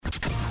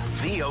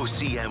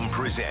VOCM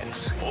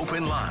presents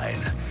Open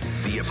Line.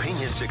 The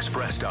opinions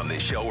expressed on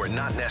this show are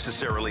not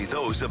necessarily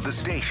those of the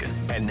station.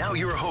 And now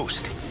your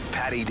host,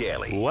 Patty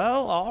Daly.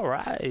 Well, all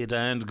right,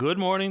 and good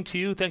morning to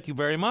you. Thank you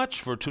very much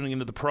for tuning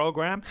into the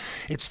program.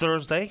 It's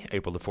Thursday,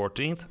 April the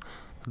 14th.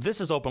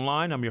 This is Open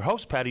Line. I'm your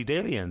host, Patty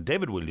Daly, and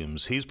David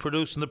Williams. He's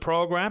producing the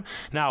program.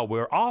 Now,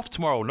 we're off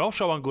tomorrow. No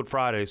show on Good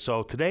Friday,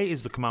 so today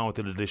is the Come On With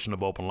It edition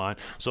of Open Line.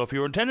 So if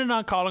you're intending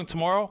on calling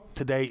tomorrow,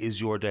 today is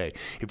your day.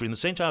 If you're in the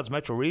St. John's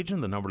metro region,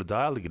 the number to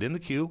dial to get in the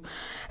queue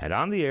and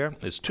on the air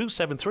is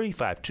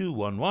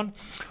 273-5211,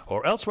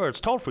 or elsewhere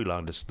it's toll-free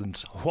long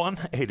distance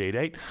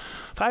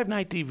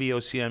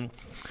 1-888-590-VOCM,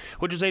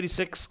 which is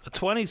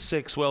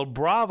 8626. Well,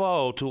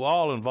 bravo to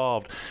all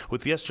involved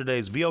with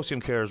yesterday's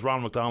VOCM Cares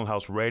Ronald McDonald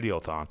House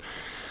Radiothon.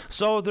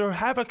 So they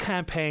have a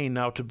campaign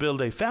now to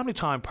build a family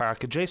time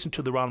park adjacent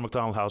to the Ronald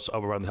McDonald House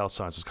over around the Health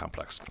Sciences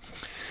Complex.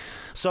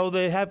 So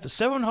they have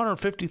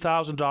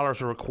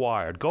 $750,000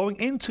 required. Going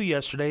into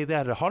yesterday, they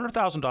had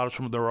 $100,000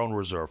 from their own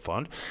reserve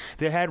fund.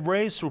 They had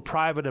raised through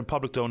private and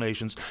public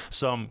donations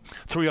some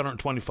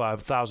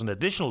 $325,000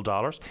 additional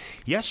dollars.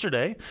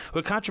 Yesterday,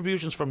 with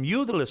contributions from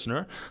you, the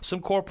listener, some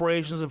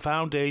corporations and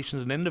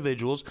foundations and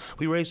individuals,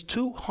 we raised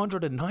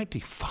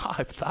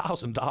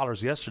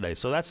 $295,000 yesterday.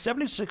 So that's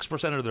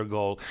 76% of their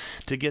goal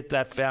to get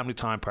that family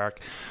time park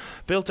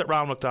built at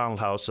Ronald McDonald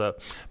House.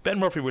 Ben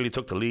Murphy really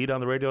took the lead on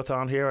the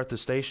radiothon here at the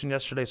station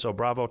yesterday, so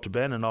bravo to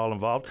Ben and all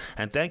involved.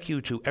 And thank you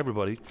to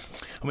everybody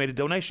who made a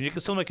donation. You can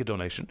still make a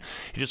donation.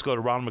 You just go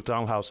to Ronald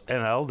McDonald House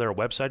NL, their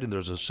website, and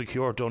there's a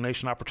secure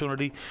donation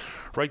opportunity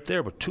right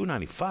there. But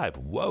 $295,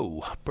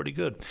 whoa, pretty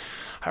good.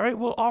 All right,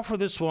 we'll offer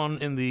this one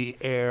in the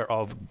air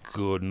of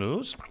good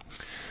news.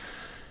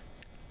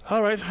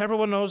 All right,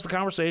 everyone knows the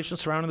conversation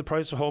surrounding the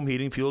price of home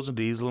heating fuels and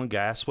diesel and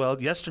gas. Well,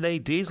 yesterday,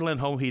 diesel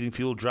and home heating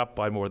fuel dropped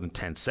by more than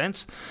 10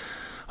 cents.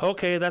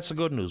 Okay, that's the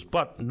good news,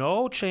 but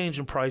no change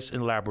in price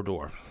in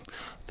Labrador.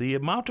 The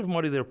amount of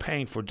money they're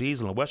paying for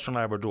diesel in Western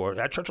Labrador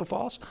at Churchill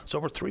Falls is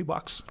over $3.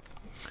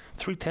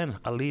 $3.10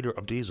 a litre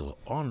of diesel.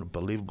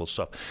 Unbelievable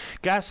stuff.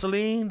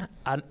 Gasoline,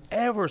 an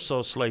ever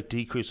so slight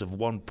decrease of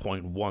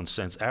 1.1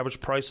 cents. Average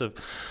price of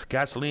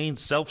gasoline,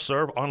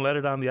 self-serve,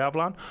 unleaded on the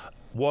Avalon,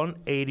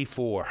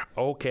 $1.84.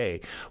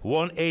 Okay.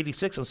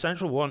 $1.86 in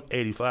Central,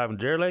 $1.85 in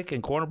Deer Lake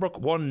and Corner Brook,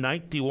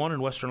 $1.91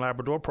 in Western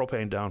Labrador.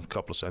 Propane down a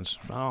couple of cents,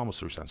 almost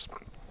 3 cents.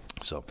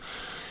 So,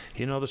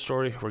 you know the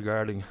story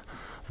regarding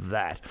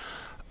that.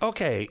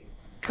 Okay.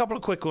 Couple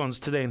of quick ones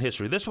today in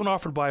history. This one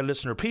offered by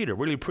listener Peter.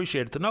 Really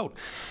appreciate it to note.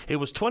 It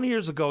was 20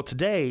 years ago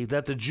today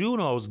that the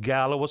Junos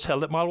Gala was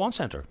held at Mile 1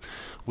 Centre.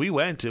 We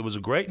went. It was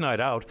a great night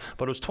out,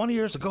 but it was 20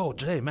 years ago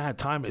today. Man,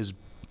 time is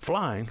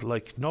flying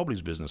like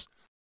nobody's business.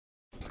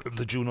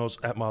 The Junos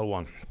at Mile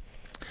 1.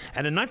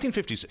 And in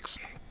 1956,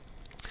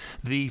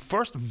 the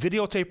first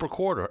videotape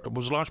recorder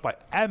was launched by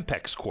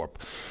Ampex Corp.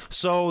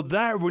 So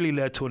that really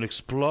led to an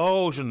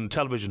explosion in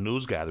television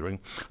news gathering,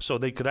 so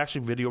they could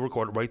actually video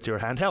record it right there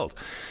handheld.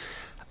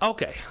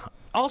 Okay,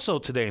 also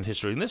today in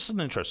history, and this is an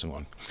interesting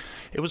one.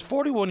 It was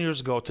 41 years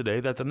ago today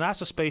that the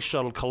NASA Space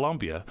Shuttle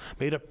Columbia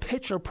made a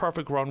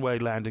picture-perfect runway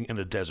landing in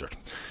the desert.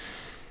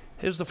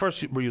 It was the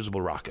first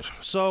reusable rocket.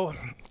 So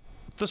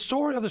the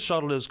story of the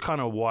shuttle is kind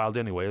of wild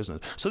anyway, isn't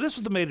it? So this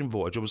was the maiden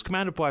voyage. It was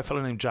commanded by a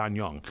fellow named John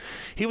Young.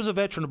 He was a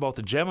veteran of both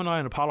the Gemini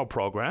and Apollo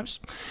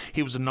programs.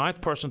 He was the 9th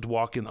person to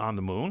walk in on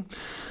the moon.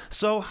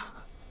 So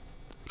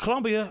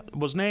Columbia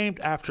was named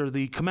after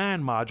the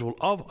command module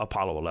of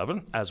Apollo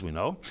 11, as we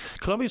know.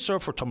 Columbia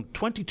served for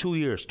 22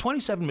 years,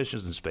 27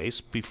 missions in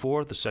space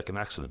before the second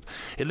accident.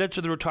 It led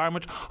to the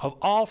retirement of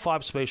all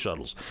 5 space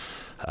shuttles.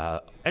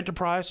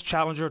 Enterprise,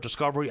 Challenger,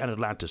 Discovery, and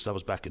Atlantis. That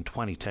was back in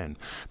 2010.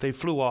 They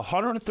flew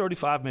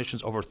 135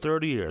 missions over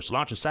 30 years,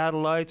 launching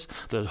satellites,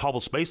 the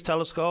Hubble Space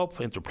Telescope,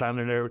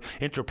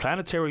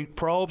 interplanetary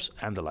probes,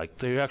 and the like.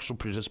 They actually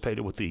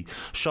participated with the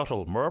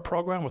Shuttle Mir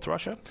program with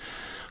Russia.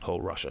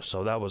 Russia.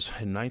 So that was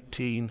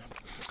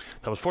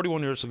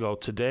 41 years ago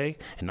today,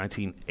 in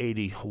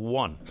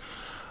 1981.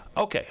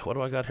 Okay, what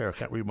do I got here? I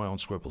can't read my own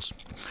scribbles.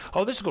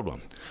 Oh, this is a good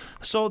one.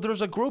 So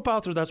there's a group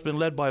out there that's been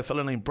led by a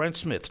fellow named Brent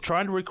Smith,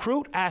 trying to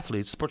recruit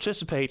athletes to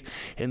participate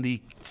in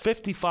the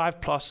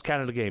 55-plus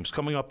Canada Games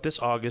coming up this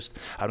August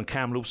out in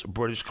Kamloops,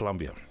 British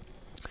Columbia.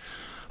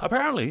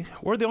 Apparently,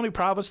 we're the only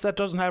province that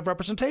doesn't have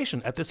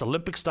representation at this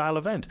Olympic-style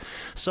event.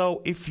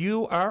 So if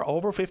you are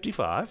over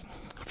 55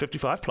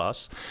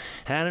 plus,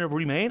 and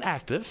remain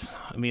active.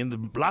 I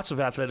mean, lots of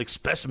athletic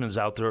specimens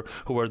out there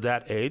who are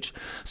that age.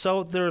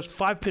 So there's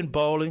 5-pin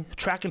bowling,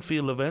 track and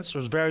field events.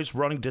 There's various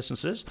running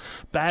distances,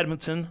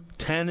 badminton,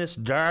 tennis,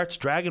 darts,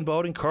 dragon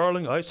boating,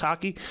 curling, ice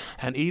hockey,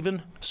 and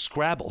even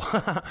Scrabble.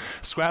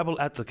 Scrabble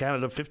at the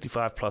Canada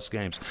 55-plus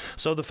games.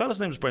 So the fellow's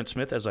name is Brent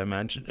Smith, as I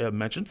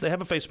mentioned. They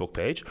have a Facebook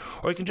page,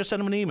 or you can just send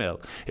him an email.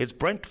 It's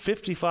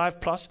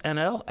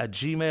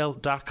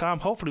brent55plusnl@gmail.com.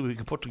 Hopefully we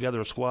can put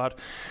together a squad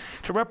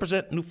to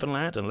represent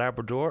Newfoundland and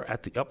Labrador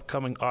at the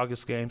upcoming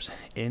August Games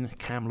in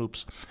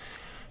Kamloops,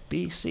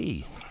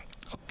 BC.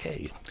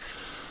 Okay.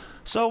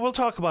 So we'll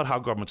talk about how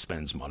government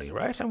spends money,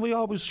 right? And we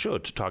always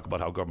should talk about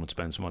how government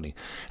spends money.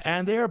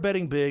 And they are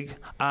betting big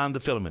on the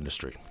film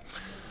industry.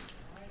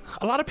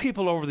 A lot of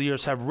people over the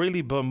years have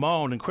really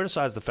bemoaned and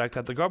criticized the fact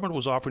that the government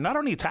was offering not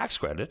only a tax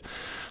credit,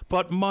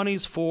 but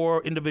monies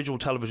for individual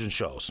television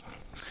shows.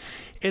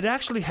 It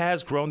actually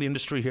has grown the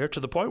industry here to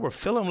the point where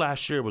film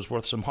last year was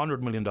worth some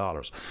 $100 million.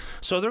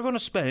 So they're going to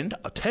spend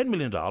 $10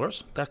 million,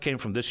 that came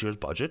from this year's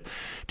budget,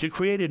 to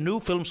create a new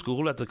film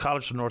school at the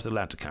College of North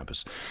Atlantic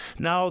campus.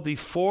 Now, the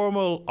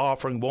formal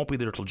offering won't be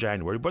there till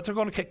January, but they're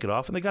going to kick it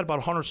off, and they got about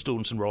 100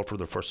 students enrolled for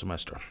their first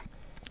semester.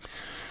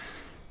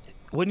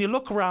 When you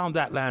look around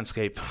that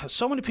landscape,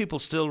 so many people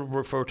still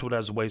refer to it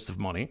as a waste of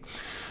money.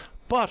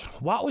 But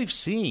what we've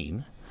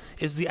seen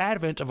is the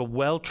advent of a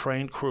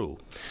well-trained crew.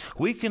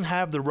 We can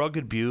have the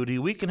rugged beauty,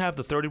 we can have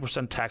the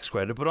 30% tax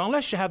credit, but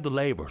unless you have the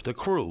labor, the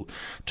crew,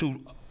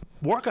 to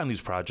work on these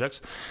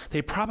projects,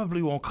 they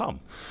probably won't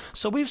come.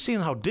 So we've seen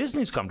how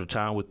Disney's come to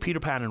town with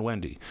Peter Pan and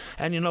Wendy.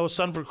 And,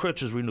 Son for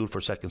Critch is renewed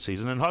for second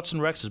season, and Hudson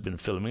Rex has been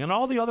filming, and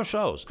all the other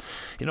shows.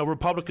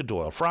 Republic of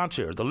Doyle,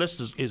 Frontier, the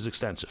list is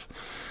extensive.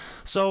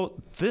 So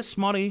this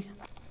money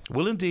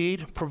will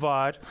indeed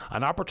provide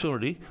an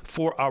opportunity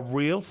for a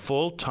real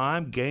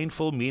full-time,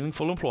 gainful,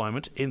 meaningful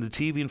employment in the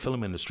TV and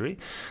film industry.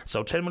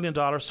 So $10 million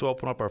to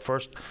open up our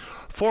first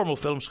formal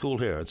film school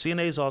here. And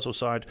CNA has also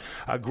signed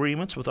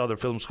agreements with other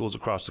film schools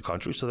across the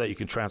country so that you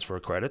can transfer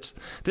credits.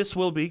 This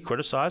will be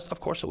criticized.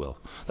 Of course it will.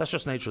 That's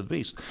just the nature of the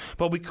beast.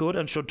 But we could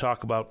and should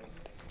talk about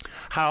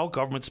how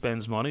government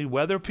spends money,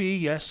 whether it be,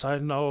 yes, I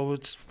know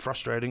it's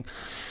frustrating,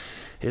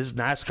 is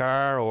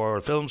NASCAR or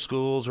film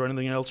schools or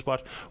anything else,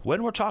 but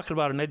when we're talking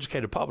about an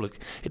educated public,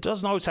 it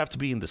doesn't always have to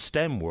be in the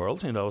STEM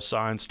world,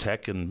 science,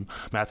 tech, and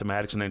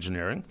mathematics and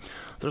engineering.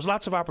 There's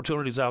lots of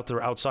opportunities out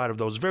there outside of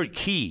those very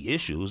key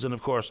issues, and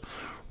of course,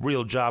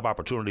 real job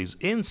opportunities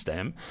in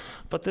STEM.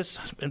 But this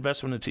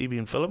investment in TV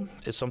and film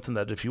is something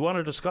that if you want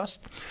to discuss,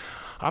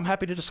 I'm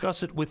happy to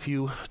discuss it with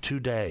you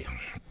today.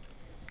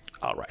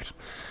 All right.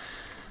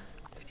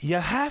 You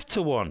have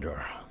to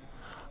wonder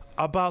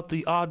about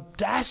the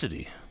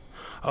audacity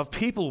of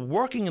people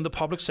working in the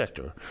public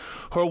sector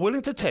who are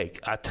willing to take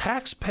a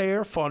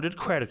taxpayer-funded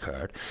credit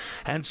card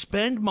and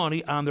spend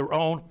money on their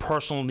own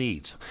personal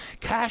needs,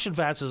 cash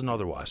advances and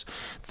otherwise.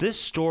 This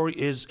story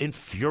is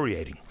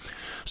infuriating.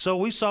 So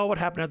we saw what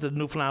happened at the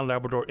Newfoundland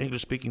Labrador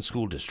English-speaking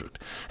school district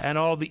and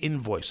all the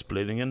invoice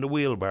splitting and the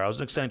wheelbarrows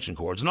and extension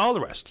cords and all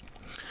the rest.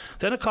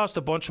 Then it cost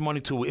a bunch of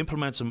money to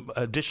implement some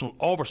additional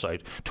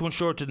oversight to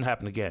ensure it didn't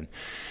happen again.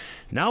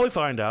 Now we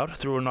find out,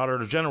 through an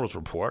Auditor General's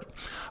report,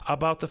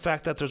 about the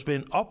fact that there's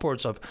been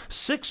upwards of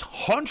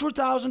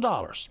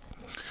 $600,000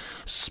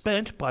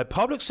 spent by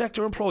public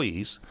sector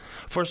employees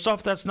for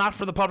stuff that's not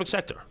for the public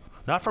sector.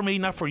 Not for me,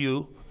 not for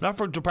you, not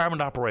for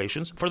department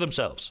operations, for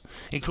themselves,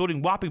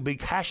 including whopping big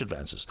cash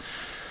advances.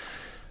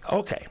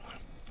 Okay,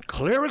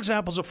 clear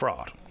examples of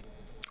fraud.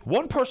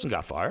 One person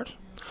got fired.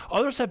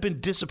 Others have been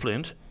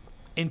disciplined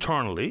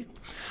internally.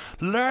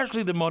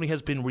 Largely the money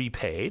has been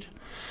repaid.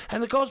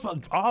 And it goes,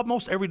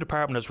 almost every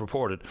department has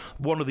reported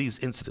one of these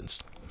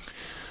incidents.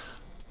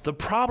 The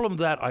problem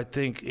that I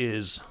think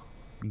is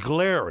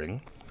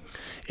glaring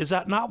is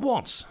that not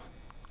once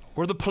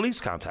were the police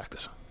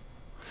contacted.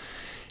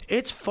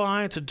 It's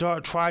fine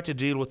to try to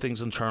deal with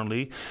things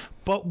internally,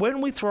 but when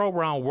we throw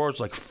around words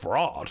like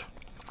fraud,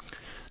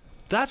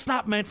 that's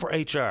not meant for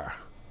HR.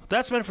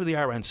 That's meant for the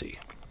RNC.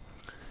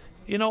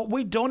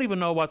 We don't even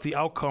know what the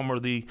outcome or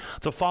the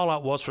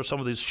fallout was for some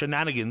of these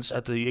shenanigans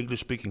at the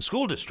English-speaking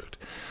school district.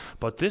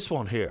 But this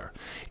one here,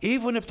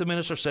 even if the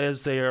minister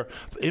says they are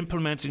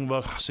implementing,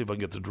 well, see if I can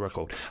get the direct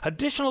quote,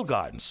 additional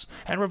guidance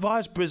and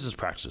revised business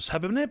practices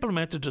have been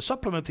implemented to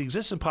supplement the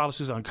existing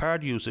policies on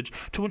card usage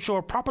to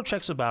ensure proper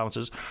checks and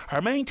balances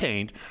are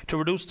maintained to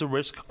reduce the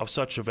risk of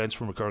such events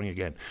from occurring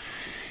again.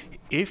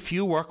 If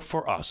you work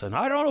for us, and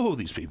I don't know who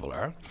these people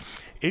are,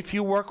 if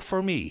you work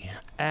for me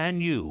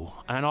and you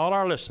and all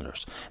our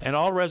listeners and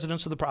all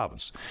residents of the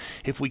province,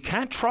 if we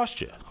can't trust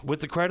you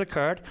with the credit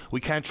card, we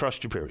can't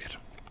trust you, period.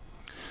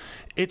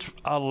 It's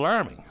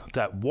alarming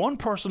that one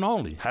person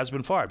only has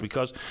been fired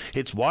because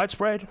it's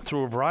widespread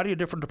through a variety of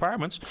different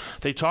departments.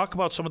 They talk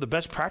about some of the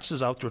best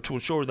practices out there to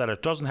ensure that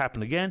it doesn't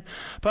happen again,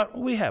 but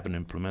we haven't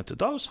implemented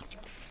those.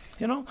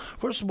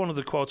 Here's one of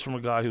the quotes from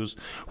a guy who's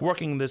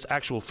working in this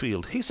actual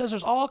field. He says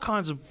there's all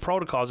kinds of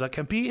protocols that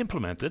can be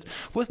implemented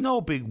with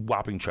no big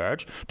whopping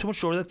charge to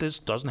ensure that this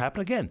doesn't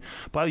happen again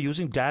by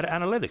using data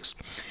analytics.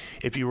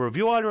 If you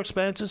review all your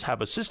expenses,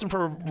 have a system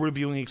for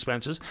reviewing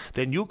expenses,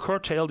 then you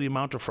curtail the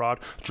amount of fraud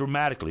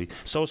dramatically,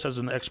 so says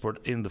an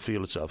expert in the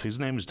field itself. His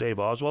name is Dave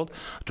Oswald,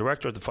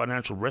 director at the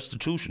Financial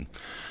Restitution.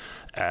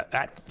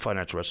 At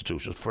Financial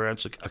Restitution,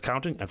 Forensic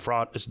Accounting and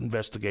Fraud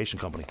Investigation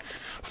Company.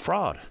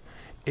 Fraud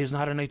is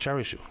not an HR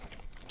issue.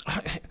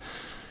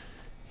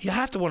 You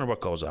have to wonder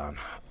what goes on.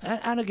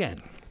 And again,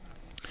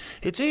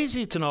 it's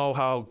easy to know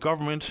how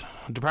government,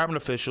 department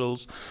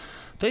officials,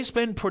 they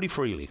spend pretty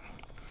freely.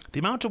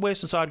 The amount of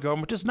waste inside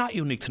government is not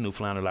unique to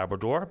Newfoundland and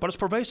Labrador, but it's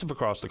pervasive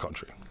across the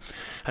country.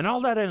 And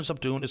all that ends up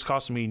doing is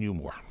costing me and you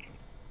more.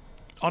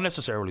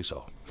 unnecessarily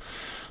so.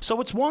 So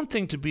it's one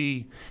thing to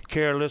be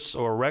careless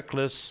or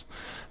reckless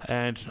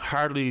and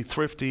hardly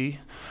thrifty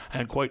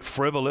and quite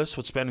frivolous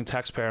with spending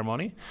taxpayer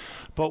money,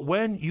 but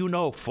when you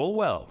know full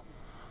well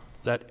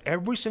that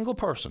every single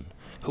person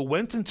who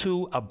went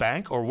into a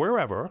bank or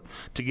wherever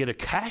to get a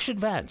cash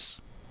advance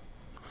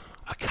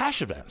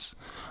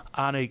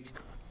on a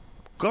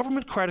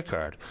government credit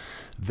card,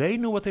 they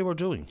knew what they were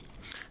doing.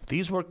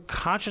 These were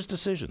conscious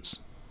decisions.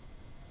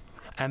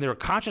 And they were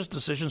conscious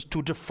decisions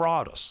to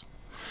defraud us.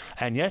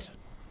 And yet,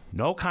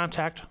 no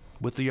contact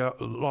with the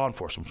law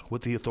enforcement,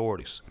 with the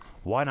authorities.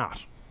 Why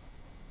not?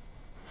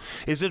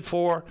 Is it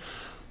for,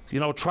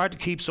 try to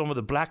keep some of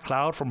the black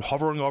cloud from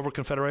hovering over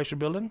Confederation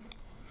Building?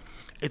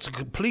 It's a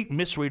complete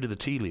misread of the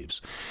tea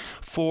leaves.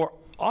 For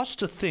us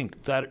to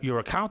think that you're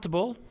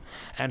accountable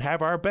and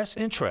have our best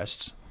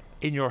interests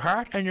in your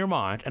heart and your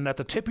mind and at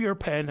the tip of your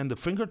pen and the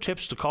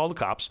fingertips to call the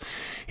cops,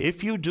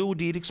 if you do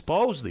indeed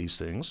expose these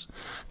things,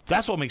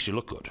 that's what makes you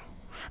look good.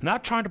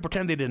 Not trying to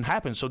pretend they didn't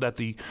happen so that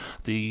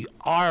the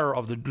ire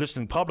of the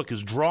listening public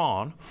is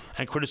drawn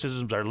and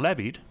criticisms are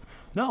levied.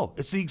 No,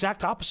 it's the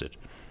exact opposite.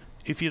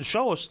 If you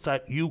show us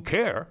that you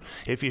care,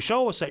 if you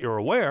show us that you're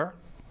aware,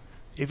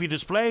 if you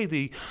display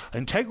the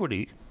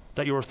integrity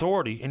that your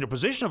authority and your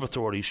position of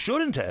authority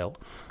should entail,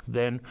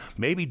 then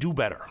maybe do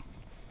better.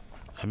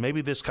 And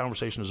maybe this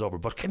conversation is over.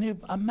 But can you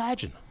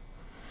imagine?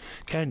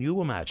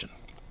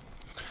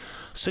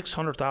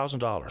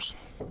 $600,000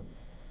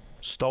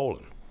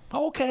 stolen.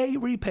 Okay,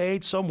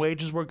 repaid. Some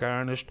wages were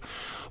garnished.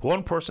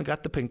 One person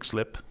got the pink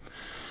slip.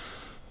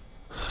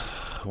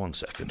 1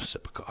 second, a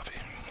sip of coffee.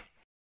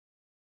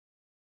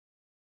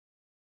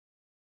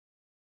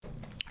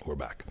 We're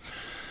back.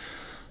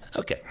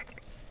 Okay.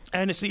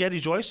 And you see Eddie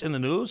Joyce in the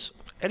news.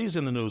 Eddie's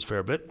in the news a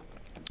fair bit.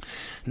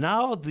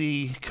 Now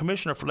the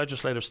Commissioner for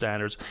Legislative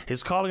Standards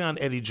is calling on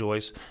Eddie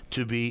Joyce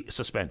to be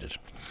suspended.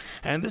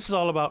 And this is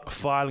all about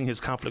filing his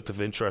conflict of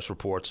interest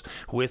reports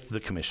with the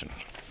Commission.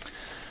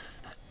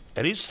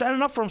 Eddie's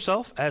standing up for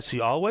himself, as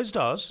he always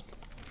does.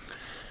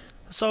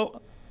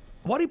 So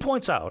what he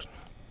points out,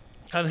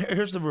 and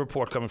here's the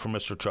report coming from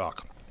Mr.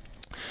 Chalk.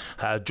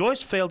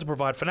 Joyce failed to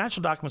provide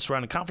financial documents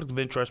surrounding conflict of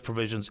interest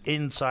provisions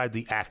inside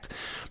the Act.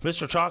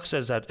 Mr. Chalk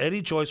says that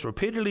Eddie Joyce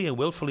repeatedly and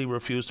willfully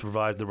refused to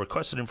provide the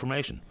requested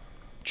information.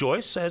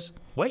 Joyce says,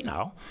 wait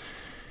now,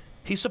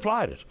 he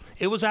supplied it.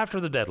 It was after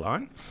the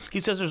deadline. He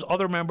says there's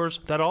other members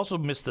that also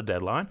missed the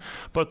deadline,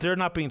 but they're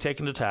not being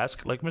taken to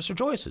task like Mr.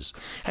 Joyce is.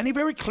 And he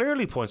very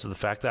clearly points to the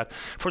fact that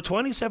for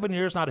 27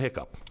 years, not a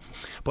hiccup.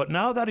 But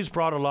now that he's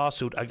brought a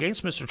lawsuit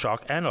against Mr.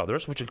 Chalk and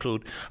others, which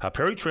include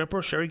Perry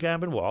Trimper, Sherry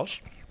Gambin Walsh,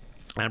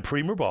 and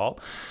Premier Ball,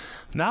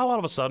 now all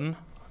of a sudden,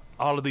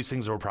 all of these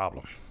things are a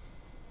problem.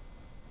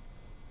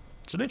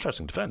 It's an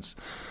interesting defense.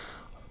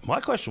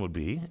 My question would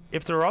be,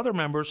 if there are other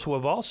members who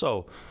have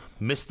also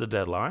missed the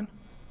deadline,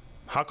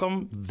 how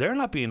come they're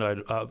not being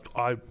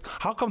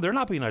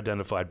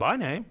identified by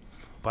name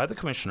by the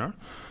commissioner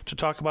to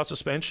talk about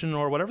suspension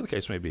or whatever the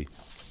case may be?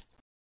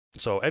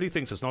 So Eddie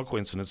thinks it's no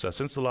coincidence that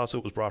since the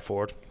lawsuit was brought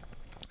forward,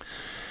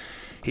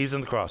 he's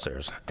in the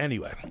crosshairs.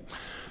 Anyway,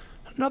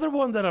 another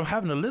one that I'm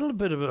having a little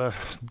bit of a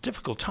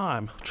difficult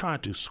time trying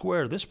to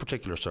square this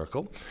particular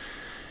circle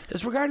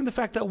is regarding the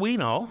fact that we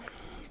know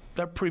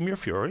that Premier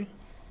Furey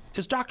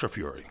is Dr.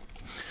 Furey.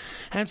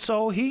 And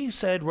so he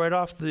said right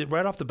off the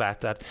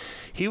bat that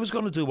he was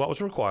going to do what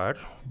was required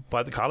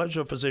by the College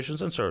of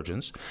Physicians and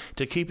Surgeons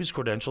to keep his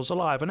credentials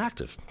alive and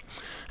active.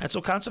 And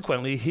so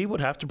consequently, he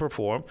would have to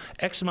perform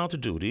X amount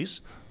of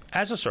duties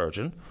as a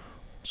surgeon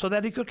so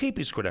that he could keep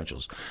his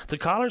credentials. The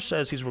college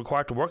says he's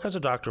required to work as a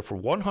doctor for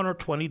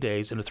 120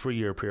 days in a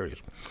 3-year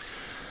period.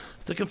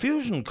 The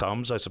confusion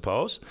comes, I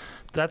suppose,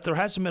 that there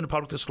hasn't been a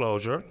public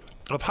disclosure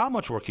of how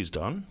much work he's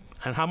done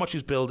and how much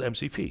he's billed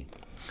MCP.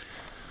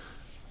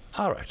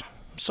 All right.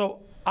 So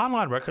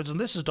online records, and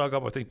this is dug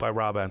up, I think, by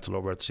Rob Antle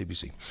over at the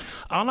CBC.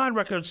 Online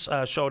records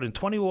showed in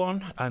 20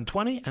 and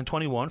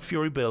 21,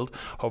 Furey billed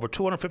over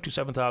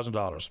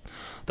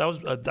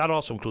 $257,000. That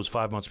also includes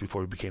 5 months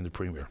before he became the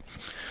premier.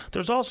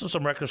 There's also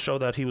some records show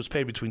that he was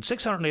paid between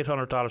 $600 and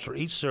 $800 for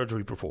each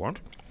surgery performed.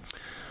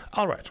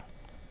 All right.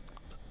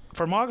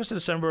 From August to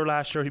December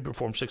last year, he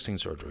performed 16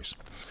 surgeries.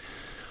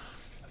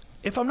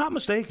 If I'm not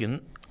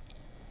mistaken,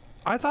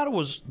 I thought it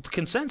was the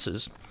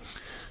consensus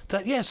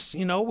that, yes,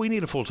 we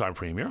need a full-time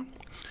premier.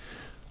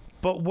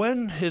 But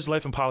when his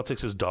life in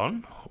politics is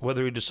done,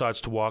 whether he decides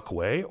to walk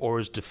away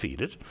or is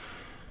defeated,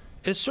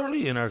 it's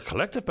certainly in our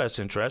collective best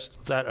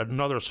interest that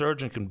another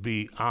surgeon can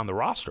be on the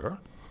roster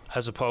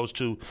as opposed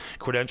to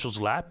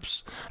credentials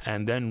lapse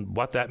and then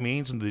what that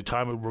means and the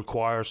time it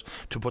requires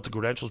to put the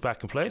credentials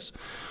back in place.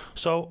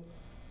 So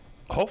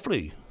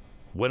hopefully,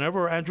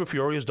 whenever Andrew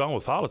Furey is done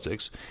with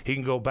politics, he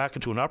can go back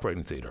into an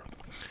operating theater.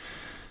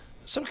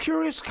 Some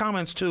curious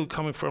comments, too,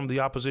 coming from the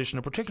opposition,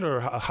 in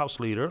particular House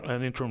Leader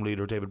and Interim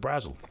Leader David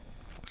Brazil,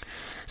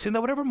 saying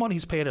that whatever money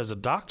he's paid as a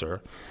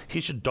doctor, he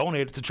should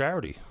donate it to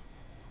charity.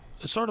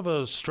 It's sort of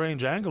a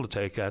strange angle to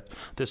take at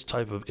this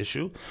type of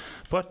issue.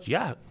 But,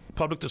 yeah,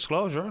 public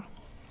disclosure,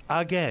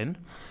 again,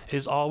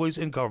 is always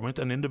in government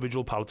and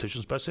individual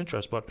politicians' best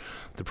interest. But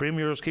the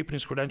Premier is keeping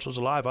his credentials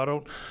alive.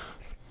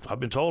 I've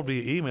been told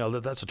via email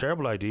that that's a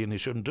terrible idea and he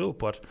shouldn't do it,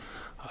 but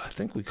I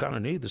think we kind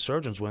of need the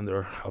surgeons when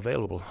they're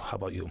available. How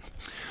about you?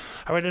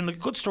 All right, and a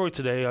good story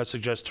today I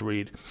suggest to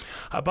read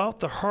about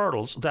the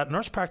hurdles that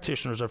nurse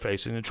practitioners are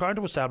facing in trying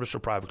to establish their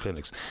private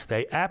clinics.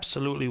 They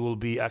absolutely will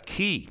be a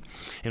key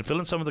in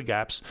filling some of the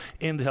gaps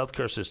in the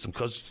healthcare system,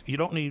 because you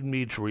don't need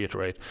me to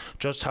reiterate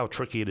just how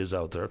tricky it is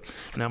out there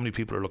and how many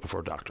people are looking for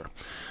a doctor.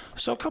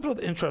 So a couple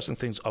of interesting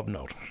things of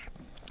note.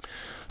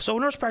 So a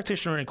nurse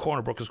practitioner in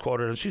Corner Brook is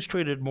quoted, and she's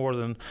treated more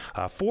than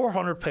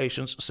 400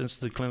 patients since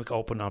the clinic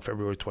opened on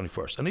February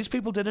 21st. And these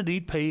people did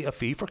indeed pay a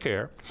fee for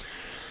care.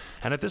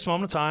 And at this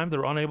moment in time,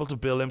 they're unable to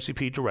bill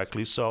MCP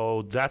directly,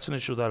 so that's an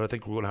issue that I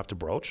think we're going to have to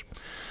broach.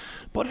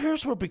 But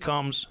here's where it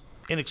becomes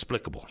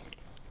inexplicable.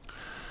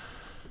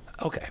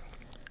 Okay.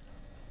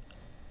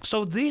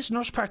 So these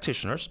nurse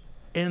practitioners,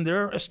 in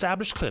their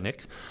established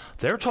clinic,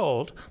 they're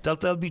told that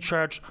they'll be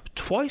charged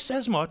twice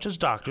as much as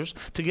doctors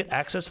to get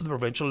access to the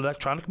provincial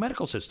electronic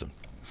medical system.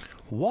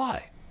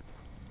 Why?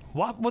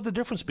 What would the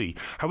difference be?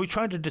 Are we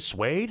trying to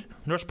dissuade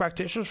nurse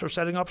practitioners from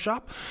setting up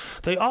shop?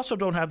 They also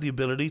don't have the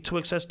ability to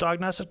access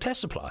diagnostic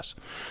test supplies.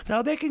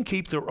 Now, they can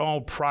keep their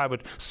own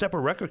private,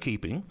 separate record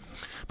keeping,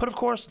 but of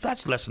course,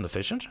 that's less than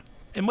efficient.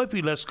 It might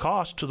be less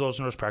cost to those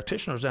nurse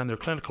practitioners and their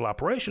clinical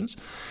operations,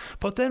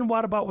 but then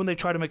what about when they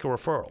try to make a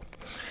referral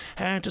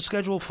and to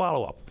schedule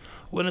follow-up?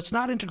 When it's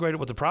not integrated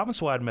with the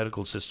province-wide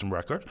medical system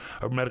record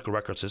or medical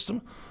record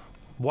system,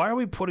 why are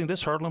we putting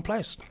this hurdle in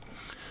place?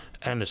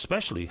 And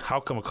especially,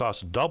 how come it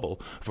costs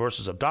double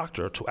versus a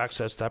doctor to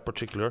access that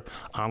particular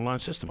online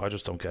system? I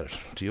just don't get it.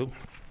 Do you?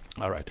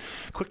 All right.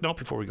 Quick note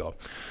before we go.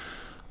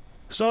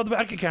 So the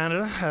Bank of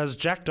Canada has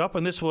jacked up,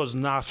 and this was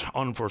not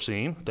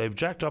unforeseen. They've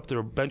jacked up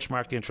their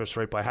benchmark interest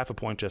rate by 0.5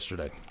 point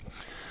yesterday.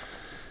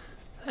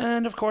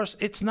 And, of course,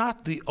 it's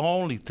not the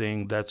only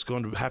thing that's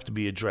going to have to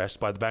be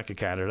addressed by the Bank of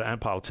Canada and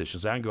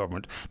politicians and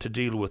government to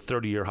deal with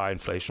 30-year high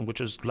inflation,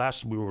 which is,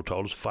 last we were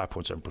told, was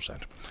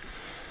 5.7%.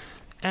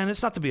 And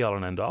it's not the be-all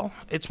and end-all.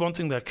 It's one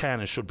thing that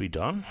can and should be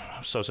done.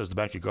 So says the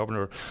Bank of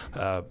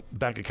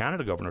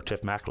Canada Governor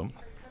Tiff Macklem.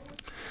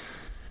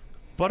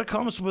 But it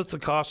comes with the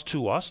cost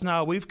to us.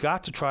 Now, we've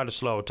got to try to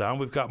slow it down.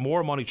 We've got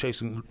more money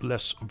chasing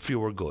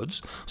fewer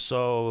goods.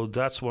 So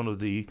that's one of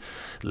the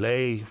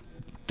lay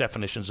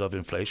definitions of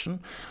inflation.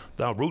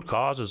 Now, root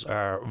causes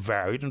are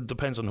varied, and it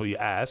depends on who you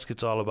ask.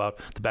 It's all about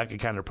the Bank of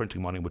Canada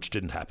printing money, which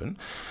didn't happen,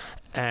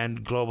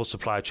 and global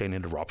supply chain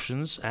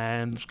interruptions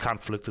and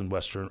conflict in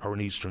Western or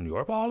in Eastern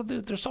Europe.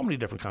 There's so many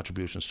different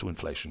contributions to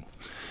inflation.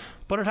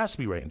 But it has to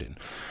be reined in.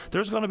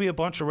 There's going to be a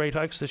bunch of rate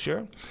hikes this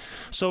year.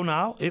 So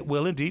now it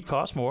will indeed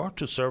cost more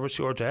to service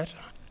your debt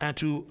and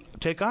to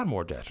take on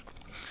more debt.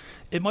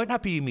 It might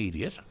not be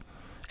immediate,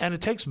 and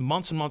it takes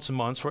months and months and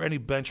months for any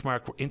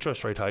benchmark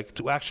interest rate hike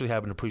to actually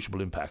have an appreciable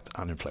impact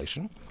on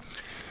inflation.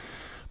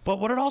 But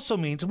what it also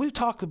means, and we've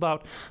talked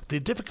about the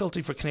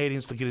difficulty for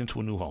Canadians to get into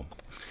a new home.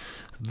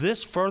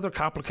 This further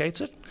complicates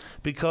it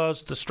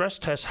because the stress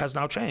test has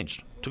now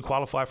changed to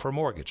qualify for a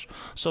mortgage.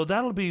 So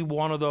that'll be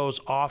one of those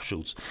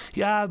offshoots.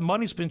 Yeah,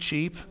 money's been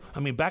cheap. I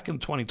mean, back in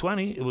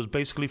 2020, it was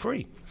basically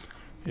free.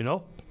 You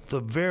know, the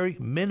very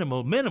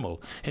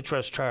minimal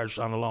interest charged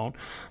on a loan.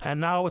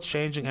 And now it's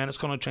changing, and it's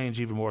going to change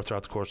even more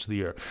throughout the course of the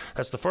year.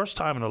 That's the first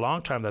time in a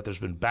long time that there's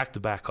been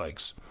back-to-back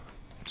hikes.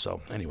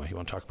 So anyway, you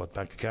want to talk about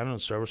Bank of Canada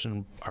and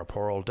servicing our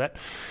poor old debt?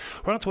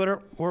 We're on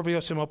Twitter. We're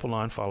VOCM Open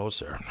Line. Follow us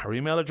there. Our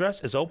email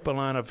address is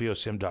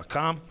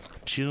openline@vocm.com.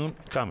 Tune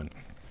coming.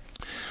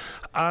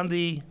 On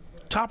the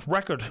top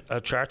record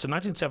charts in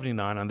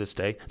 1979 on this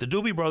day, the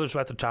Doobie Brothers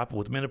were at the top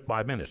with Minute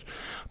by Minute.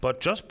 But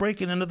just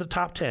breaking into the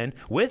top 10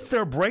 with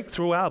their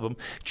breakthrough album,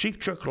 Cheap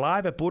Trick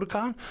Live at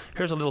Budokan,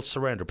 here's a little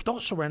Surrender. But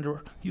don't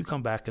surrender. You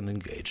come back and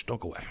engage. Don't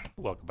go away.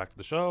 Welcome back to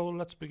the show.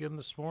 Let's begin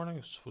this morning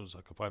as soon as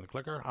I can find the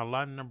clicker. On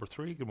line number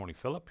 3, good morning,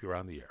 Philip. You're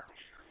on the air.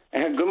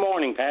 Good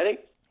morning, Patty.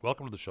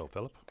 Welcome to the show,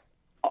 Philip.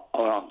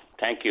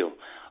 Thank you.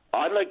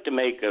 I'd like to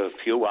make a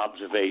few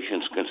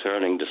observations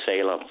concerning the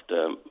sale of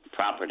the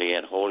property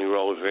at Holy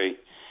Rosary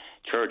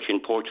Church in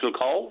Portugal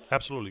Cove.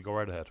 Absolutely. Go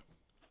right ahead.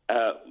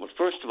 Well,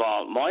 first of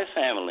all, my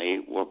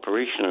family were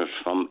parishioners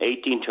from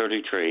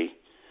 1833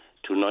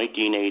 to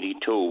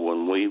 1982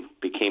 when we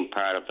became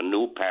part of a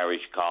new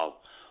parish called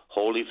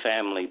Holy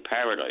Family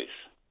Paradise.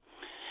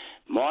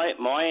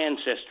 My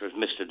ancestors,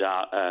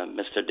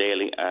 Mr.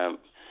 Daly,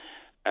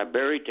 are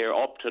buried there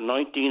up to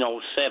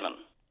 1907.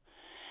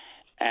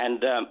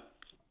 And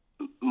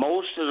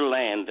most of the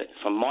land,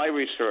 from my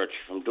research,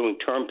 from doing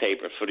term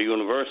papers for the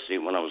university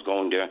when I was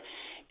going there,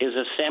 is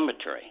a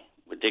cemetery,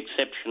 with the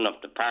exception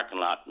of the parking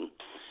lot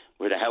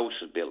where the house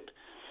is built.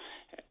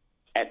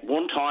 At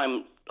one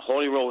time,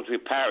 Holy Rosary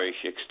Parish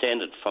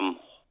extended from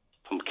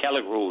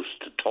Kelligrews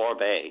to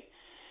Torbay,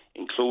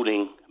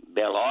 including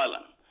Bell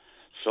Island.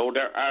 So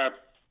there are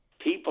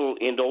people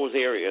in those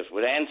areas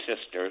with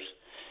ancestors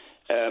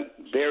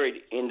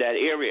buried in that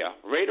area,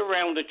 right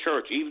around the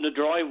church, even the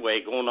driveway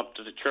going up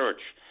to the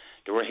church.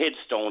 There were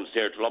headstones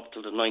there till up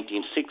to the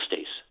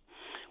 1960s.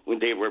 when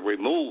they were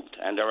removed.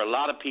 And there are a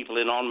lot of people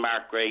in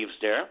unmarked graves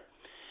there,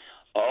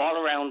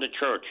 all around the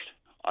church.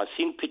 I've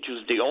seen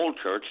pictures of the old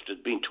church. There's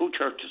been 2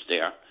 churches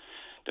there.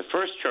 The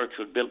first church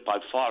was built by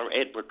Father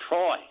Edward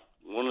Troy,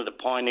 one of the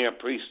pioneer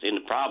priests in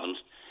the province,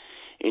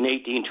 in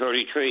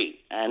 1833.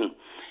 And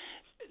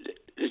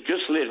it's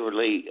just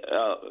literally,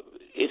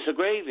 it's a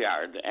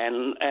graveyard.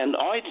 And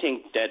I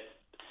think that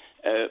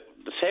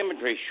the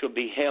cemetery should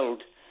be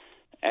held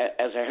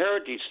as a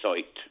heritage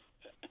site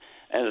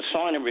and a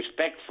sign of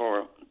respect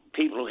for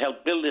people who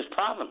helped build this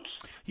province.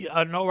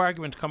 Yeah, no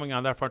argument coming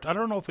on that front. I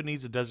don't know if it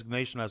needs a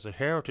designation as a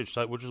heritage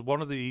site, which is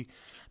one of the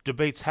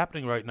debates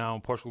happening right now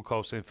in Portugal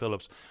Cove, St.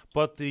 Philip's.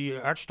 But the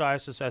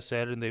Archdiocese has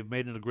said, and they've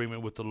made an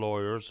agreement with the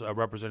lawyers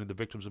representing the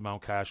victims of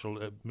Mount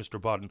Cashel,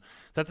 Mr. Budden,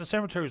 that the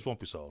cemeteries won't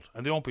be sold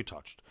and they won't be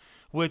touched,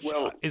 which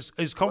is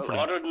comforting.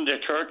 Well, other than the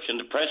church and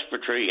the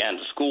presbytery and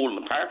the school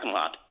and the parking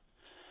lot,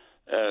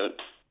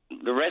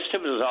 the rest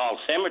of it is all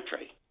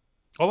cemetery.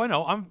 Oh, I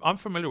know. I'm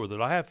familiar with it.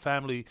 I have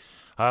family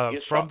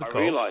from the Cove. I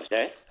realise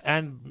that.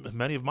 And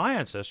many of my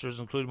ancestors,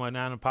 including my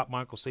nan and Pop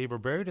Michael Steve, are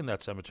buried in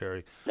that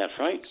cemetery. That's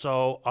right.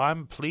 So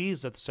I'm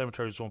pleased that the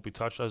cemeteries won't be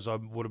touched, as I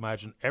would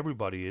imagine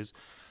everybody is.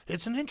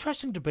 It's an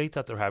interesting debate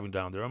that they're having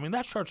down there. I mean,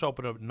 that church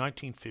opened up in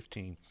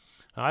 1915.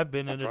 I've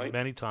been in it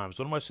many times.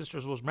 One of my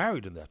sisters was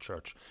married in that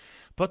church.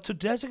 But to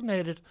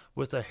designate it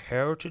with a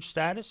heritage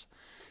status...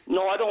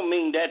 No, I don't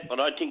mean that, but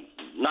I think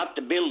not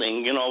the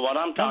building. You know, what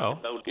I'm talking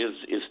about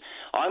is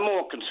I'm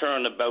more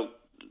concerned about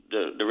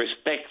the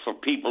respect for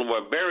people who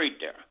are buried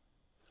there.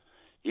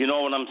 You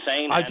know what I'm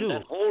saying? I do.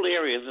 That whole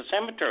area is a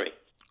cemetery.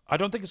 I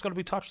don't think it's going to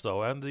be touched,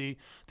 though, and the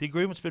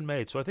agreement's been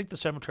made. So I think the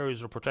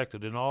cemeteries are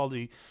protected in all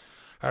the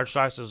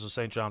Archdiocese of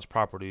St. John's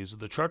properties.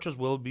 The churches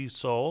will be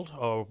sold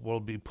or will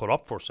be put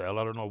up for sale.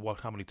 I don't know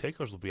how many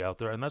takers will be out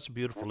there, and that's a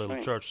beautiful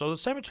little church. So the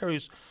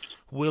cemeteries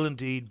will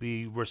indeed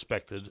be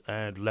respected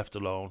and left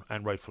alone,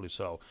 and rightfully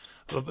so.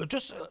 But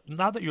just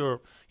now that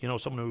you're,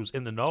 someone who's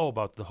in the know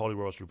about the Holy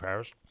Rosary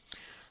Parish,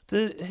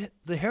 the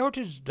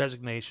heritage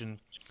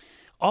designation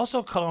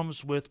also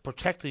comes with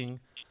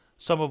protecting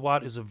some of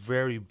what is a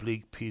very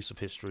bleak piece of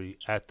history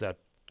at that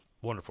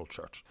wonderful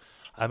church.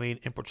 I mean,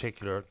 in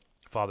particular,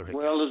 Father Hickey.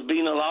 Well, there's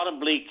been a lot of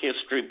bleak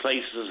history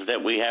places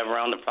that we have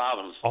around the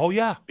province. Oh,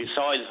 yeah.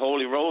 Besides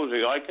Holy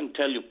Rosary, I can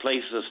tell you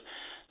places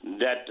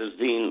that there's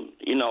been,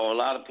 a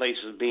lot of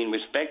places being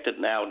respected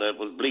now that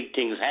was bleak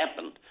things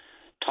happened.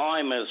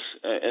 Time has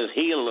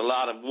healed a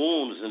lot of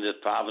wounds in this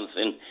province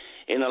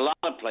in a lot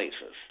of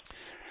places.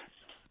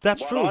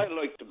 That's true. What I'd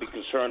like to be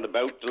concerned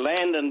about, the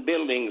land and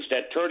buildings,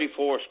 that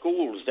 34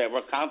 schools that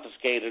were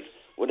confiscated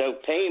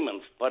without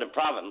payment by the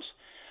province,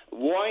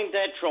 why ain't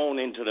that thrown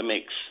into the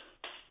mix?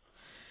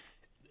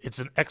 It's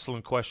an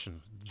excellent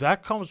question.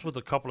 That comes with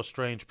a couple of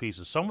strange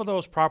pieces. Some of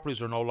those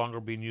properties are no longer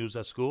being used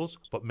as schools,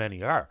 but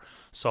many are.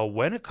 So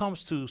when it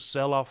comes to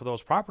sell off of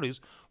those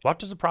properties, what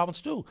does the province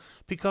do?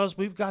 Because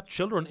we've got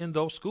children in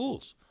those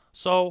schools.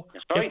 So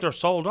if they're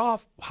sold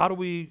off, how do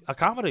we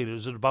accommodate it?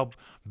 Is it about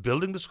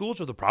building the schools,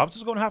 or the province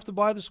is going to have to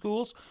buy the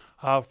schools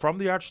from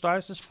the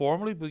Archdiocese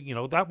formally? But,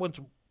 that went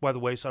by the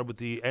wayside with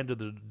the end of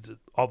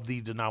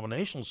the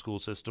denominational school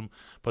system.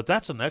 But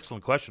that's an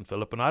excellent question,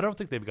 Philip, and I don't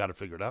think they've got it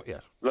figured out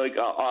yet. Like,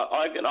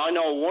 I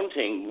know one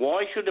thing.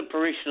 Why should the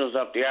parishioners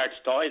of the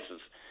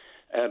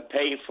Archdiocese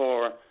pay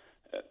for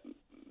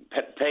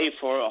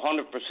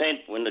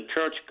 100% when the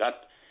church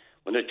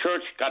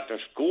got their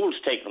schools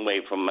taken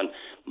away from them? And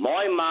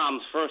my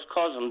mom's first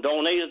cousin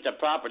donated the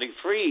property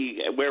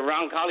free where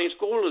Roncalli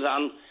School is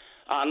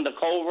on the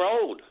Cove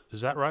Road.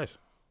 Is that right?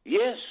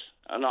 Yes.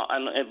 And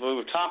if we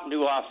were talking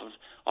to her often,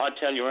 I'd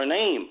tell you her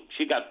name.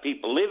 She got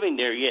people living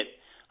there yet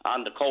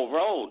on the Cove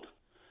Road.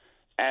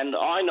 And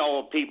I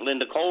know people in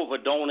the Cove who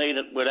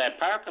donated where that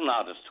parking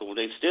lot is to.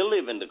 They still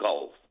live in the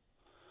Cove.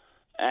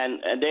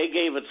 And they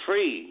gave it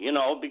free,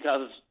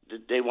 because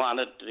they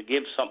wanted to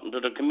give something to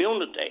the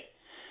community.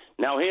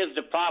 Now, here's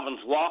the province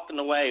walking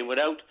away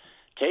without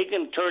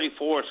taking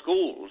 34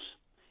 schools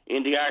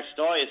in the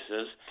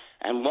Archdiocese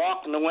and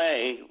walking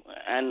away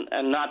and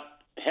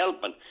not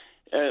helping.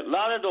 A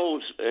lot of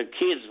those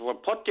kids were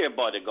put there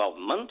by the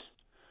government.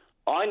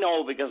 I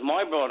know because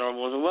my brother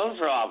was a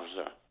welfare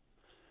officer,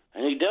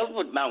 and he dealt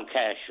with Mount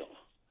Cashel,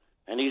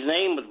 and his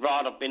name was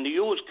brought up in the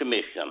Youth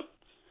Commission.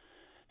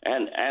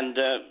 And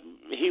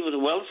he was a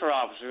welfare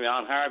officer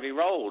on Harvey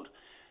Road,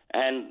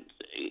 and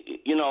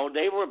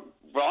they were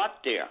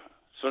brought there.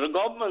 So the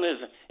government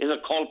is a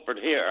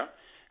culprit here.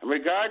 And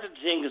regarding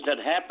things that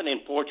happen in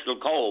Portugal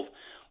Cove,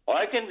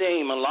 I can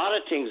name a lot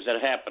of things that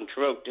happen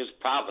throughout this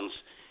province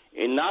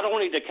in not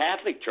only the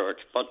Catholic Church,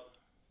 but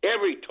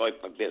every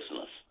type of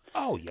business.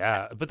 Oh,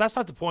 yeah. But that's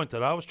not the point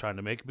that I was trying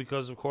to make,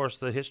 because, of course,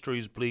 the history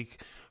is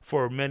bleak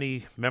for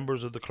many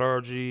members of the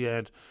clergy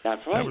and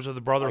members of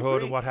the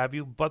Brotherhood and what have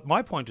you. But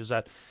my point is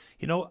that,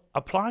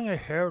 applying a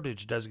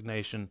heritage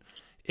designation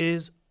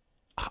is,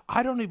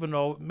 I don't even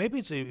know, maybe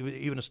it's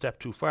even a step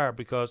too far,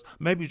 because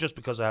maybe just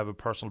because I have a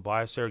personal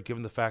bias here,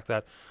 given the fact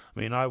that,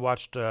 I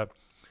watched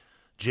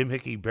Jim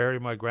Hickey bury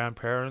my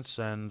grandparents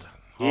and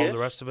all the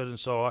rest of it, and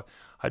so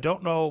I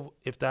don't know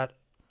if that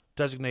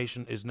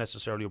designation is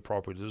necessarily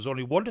appropriate. There's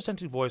only one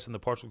dissenting voice in the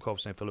Portugal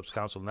Cove St. Philip's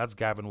Council, and that's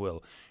Gavin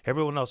Will.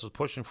 Everyone else is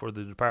pushing for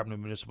the Department of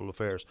Municipal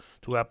Affairs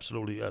to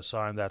absolutely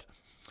assign that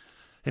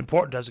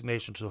important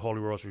designation to the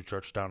Holy Rosary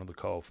Church down in the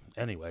Cove.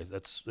 Anyway,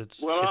 it's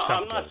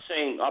I'm not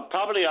saying.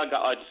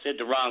 I said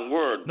the wrong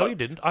word. No, you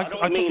didn't. I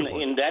don't mean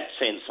in that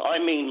sense. I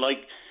mean like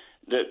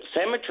the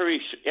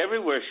cemeteries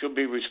everywhere should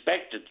be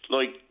respected,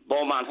 like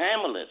Beaumont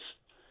Hamel is.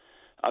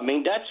 I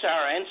mean, that's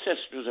our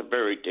ancestors are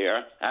buried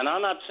there, and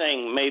I'm not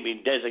saying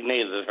maybe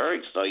designated as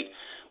heritage site,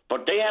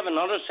 but they have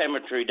another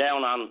cemetery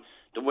down on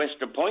the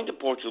western point of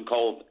Portugal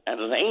Cove, and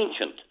it's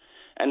ancient,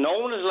 and no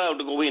one is allowed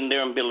to go in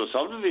there and build a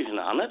subdivision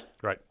on it.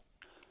 Right.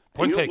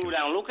 Point taken. You go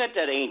down, look at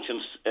that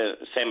ancient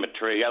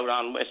cemetery out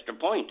on Western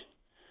Point.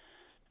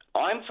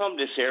 I'm from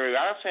this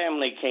area. Our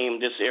family came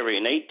this area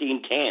in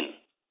 1810,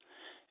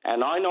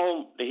 and I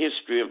know the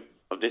history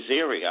of this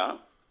area.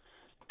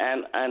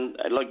 And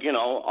like, you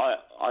know,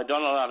 I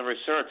done a lot of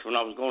research when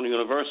I was going to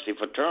university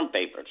for term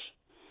papers.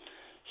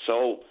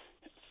 So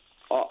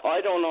I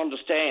don't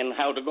understand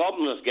how the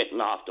government is getting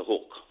off the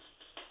hook.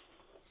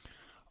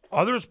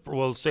 Others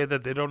will say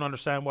that they don't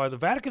understand why the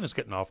Vatican is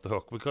getting off the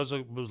hook, because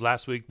it was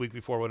last week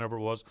before, whenever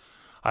it was,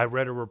 I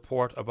read a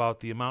report about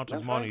the amount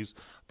of monies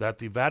that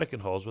the Vatican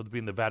holds, whether it be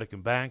in the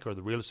Vatican Bank or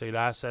the real estate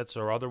assets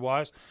or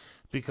otherwise,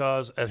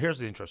 because, and here's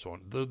the interesting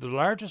one, the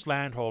largest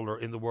landholder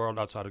in the world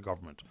outside of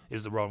government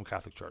is the Roman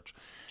Catholic Church.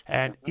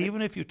 And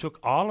even if you took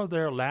all of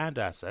their land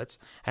assets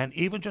and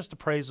even just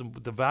appraise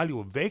the value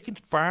of vacant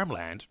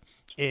farmland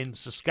in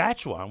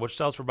Saskatchewan, which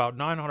sells for about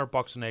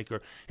 $900 an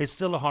acre, it's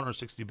still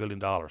 $160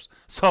 billion.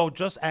 So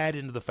just add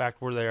into the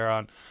fact we're there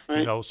on,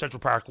 you know,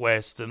 Central Park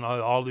West and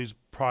all these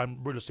prime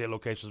real estate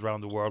locations around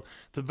the world.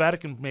 The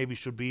Vatican maybe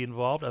should be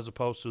involved as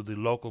opposed to the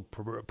local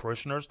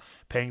parishioners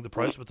paying the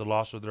price with the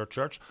loss of their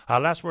church.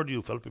 Last word to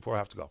you, Philip, before I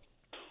have to go.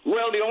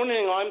 Well, the only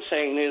thing I'm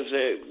saying is,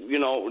 you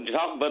know, you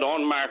talk about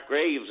unmarked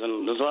graves,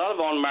 and there's a lot of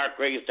unmarked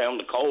graves down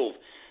the Cove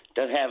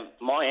that have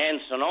my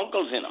aunts and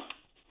uncles in them.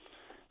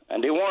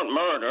 And they weren't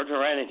murdered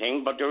or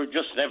anything, but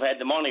they've had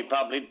the money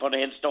probably to put a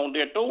headstone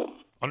there to them.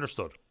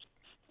 Understood.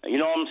 You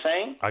know what I'm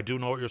saying? I do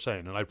know what you're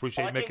saying, and I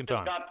appreciate you making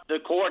time. The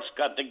courts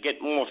got to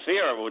get more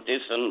fair with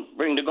this and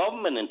bring the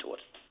government into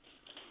it.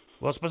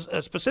 Well,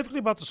 specifically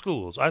about the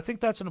schools, I think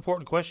that's an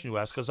important question you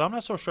ask, because I'm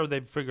not so sure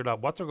they've figured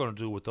out what they're going to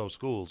do with those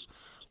schools.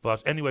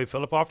 But anyway,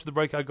 Philip, off to the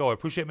break I go. I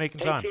appreciate making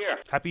time. Take care.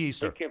 Happy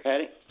Easter. Take care,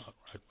 Patty. All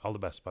right, all the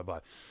best.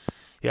 Bye-bye.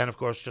 Yeah, and of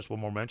course, just one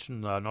more mention,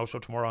 no show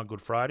tomorrow on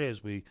Good Friday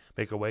as we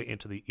make our way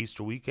into the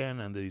Easter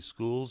weekend, and the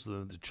schools,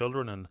 the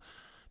children and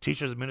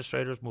teachers,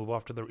 administrators move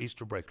off to their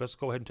Easter break. Let's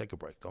go ahead and take a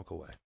break. Don't go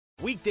away.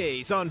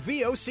 Weekdays on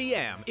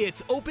VOCM,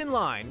 it's Open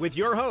Line with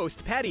your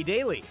host, Patty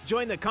Daly.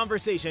 Join the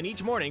conversation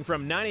each morning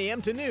from 9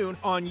 a.m. to noon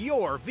on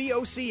your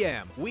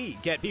VOCM. We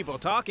get people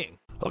talking.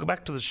 Welcome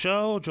back to the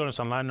show. Join us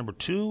on line number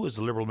 2 is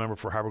the Liberal member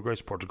for Harbour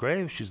Grace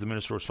Portagrave. She's the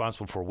Minister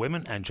responsible for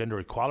women and gender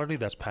equality.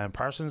 That's Pam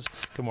Parsons.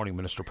 Good morning,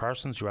 Minister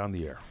Parsons. You're on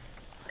the air.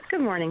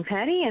 Good morning,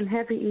 Patty, and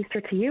happy Easter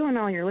to you and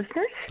all your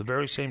listeners. The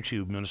very same to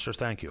you, Minister.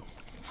 Thank you.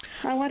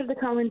 I wanted to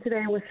call in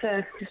today with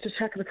just to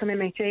check with some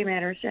MHA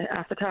matters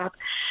off the top.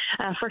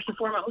 First and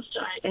foremost,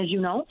 as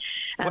you know,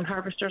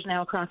 harvesters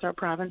now across our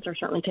province are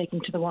certainly taking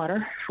to the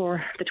water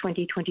for the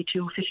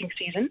 2022 fishing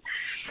season.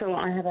 So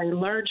I have a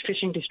large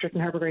fishing district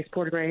in Harbour Grace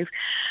Portagrave.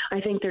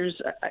 I think there's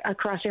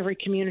across every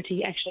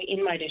community, actually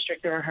in my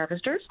district, there are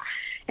harvesters.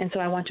 And so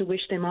I want to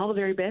wish them all the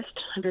very best,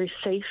 a very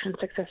safe and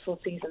successful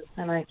season.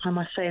 And I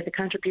must say the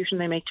contribution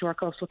they make to our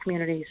coastal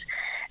communities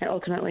and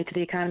ultimately to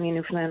the economy in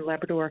Newfoundland and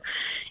Labrador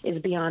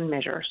is beyond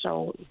measure.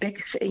 So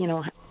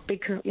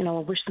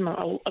wish them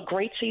a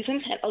great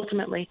season and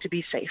ultimately to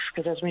be safe,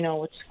 because as we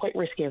know, it's quite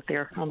risky out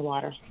there on the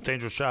water.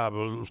 Dangerous job. I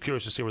was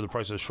curious to see where the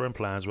price of shrimp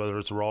lands, whether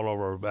it's a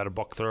rollover at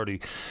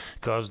 $1.30,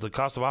 because the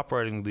cost of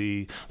operating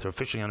their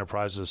fishing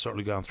enterprises has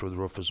certainly gone through the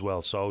roof as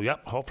well. So,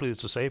 hopefully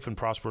it's a safe and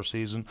prosperous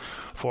season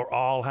for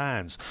all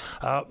hands.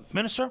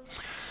 Minister,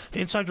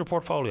 inside your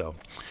portfolio.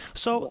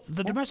 So,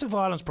 the Domestic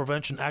Violence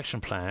Prevention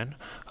Action Plan,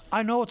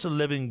 I know it's a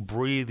living,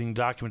 breathing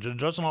document. It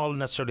doesn't all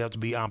necessarily have to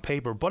be on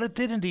paper, but it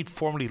did indeed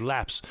formally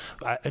lapse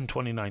in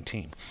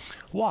 2019.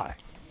 Why?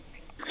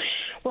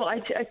 Well,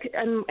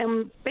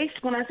 I'm based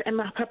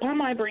upon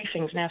my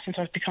briefings now since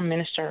I've become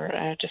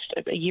minister just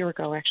a year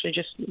ago, actually,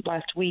 just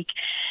last week.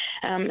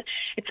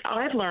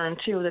 I've learned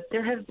too that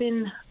there have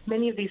been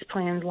many of these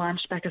plans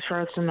launched back as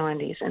far as the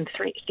 90s and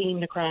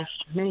themed across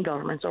many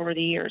governments over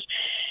the years,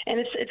 and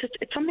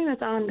it's something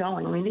that's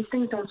ongoing. I mean, these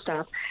things don't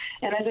stop.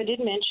 And as I did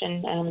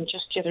mention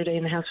just the other day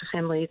in the House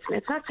Assembly,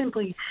 it's not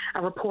simply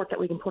a report that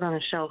we can put on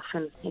a shelf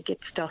and it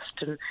gets dust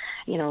and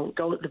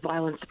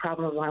the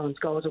problem of violence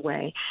goes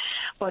away,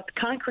 but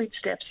concrete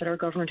steps that our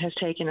government has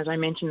taken, as I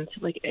mentioned,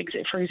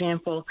 for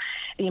example,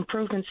 the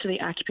improvements to the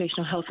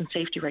occupational health and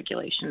safety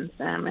regulations,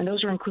 and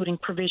those are including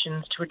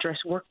provisions to address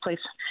workplace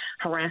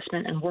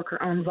harassment and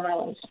worker-owned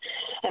violence,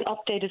 an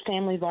updated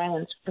Family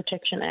Violence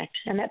Protection Act,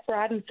 and that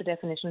broadens the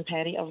definition,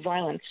 Patty, of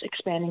violence,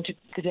 expanding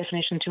the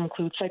definition to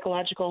include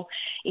psychological,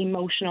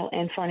 emotional,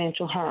 and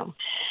financial harm.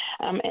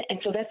 And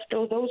so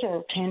those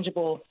are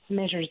tangible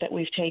measures that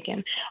we've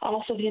taken.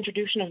 Also, the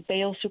introduction of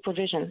bail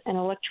supervision and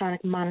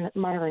electronic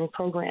monitoring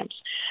programs,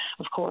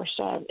 of course,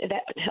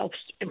 that helps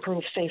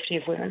improve safety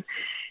of women.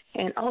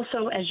 And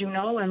also, as you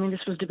know, I mean, this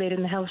was debated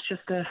in the House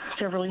just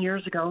several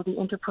years ago, the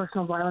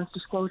Interpersonal Violence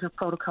Disclosure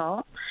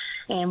Protocol.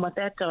 And what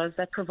that does,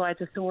 that provides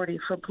authority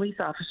for police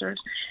officers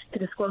to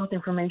disclose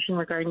information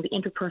regarding the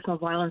interpersonal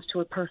violence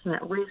to a person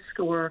at risk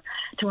or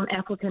to an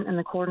applicant in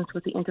accordance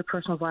with the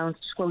Interpersonal Violence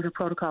Disclosure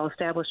Protocol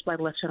established by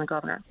the Lieutenant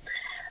Governor.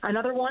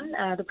 Another one,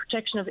 the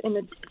Protection of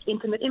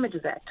Intimate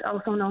Images Act,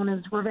 also known as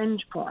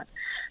revenge porn.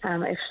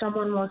 If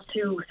someone was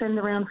to send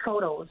around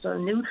photos or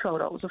nude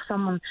photos of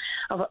someone,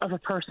 of a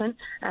person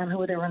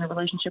who they were in a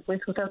relationship with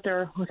without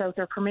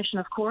their permission,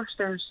 of course,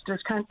 there's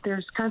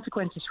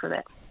consequences for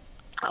that.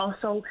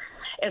 Also,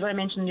 as I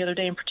mentioned the other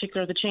day in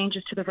particular, the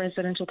changes to the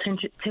Residential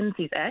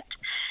Tenancies Act,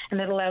 and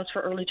that allows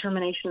for early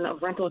termination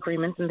of rental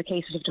agreements in the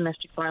cases of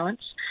domestic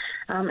violence,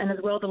 and as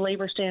well the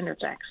Labor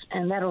Standards Act.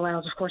 And that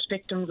allows, of course,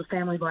 victims of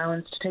family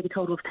violence to take a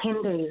total of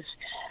 10 days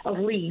of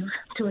leave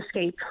to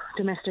escape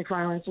domestic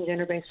violence and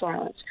gender-based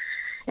violence.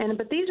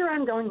 But these are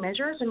ongoing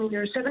measures. I mean,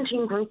 there are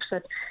 17 groups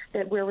that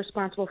we're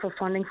responsible for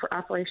funding for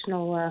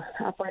operational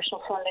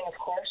funding, of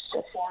course,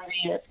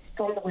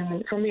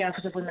 from the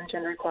Office of Women and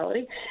Gender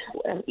Equality,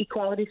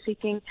 equality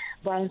seeking,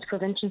 violence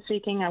prevention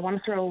seeking. I want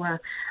to throw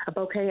a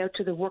bouquet out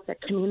to the work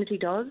that Community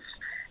does.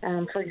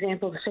 For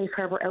example, the Safe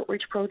Harbor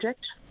Outreach Project.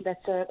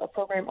 That's a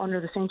program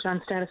under the St.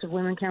 John Status of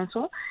Women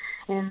Council,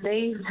 and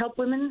they help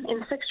women in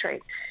the sex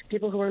trade,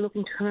 people who are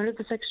looking to come out of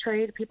the sex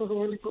trade, people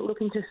who are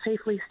looking to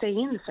safely stay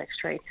in the sex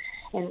trade.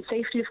 And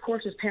safety, of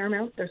course, is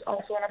paramount. There's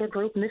also another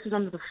group, and this is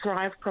under the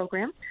Thrive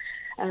program.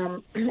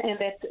 And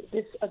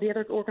the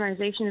other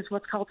organization is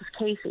what's called the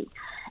CASey,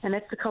 and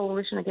that's the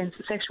Coalition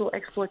Against Sexual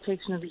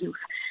Exploitation of Youth.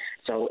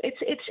 So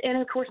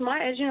and of course,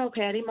 as you know,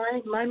 Patty,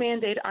 my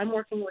mandate, I'm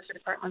working with the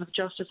Department of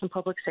Justice and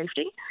Public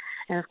Safety,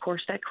 and of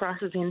course that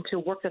crosses into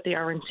work that the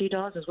RNC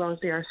does as well as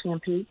the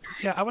RCMP.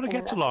 Yeah, I want to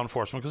get to law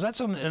enforcement because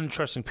that's an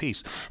interesting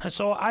piece. And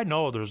so I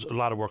know there's a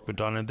lot of work been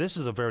done, and this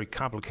is a very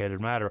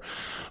complicated matter.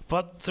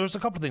 But there's a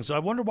couple of things. I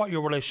wonder what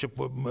your relationship,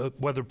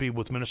 whether it be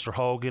with Minister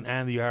Hogan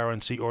and the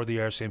RNC or the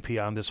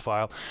RCMP on this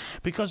file,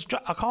 because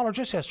a caller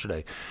just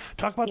yesterday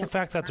talked about the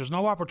fact that there's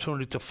no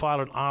opportunity to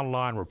file an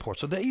online report,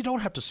 so that you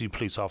don't have to see a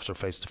police officer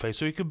face-to-face,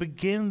 so you can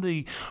begin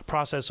the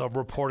process of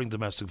reporting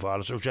domestic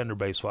violence or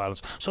gender-based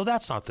violence. So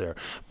that's not there.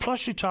 Plus,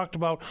 she talked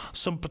about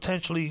some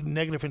potentially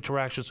negative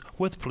interactions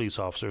with police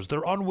officers,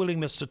 their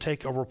unwillingness to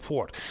take a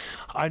report.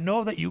 I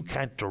know that you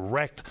can't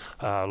direct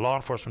law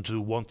enforcement to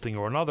do one thing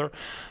or another,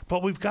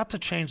 but we've got to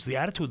change the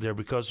attitude there,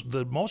 because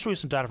the most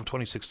recent data from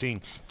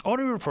 2016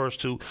 only refers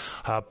to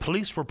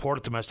police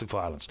reported domestic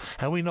violence.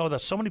 And we know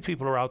that so many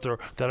people are out there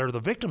that are the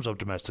victims of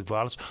domestic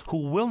violence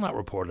who will not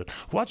report it.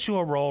 What's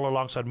your role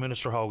alongside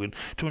Minister Hogan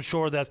to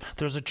ensure that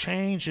there's a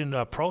change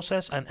in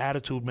process and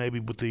attitude maybe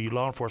with the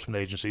law enforcement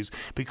agencies?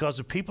 Because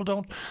if people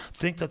don't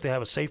think that they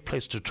have a safe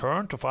place to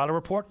turn to file a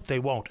report, they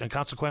won't. And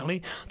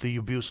consequently, the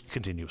abuse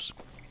continues.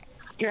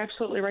 You're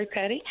absolutely right,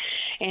 Patty.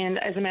 And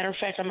as a matter of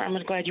fact,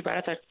 I'm glad you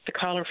brought up the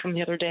caller from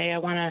the other day.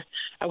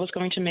 I was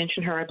going to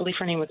mention her. I believe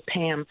her name was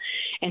Pam,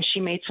 and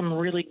she made some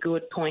really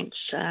good points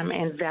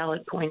and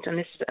valid points.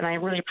 And I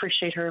really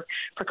appreciate her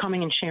for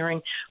coming and sharing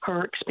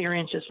her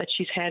experiences that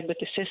she's had with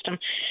the system.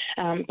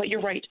 But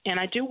you're right, and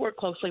I do work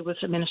closely with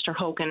Minister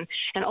Hogan,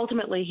 and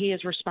ultimately he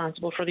is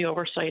responsible for the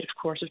oversight, of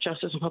course, of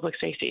justice and public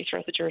safety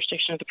throughout the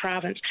jurisdiction of the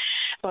province.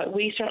 But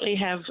we certainly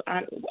have.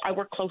 I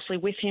work closely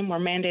with him. We're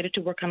mandated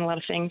to work on a lot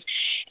of things.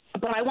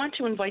 But I want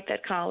to invite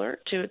that caller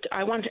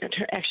I want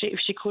to actually, if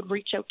she could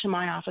reach out to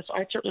my office,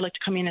 I'd certainly like to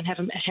come in and have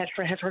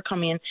her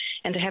come in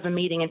and to have a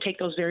meeting and take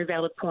those very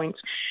valid points,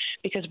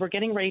 because we're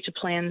getting ready to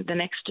plan the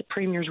next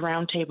Premier's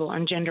Roundtable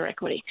on gender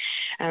equity.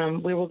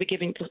 We will be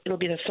it'll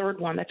be the third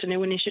one. That's a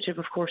new initiative,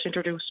 of course,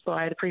 introduced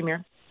by the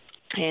Premier.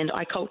 And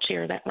I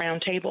co-chair that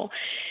round table,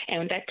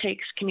 and that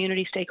takes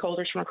community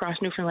stakeholders from across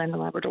Newfoundland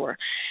and Labrador.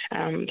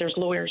 There's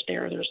lawyers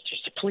there, there's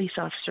police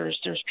officers,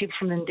 there's people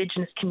from the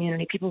Indigenous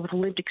community, people with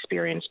lived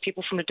experience,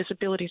 people from the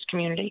disabilities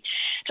community,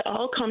 to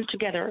all come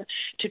together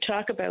to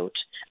talk about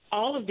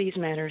all of these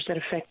matters that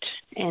affect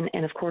and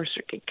of course,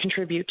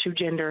 contribute to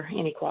gender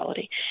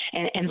inequality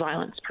and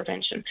violence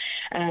prevention.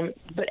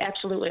 But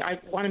absolutely, I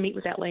want to meet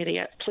with that lady.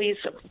 Please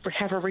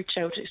have her reach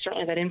out.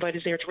 Certainly that invite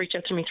is there to reach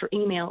out to me through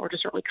email or to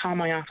certainly call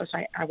my office.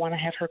 I want to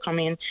have her come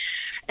in.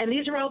 And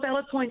these are all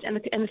valid points. And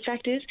the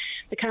fact is,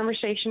 the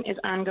conversation is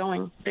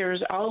ongoing.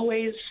 There's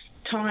always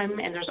time,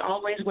 and there's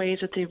always ways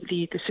that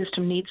the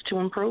system needs to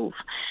improve.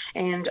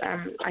 And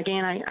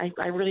again,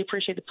 I really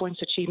appreciate the points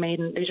that she made,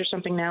 and these are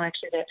something now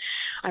actually that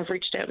I've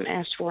reached out and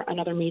asked for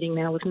another meeting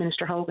now with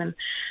Minister Hogan,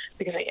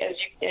 because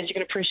as you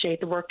can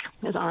appreciate, the work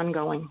is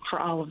ongoing for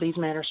all of these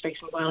matters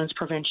facing violence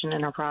prevention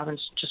in our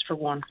province, just for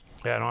one.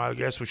 Yeah, no, I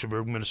guess we should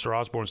bring Minister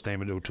Osborne's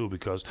name into it too,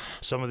 because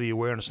some of the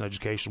awareness and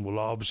education will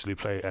obviously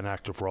play an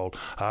active role.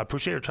 I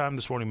appreciate your time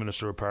this morning,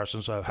 Minister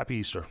Parsons. Happy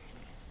Easter.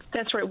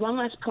 That's right. One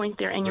last point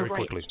there, and Very you're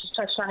right. quickly. Just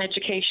touched on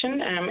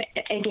education.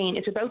 Again,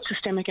 it's about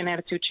systemic and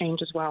attitude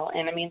change as well.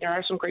 And I mean, there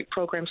are some great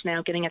programs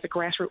now getting at the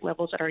grassroots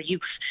levels at our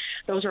youth.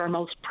 Those are our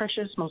most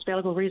precious, most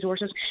valuable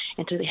resources.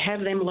 And to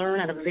have them learn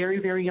at a very,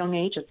 very young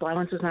age that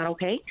violence is not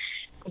okay,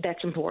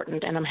 that's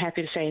important. And I'm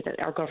happy to say that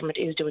our government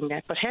is doing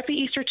that. But happy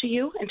Easter to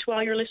you and to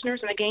all your listeners.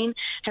 And again,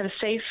 have a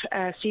safe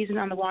season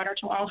on the water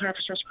to all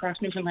harvesters across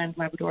Newfoundland and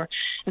Labrador.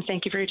 And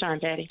thank you for your time,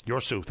 Patty.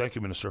 Yours too. Thank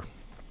you, Minister.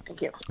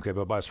 Thank you. Okay,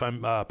 bye-bye. It's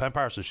Pam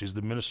Parsons. She's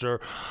the Minister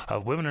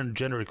of Women and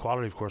Gender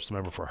Equality, of course, the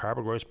member for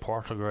Harbour Grace,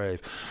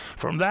 Portagrave.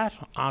 From that,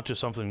 on to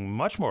something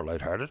much more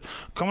lighthearted.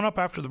 Coming up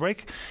after the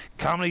break,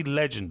 comedy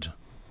legend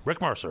Rick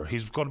Mercer.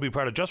 He's going to be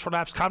part of Just for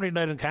Laughs Comedy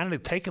Night in Canada,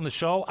 taking the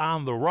show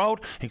on the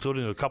road,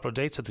 including a couple of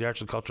dates at the Arts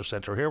and Culture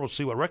Centre here. We'll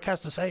see what Rick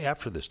has to say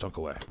after this. Don't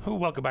go away.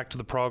 Welcome back to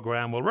the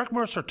programme. Well, Rick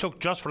Mercer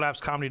took Just for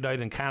Laughs Comedy Night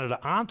in Canada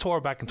on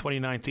tour back in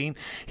 2019.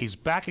 He's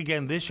back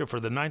again this year for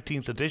the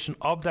 19th edition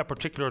of that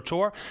particular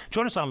tour.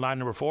 Join us on line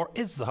number 4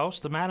 is the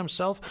host, the man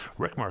himself,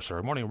 Rick Mercer.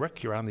 Good morning,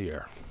 Rick. You're on the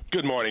air.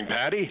 Good morning,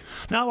 Patty.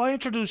 Now, I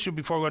introduced you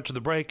before we went to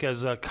the break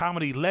as a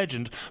comedy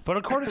legend, but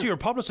according to your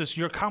publicist,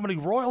 you're comedy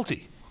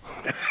royalty.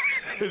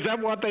 Is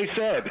that what they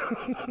said?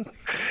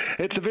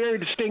 It's a very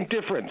distinct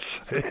difference.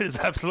 It is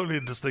absolutely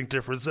a distinct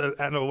difference,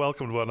 and a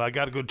welcomed one. I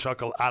got a good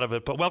chuckle out of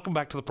it. But welcome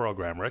back to the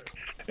program, Rick.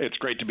 It's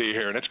great to be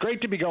here, and it's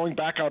great to be going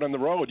back out on the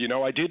road. You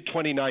know, I did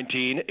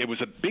 2019. It was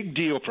a big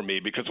deal for me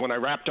because when I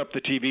wrapped up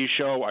the TV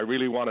show, I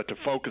really wanted to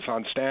focus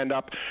on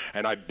stand-up,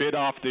 and I bid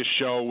off this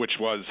show, which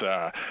was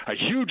a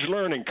huge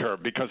learning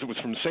curve because it was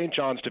from St.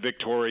 John's to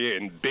Victoria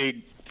in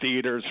big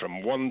theaters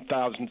from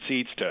 1,000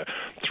 seats to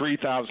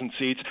 3,000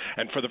 seats.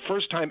 And for the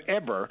first time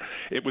ever,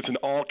 it was an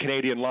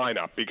all-Canadian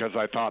lineup because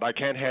I thought I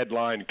can't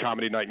headline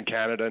Comedy Night in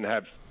Canada and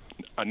have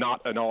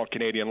not an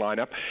all-Canadian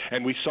lineup.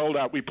 And we sold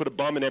out. We put a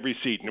bum in every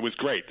seat, and it was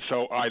great.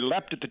 So I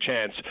leapt at the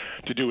chance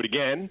to do it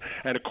again.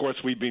 And, of course,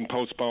 we've been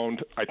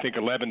postponed, I think,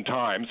 11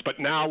 times. But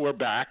now we're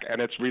back,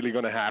 and it's really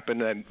going to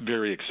happen, and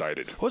very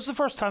excited. What's the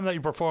first time that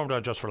you performed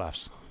on Just for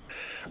Laughs?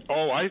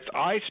 Oh,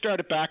 I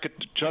started back at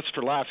Just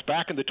for Laughs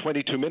back in the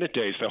 22-minute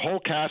days. The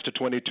whole cast of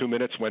 22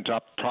 Minutes went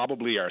up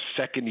probably our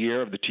second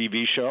year of the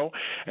TV show,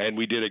 and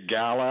we did a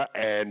gala.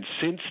 And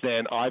since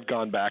then, I've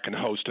gone back and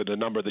hosted a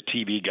number of the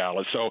TV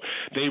galas. So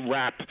they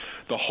wrap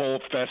the whole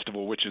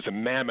festival, which is a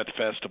mammoth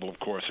festival, of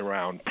course,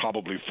 around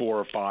probably 4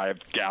 or 5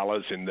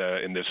 galas in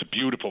this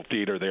beautiful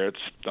theater there. It's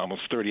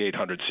almost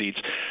 3,800 seats,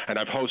 and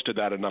I've hosted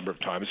that a number of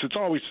times.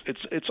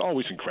 It's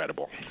always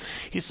incredible.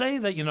 You say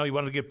that you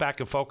want to get back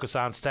and focus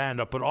on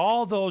stand-up. But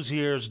all those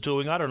years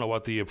doing, I don't know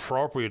what the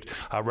appropriate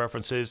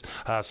reference is,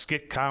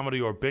 skit comedy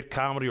or bit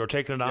comedy or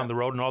taking it on the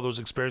road and all those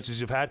experiences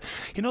you've had.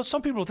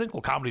 Some people think, well,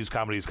 comedy is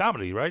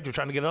comedy, right? You're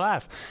trying to get a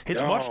laugh.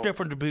 It's much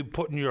different to be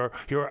putting your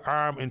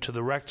arm into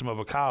the rectum of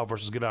a cow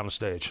versus get on a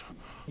stage.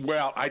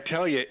 Well, I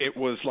tell you, it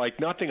was like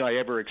nothing I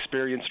ever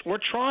experienced or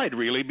tried,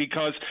 really,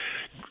 because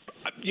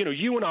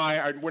you and I,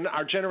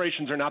 our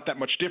generations are not that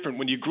much different.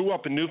 When you grew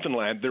up in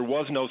Newfoundland, there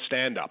was no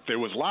stand-up. There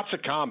was lots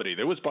of comedy.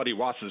 There was Buddy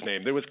Wass's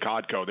Name. There was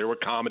Codco. There were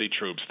comedy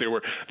troupes. There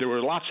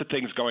were lots of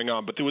things going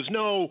on, but there was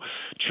no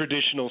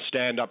traditional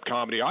stand-up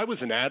comedy. I was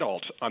an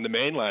adult on the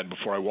mainland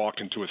before I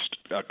walked into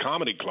a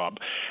comedy club,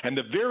 and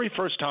the very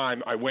first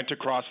time I went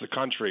across the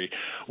country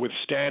with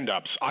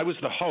stand-ups, I was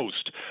the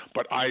host,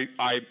 but I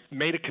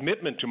made a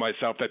commitment to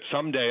myself that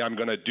someday I'm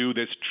going to do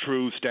this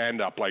true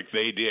stand-up like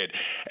they did.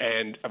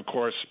 And, of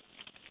course,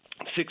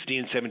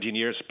 16, 17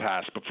 years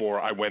passed before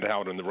I went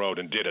out on the road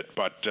and did it.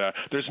 But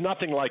there's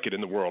nothing like it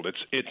in the world.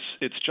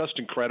 It's just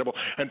incredible.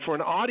 And for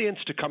an audience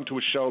to come to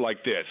a show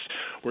like this,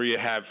 where you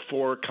have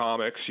 4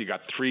 comics, you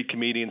got 3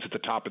 comedians at the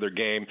top of their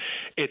game,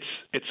 it's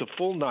a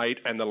full night,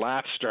 and the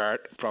laughs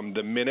start from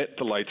the minute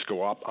the lights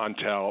go up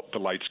until the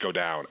lights go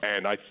down.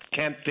 And I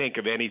can't think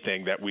of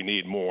anything that we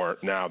need more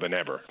now than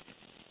ever.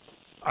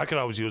 I could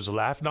always use a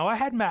laugh. Now, I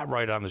had Matt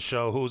Wright on the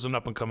show, who was an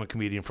up-and-coming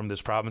comedian from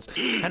this province,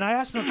 and I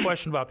asked him a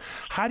question about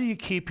how do you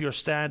keep your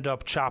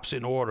stand-up chops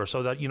in order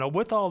so that,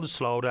 with all the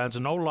slowdowns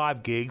and no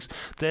live gigs,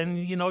 then,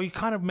 you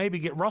kind of maybe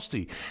get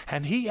rusty.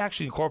 And he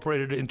actually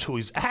incorporated it into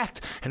his act,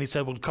 and he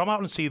said, well, come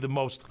out and see the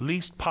most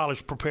least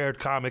polished, prepared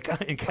comic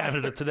in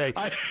Canada today.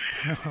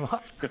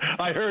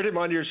 I heard him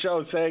on your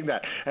show saying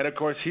that. And, of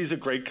course, he's a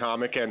great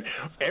comic, and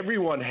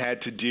everyone had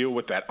to deal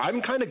with that.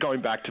 I'm kind of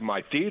going back to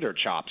my theater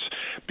chops,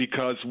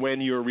 because when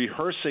you're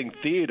rehearsing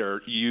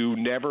theater, you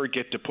never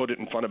get to put it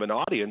in front of an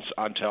audience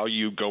until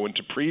you go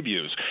into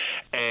previews.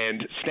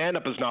 And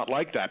stand-up is not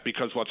like that,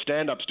 because what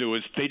stand-ups do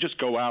is they just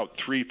go out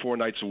 3-4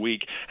 nights a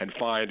week and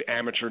find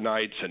amateur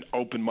nights and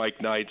open mic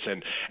nights,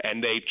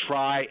 and they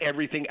try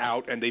everything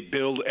out, and they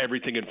build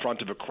everything in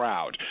front of a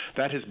crowd.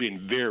 That has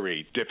been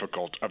very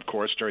difficult, of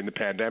course, during the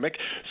pandemic,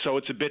 so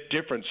it's a bit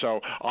different. So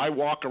I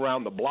walk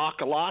around the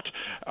block a lot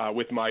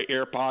with my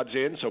AirPods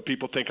in, so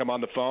people think I'm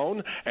on the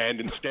phone, and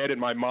instead in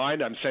my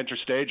mind I'm center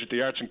stage at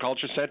the Arts and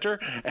Culture Center,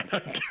 and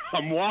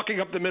I'm walking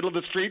up the middle of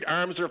the street,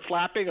 arms are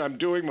flapping, I'm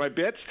doing my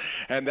bits,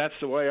 and that's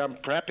the way I'm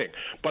prepping.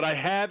 But I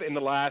have, in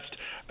the last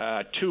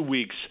 2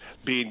 weeks,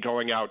 been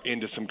going out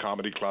into some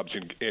comedy clubs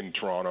in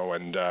Toronto,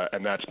 and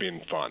that's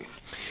been fun.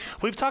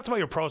 We've talked about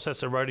your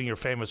process of writing your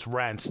famous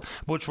rants,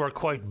 which were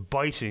quite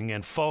biting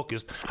and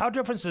focused. How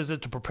different is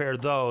it to prepare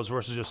those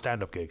versus your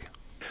stand-up gig?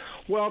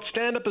 Well,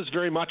 stand-up is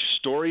very much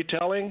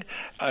storytelling,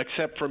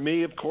 except for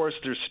me, of course,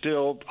 there's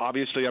still,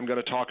 obviously, I'm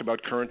going to talk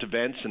about current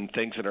events and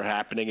things that are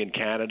happening in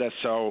Canada,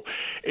 so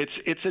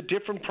it's a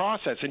different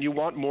process, and you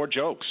want more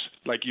jokes.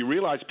 Like, you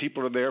realize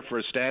people are there for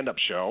a stand-up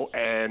show,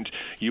 and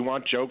you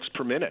want jokes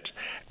per minute,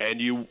 and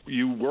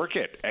you work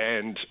it.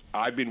 And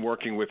I've been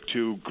working with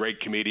two great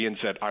comedians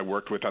that I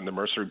worked with on the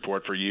Mercer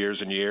Report for years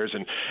and years,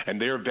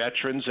 and they're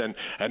veterans,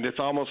 and it's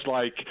almost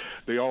like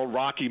the old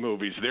Rocky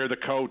movies. They're the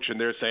coach, and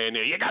they're saying,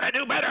 you got to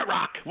do better,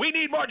 Rock. We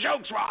need more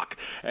jokes, Rock.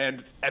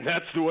 And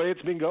that's the way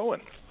it's been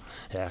going.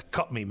 Yeah,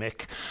 cut me,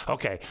 Mick.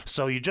 Okay,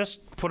 so you just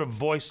put a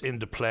voice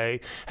into play,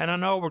 and I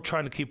know we're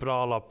trying to keep it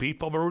all upbeat,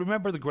 but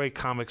remember the great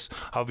comics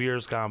of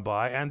years gone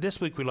by, and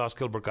this week we lost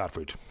Gilbert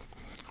Gottfried.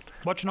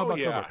 What you know about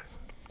Gilbert?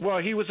 Well,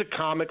 he was a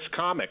comics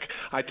comic.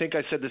 I think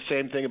I said the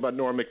same thing about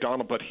Norm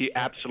Macdonald, but he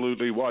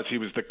absolutely was. He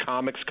was the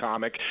comics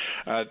comic.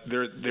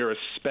 They're a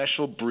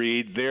special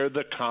breed. They're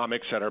the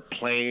comics that are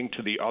playing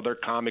to the other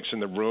comics in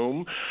the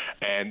room,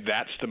 and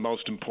that's the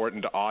most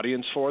important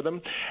audience for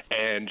them.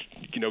 And,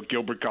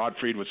 Gilbert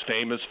Gottfried was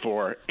famous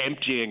for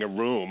emptying a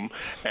room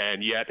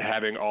and yet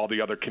having all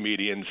the other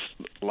comedians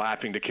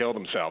laughing to kill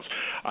themselves.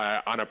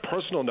 On a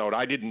personal note,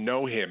 I didn't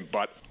know him,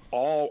 but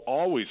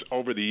always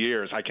over the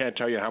years, I can't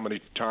tell you how many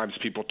times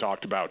people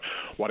talked about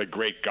what a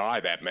great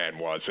guy that man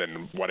was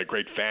and what a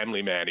great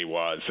family man he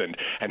was,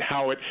 and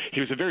how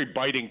he was a very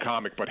biting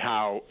comic, but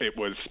how it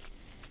was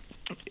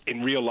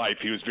in real life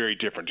he was very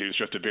different. He was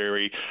just a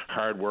very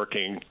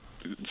hardworking,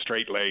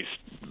 straight-laced,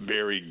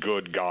 very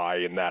good guy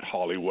in that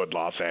Hollywood,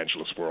 Los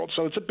Angeles world.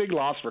 So it's a big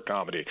loss for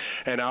comedy,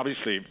 and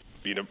obviously,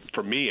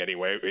 for me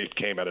anyway, it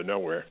came out of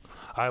nowhere.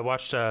 I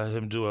watched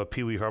him do a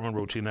Pee Wee Herman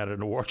routine at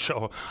an award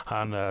show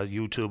on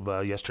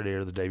YouTube yesterday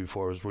or the day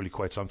before. It was really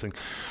quite something.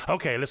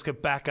 Okay, let's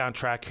get back on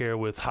track here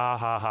with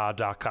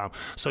hahaha.com.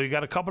 So you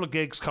got a couple of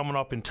gigs coming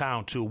up in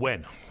town too.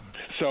 When?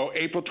 So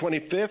April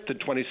 25th and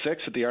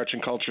 26th at the Arts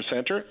and Culture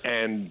Center,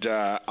 and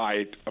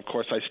I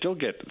still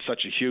get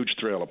such a huge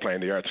thrill of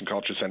playing the Arts and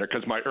Culture Center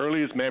because my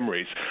earliest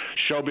memories,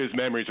 showbiz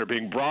memories, are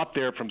being brought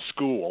there from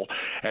school,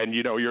 and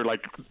you're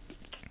like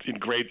in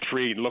grade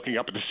 3 looking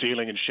up at the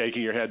ceiling and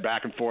shaking your head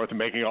back and forth and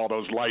making all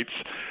those lights,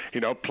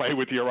 play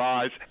with your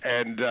eyes,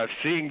 and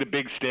seeing the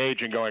big stage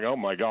and going, oh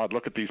my God,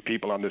 look at these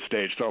people on this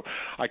stage. So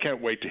I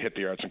can't wait to hit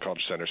the Arts and Culture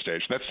Center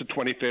stage. That's the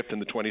 25th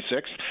and the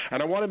 26th.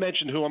 And I want to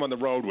mention who I'm on the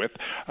road with.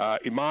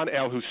 Iman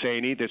El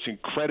Husseini, this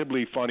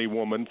incredibly funny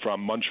woman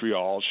from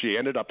Montreal. She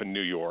ended up in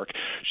New York.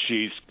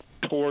 She's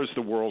tours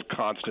the world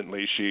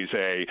constantly. She's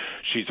a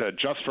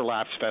Just for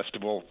Laughs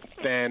Festival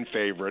fan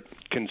favorite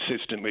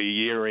consistently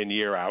year in,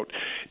 year out.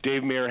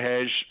 Dave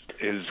Mirhej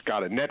has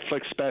got a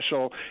Netflix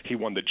special. He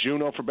won the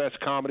Juno for Best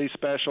Comedy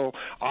Special.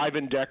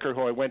 Ivan Decker,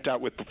 who I went out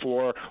with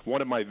before,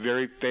 one of my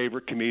very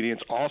favorite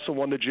comedians, also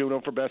won the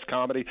Juno for Best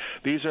Comedy.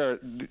 These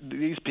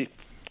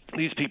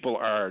people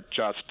are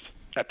just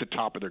at the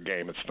top of their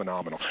game. It's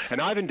phenomenal.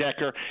 And Ivan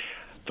Decker,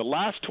 the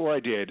last tour I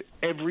did,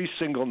 every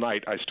single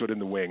night I stood in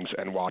the wings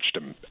and watched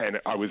him,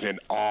 and I was in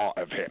awe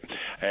of him.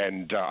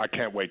 And I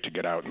can't wait to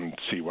get out and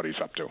see what he's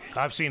up to.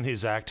 I've seen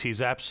his act. He's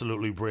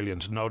absolutely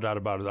brilliant, no doubt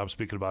about it. I'm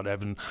speaking about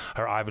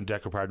Ivan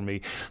Decker, pardon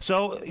me.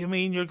 So,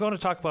 you're going to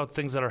talk about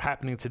things that are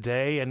happening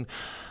today, and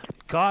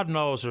God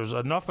knows there's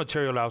enough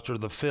material out there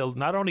to fill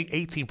not only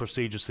 18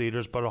 prestigious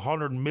theatres, but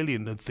 100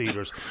 million in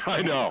theatres.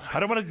 I know.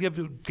 I don't want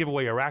to give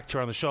away your act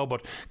here on the show,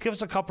 but give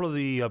us a couple of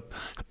the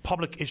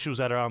public issues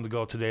that are on the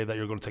go today that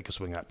you're going to take a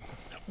swing at.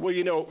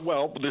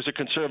 Well, there's a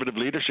conservative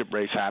leadership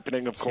race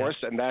happening, of course,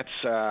 and that's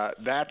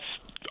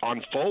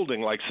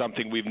unfolding like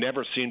something we've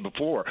never seen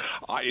before.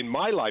 In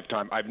my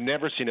lifetime, I've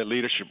never seen a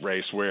leadership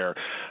race where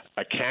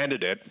a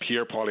candidate,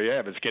 Pierre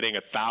Poilievre, is getting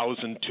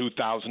 1,000,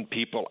 2,000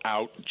 people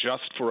out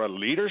just for a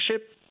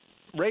leadership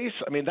race.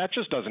 That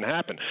just doesn't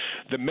happen.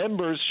 The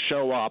members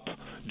show up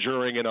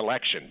during an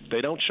election.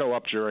 They don't show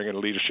up during a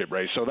leadership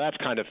race, so that's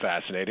kind of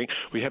fascinating.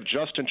 We have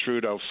Justin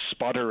Trudeau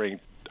sputtering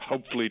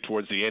hopefully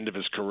towards the end of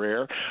his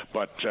career,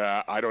 but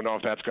I don't know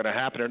if that's going to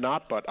happen or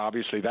not, but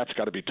obviously that's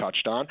got to be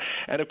touched on.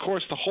 And of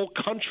course, the whole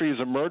country is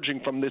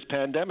emerging from this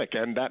pandemic,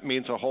 and that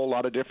means a whole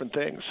lot of different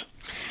things.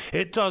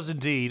 It does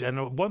indeed,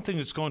 and one thing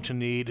it's going to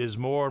need is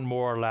more and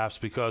more laughs,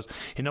 because,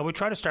 we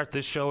try to start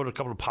this show with a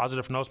couple of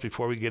positive notes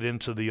before we get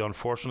into the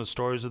unfortunate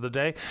stories of the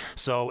day.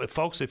 So,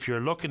 folks, if you're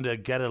looking to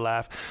get a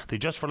laugh, the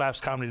Just for Laughs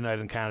Comedy Night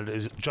in Canada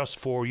is just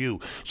for you.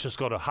 Just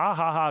go to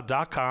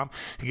hahaha.com.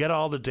 You get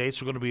all the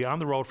dates. We're going to be on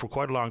the road for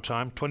quite a long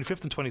time,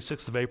 25th and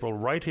 26th of April,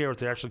 right here at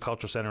the Arts and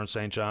Culture Centre in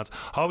St. John's.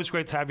 Always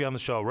great to have you on the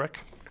show, Rick.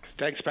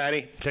 Thanks,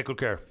 Patty. Take good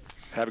care.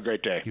 Have a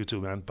great day. You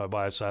too, man.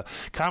 Bye-bye. It's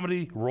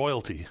comedy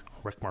royalty,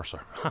 Rick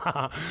Mercer.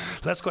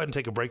 Let's go ahead and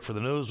take a break for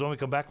the news. When we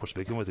come back, we're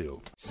speaking with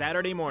you.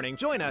 Saturday morning,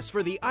 join us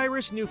for the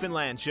Irish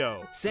Newfoundland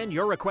Show. Send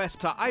your request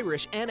to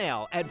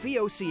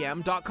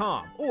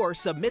irishnl@vocm.com or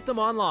submit them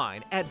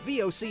online at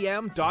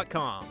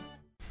vocm.com.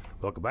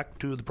 Welcome back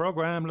to the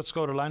program. Let's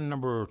go to line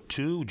number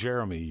 2.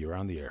 Jeremy, you're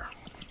on the air.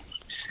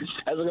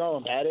 How's it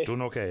going, Patty?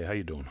 Doing okay. How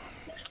you doing?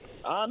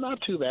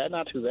 Not too bad.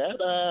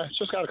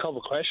 Just got a couple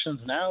of questions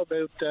now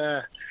about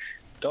the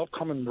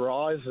upcoming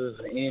rises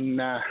in,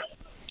 the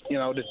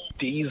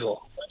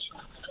diesel.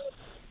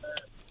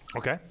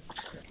 Okay.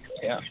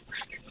 Yeah.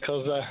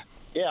 Because,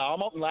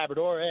 I'm up in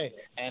Labrador,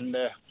 and,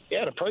 the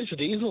price of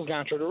diesel's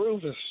gone through the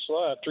roof. It's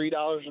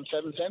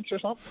 $3.07 or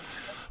something.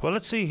 Well,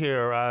 let's see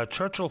here.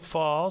 Churchill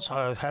Falls,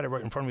 I had it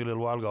right in front of me a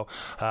little while ago.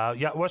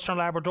 Western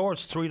Labrador,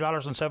 it's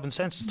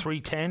 $3.07,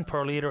 $3.10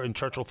 per litre in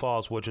Churchill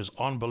Falls, which is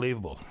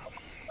unbelievable.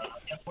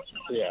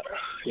 Yeah,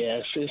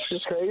 it's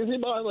just crazy,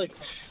 but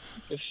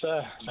it's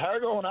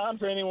hard going on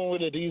for anyone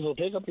with a diesel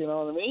pickup. You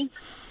know what I mean?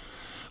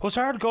 Well, it's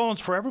hard going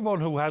for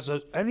everyone who has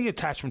any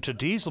attachment to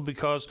diesel,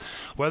 because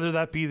whether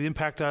that be the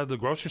impact out of the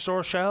grocery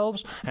store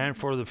shelves, and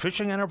for the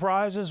fishing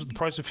enterprises, the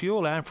price of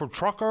fuel, and for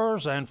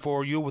truckers, and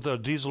for you with a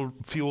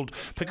diesel-fueled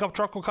pickup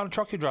truck, what kind of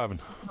truck are you driving?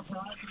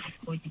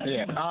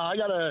 Yeah, I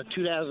got a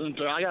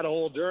 2003. I got a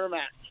old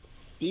Duramax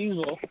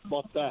diesel,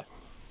 but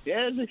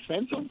it's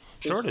expensive.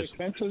 Sure, it's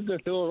expensive to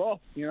fill it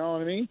up. You know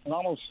what I mean? And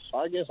I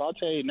guess I'd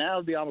say now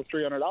it'd be almost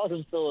 $300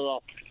 to fill it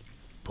up.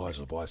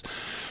 Boys, oh boys.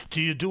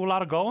 Do you do a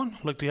lot of going?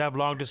 Like, do you have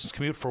long-distance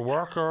commute for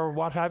work or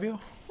what have you?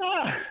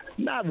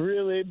 Not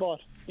really, but,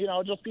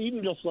 just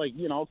cutting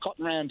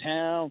around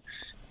town,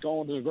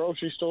 going to the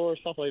grocery store,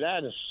 stuff like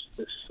that, it's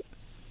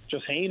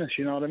just heinous,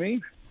 you know what I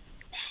mean?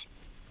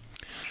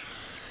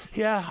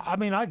 Yeah, I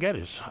mean, I get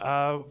it.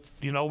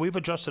 We've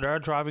adjusted our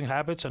driving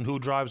habits and who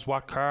drives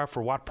what car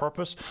for what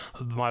purpose.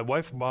 My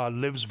wife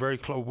lives very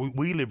close.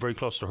 We live very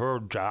close to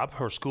her job,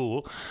 her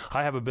school.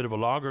 I have a bit of a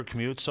longer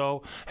commute,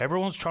 so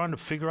everyone's trying to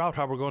figure out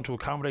how we're going to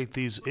accommodate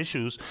these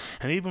issues.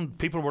 And even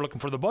people were looking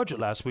for the budget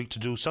last week to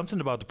do something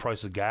about the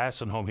price of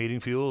gas and home heating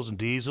fuels and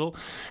diesel,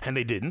 and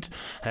they didn't.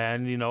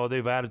 And,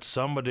 they've added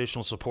some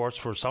additional supports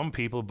for some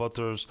people, but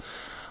there's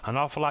an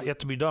awful lot yet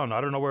to be done.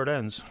 I don't know where it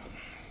ends.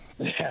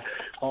 Yeah.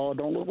 Oh,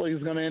 don't look like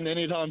it's going to end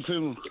anytime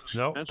soon.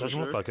 No,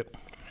 doesn't look like it.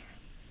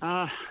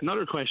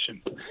 Another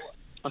question.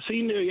 I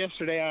seen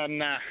yesterday on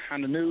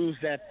the news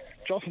that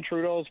Justin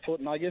Trudeau's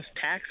putting,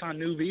 tax on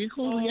new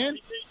vehicles again.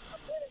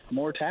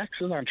 More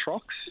taxes on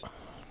trucks.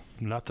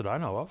 Not that I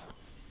know of.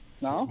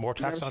 No? More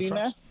tax on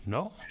trucks? That?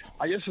 No.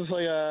 I guess it's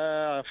like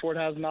a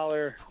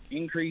 $4,000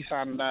 increase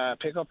on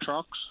pickup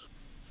trucks.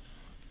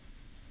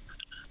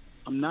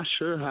 I'm not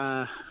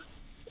sure.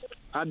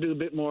 I'd do a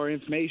bit more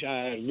information.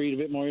 I'd read a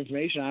bit more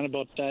information on it,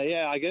 but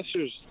I guess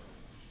there's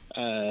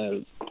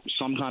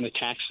some kind of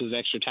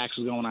extra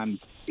taxes going on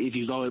if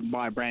you go and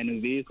buy a brand new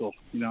vehicle.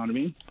 You know what I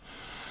mean?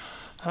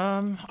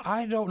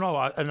 I don't know,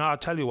 and I'll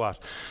tell you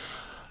what.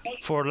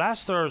 For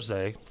last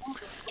Thursday,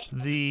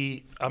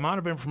 the amount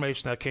of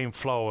information that came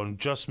flowing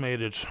just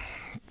made it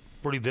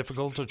pretty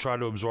difficult to try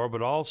to absorb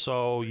it all.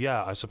 So,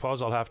 I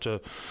suppose I'll have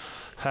to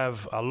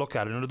have a look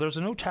at it. And there's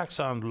a new tax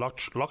on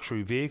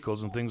luxury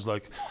vehicles and things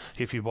like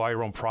if you buy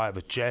your own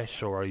private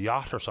jet or a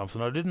yacht or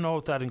something. I didn't know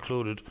if that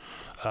included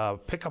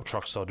pickup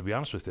trucks, though, to be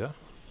honest with you.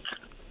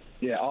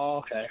 Yeah,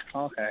 okay.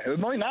 It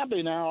might not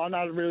be now. I'm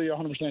not really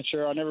 100%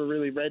 sure. I never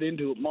really read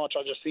into it much.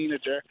 I just seen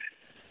it there.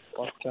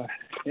 But,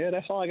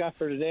 that's all I got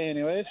for today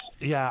anyways.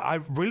 Yeah, I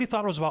really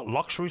thought it was about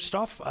luxury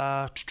stuff.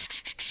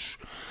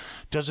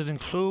 Does it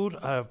include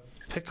a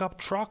pickup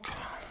truck?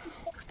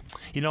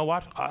 You know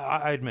what?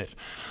 I admit,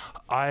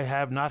 I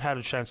have not had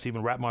a chance to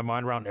even wrap my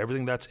mind around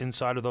everything that's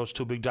inside of those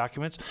two big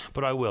documents,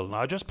 but I will. Now,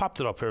 I just popped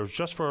it up here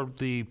just for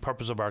the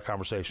purpose of our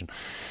conversation.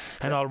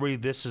 And I'll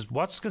read this. Is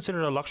what's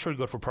considered a luxury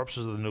good for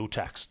purposes of the new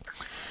tax.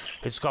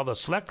 It's called the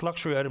Select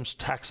Luxury Items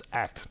Tax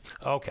Act.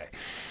 Okay.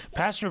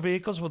 Passenger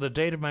vehicles with a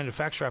date of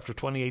manufacture after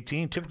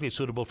 2018, typically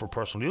suitable for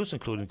personal use,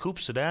 including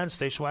coupes, sedans,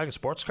 station wagons,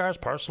 sports cars,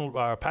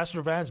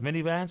 passenger vans,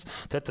 minivans,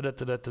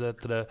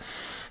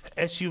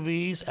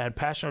 SUVs, and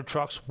passenger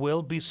trucks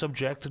will be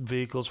subjected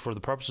vehicles for the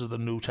purposes of the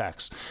new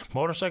tax.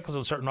 Motorcycles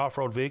and certain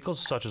off-road vehicles,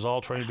 such as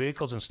all-terrain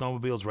vehicles and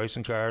snowmobiles,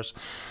 racing cars,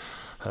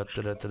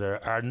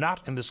 are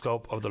not in the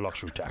scope of the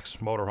luxury tax,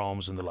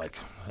 motorhomes and the like.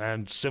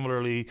 And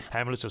similarly,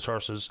 ambulances,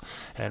 hearses,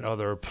 and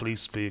other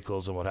police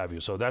vehicles and what have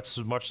you. So that's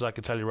as much as I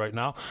can tell you right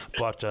now.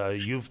 But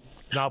you've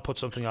now put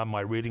something on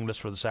my reading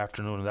list for this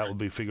afternoon, and that will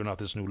be figuring out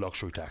this new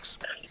luxury tax.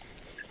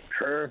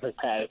 Perfect,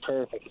 Patty,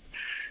 perfect.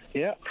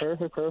 Yeah,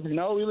 perfect.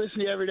 No, we listen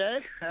to you every day.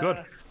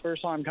 Good.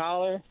 First-time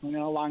caller,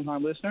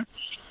 long-time listener.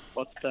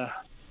 But,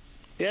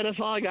 that's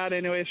all I got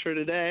anyways for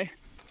today.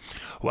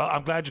 Well,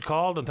 I'm glad you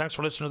called, and thanks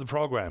for listening to the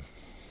program.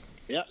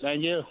 Yeah,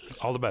 thank you.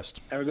 All the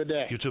best. Have a good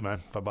day. You too,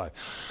 man. Bye-bye.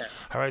 Okay.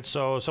 All right,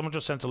 so someone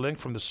just sent a link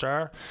from the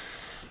Star.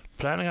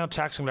 planning on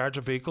taxing larger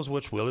vehicles,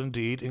 which will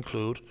indeed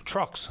include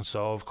trucks.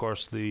 So, of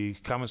course, the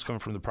comments coming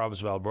from the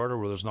province of Alberta,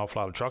 where there's an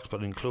awful lot of trucks,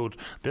 but include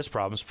this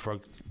province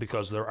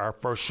because there are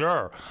for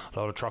sure a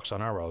lot of trucks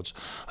on our roads.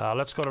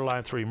 Let's go to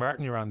line 3.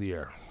 Martin, you're on the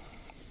air.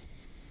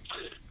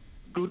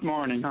 Good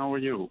morning. How are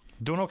you?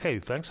 Doing okay,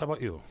 thanks. How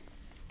about you?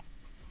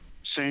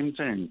 Same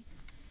thing.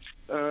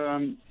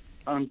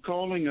 I'm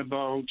calling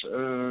about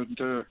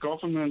the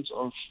government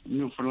of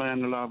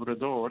Newfoundland and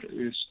Labrador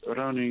is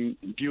running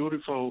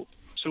beautiful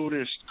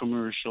tourist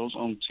commercials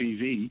on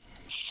TV.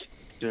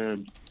 They're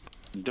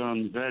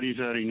done very,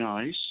 very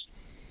nice.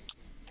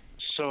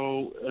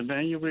 So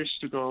when you wish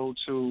to go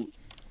to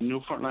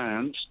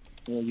Newfoundland,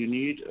 you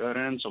need a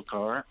rental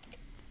car.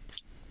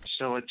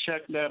 So I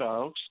checked that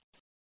out.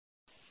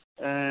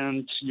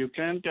 And you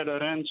can get a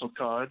rental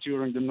car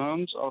during the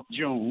month of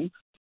June,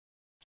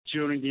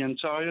 during the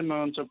entire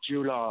month of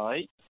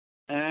July,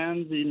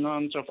 and the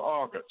month of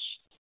August.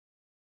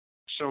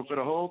 So for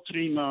the whole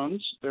 3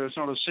 months, there's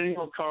not a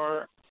single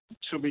car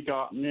to be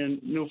gotten in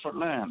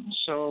Newfoundland.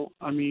 So,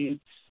 I mean,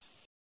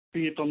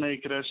 people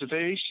make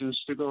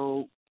reservations to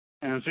go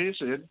and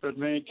visit, but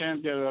when you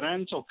can't get a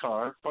rental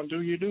car, what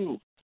do you do?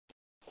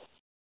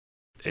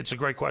 It's a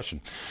great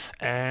question.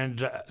 And,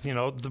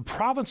 the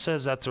province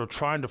says that they're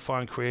trying to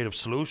find creative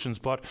solutions,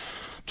 but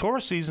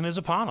tourist season is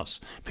upon us.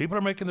 People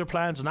are making their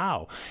plans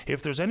now.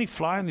 If there's any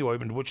fly in the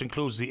ointment, which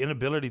includes the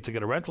inability to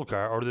get a rental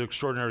car or the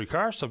extraordinary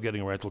cost of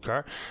getting a rental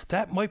car,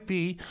 that might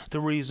be the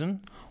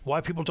reason why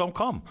people don't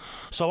come.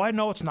 So I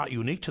know it's not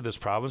unique to this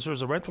province.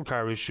 There's a rental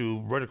car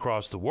issue right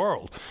across the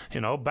world.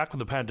 Back when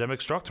the pandemic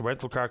struck, the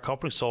rental car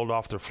companies sold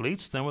off their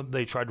fleets. Then when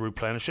they tried to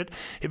replenish it,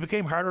 it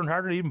became harder and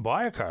harder to even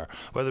buy a car,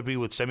 whether it be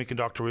with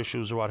semiconductor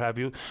issues or what have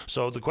you.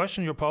 So the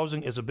question you're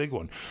posing is a big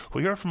one.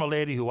 We heard from a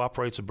lady who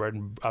operates a bed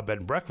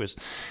and breakfast,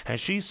 and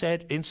she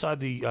said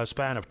inside the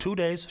span of 2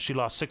 days, she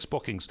lost 6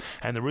 bookings.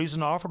 And the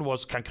reason offered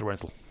was can't get a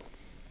rental.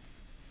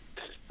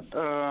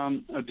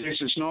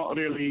 This is not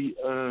really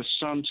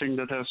something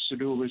that has to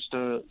do with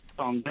the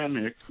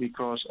pandemic,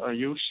 because I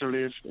used to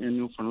live in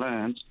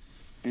Newfoundland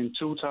in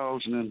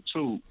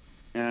 2002,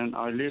 and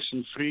I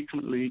listened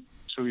frequently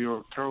to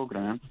your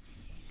program.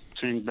 I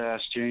think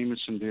Bas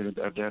Jameson did it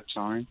at that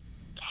time.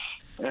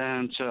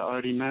 And I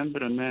remember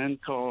a man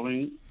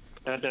calling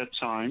at that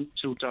time,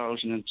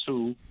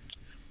 2002,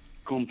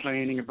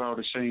 complaining about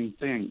the same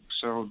thing.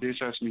 So this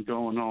has been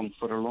going on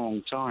for a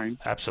long time.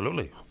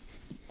 Absolutely.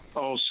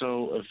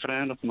 Also, a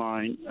friend of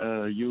mine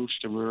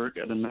used to work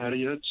at a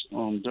Marriott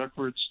on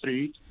Duckworth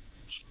Street,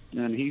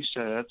 and he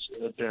said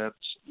that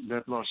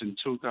was in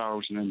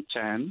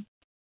 2010,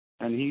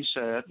 and he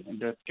said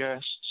that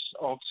guests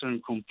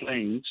often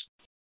complained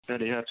that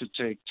they had to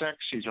take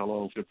taxis all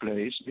over the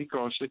place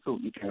because they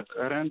couldn't get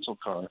a rental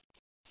car.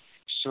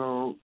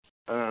 So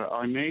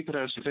I made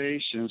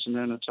reservations, and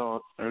then I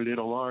thought a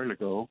little while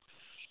ago,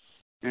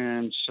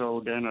 and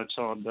so then I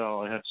thought,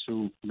 well, I had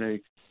to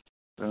make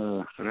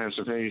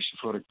reservation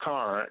for a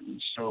car,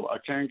 so I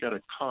can't get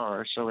a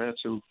car, so I had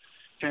to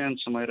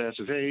cancel my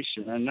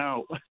reservation, and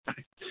now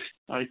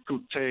I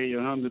could pay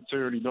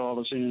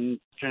 $130 in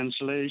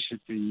cancellation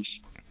fees.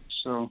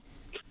 So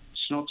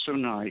it's not so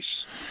nice.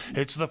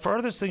 It's the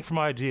furthest thing from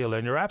ideal,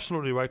 and you're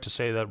absolutely right to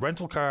say that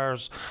rental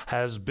cars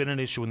has been an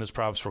issue in this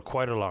province for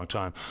quite a long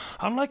time.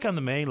 Unlike on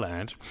the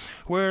mainland,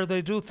 where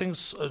they do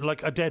things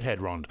like a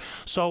deadhead run.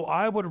 So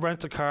I would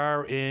rent a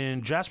car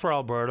in Jasper,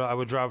 Alberta. I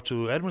would drive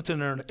to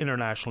Edmonton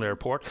International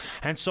Airport,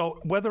 and so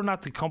whether or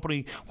not the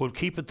company will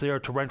keep it there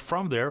to rent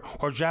from there,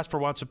 or Jasper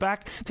wants it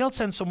back, they'll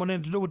send someone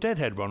in to do a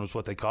deadhead run, is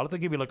what they call it. They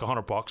give you like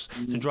 $100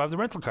 to drive the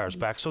rental cars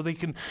back, so they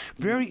can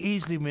very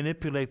easily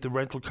manipulate the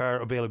rental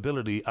car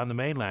availability on the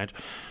mainland.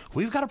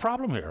 We've got a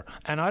problem here,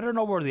 and I don't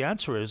know where the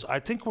answer is. I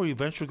think we're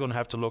eventually going to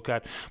have to look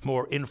at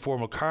more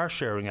informal car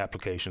sharing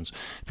applications,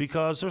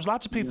 because there's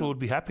lots of people who would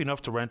be happy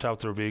enough to rent out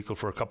their vehicle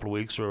for a couple of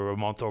weeks or a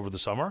month over the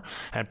summer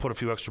and put a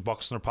few extra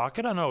bucks in their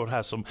pocket. I know it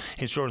has some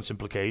insurance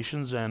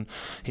implications and,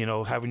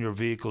 having your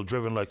vehicle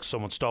driven like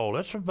someone stole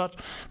it, but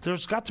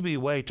there's got to be a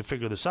way to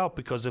figure this out,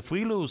 because if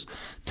we lose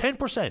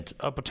 10%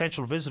 of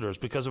potential visitors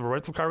because of a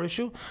rental car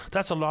issue,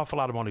 that's an awful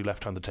lot of money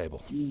left on the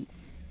table.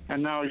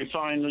 And now you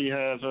finally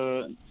have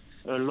a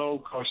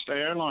low-cost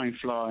airline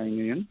flying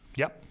in.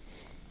 Yep.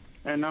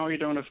 And now you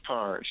don't have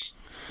cars.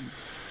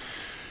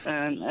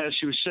 And as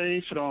you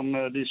say from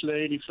this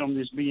lady from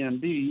this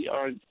B&B,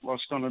 I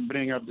was going to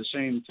bring up the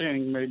same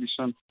thing. Maybe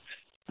some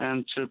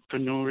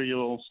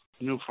entrepreneurial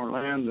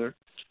Newfoundlander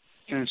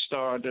can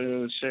start,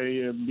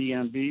 say, a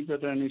B&B,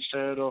 but then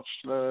instead of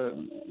a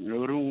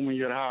room in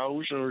your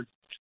house or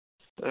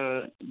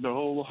the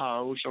whole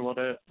house or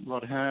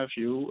what have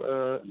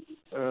you,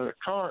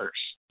 cars.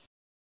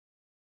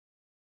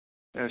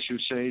 As you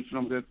say,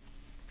 from the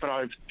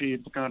private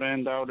people can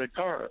rent out a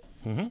car.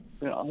 Mm-hmm.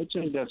 Yeah, I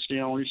think that's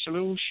the only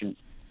solution.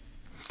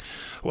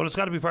 Well, it's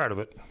got to be part of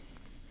it.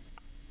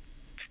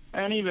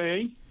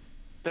 Anyway,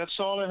 that's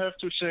all I have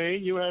to say.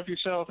 You have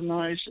yourself a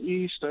nice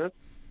Easter.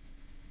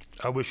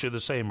 I wish you the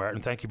same,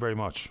 Martin. Thank you very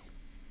much.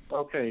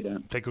 Okay,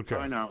 then. Take good care.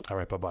 Bye now. All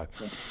right, bye-bye.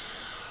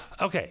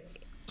 Okay.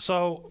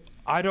 So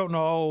I don't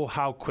know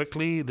how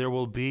quickly there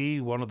will be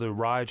one of the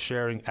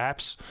ride-sharing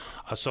apps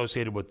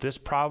associated with this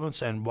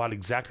province and what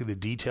exactly the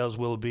details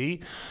will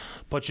be,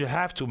 but you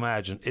have to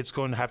imagine it's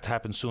going to have to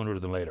happen sooner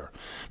than later.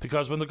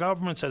 Because when the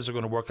government says they're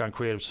going to work on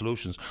creative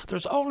solutions,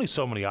 there's only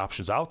so many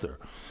options out there.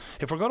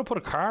 If we're going to put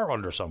a car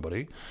under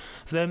somebody,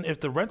 then if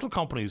the rental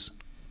companies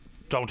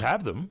don't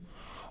have them,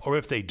 or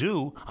if they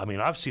do, I mean,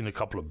 I've seen a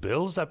couple of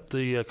bills that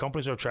the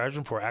companies are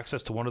charging for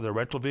access to one of their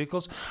rental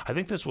vehicles. I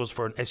think this was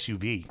for an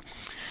SUV.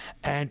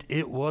 And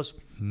it was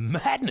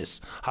madness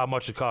how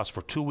much it cost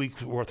for 2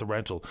 weeks worth of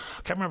rental.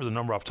 I can't remember the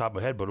number off the top of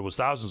my head, but it was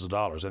thousands of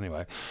dollars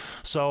anyway.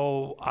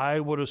 So I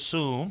would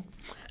assume,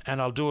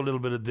 and I'll do a little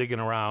bit of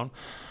digging around,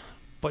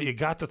 but you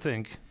got to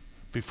think,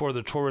 before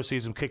the tourist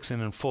season kicks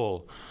in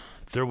full,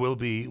 there will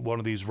be one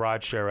of these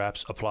ride-share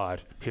apps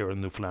applied here in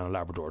Newfoundland and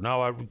Labrador.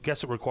 Now, I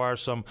guess it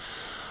requires some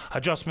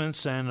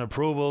adjustments and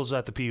approvals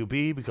at the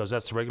PUB because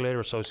that's the regulator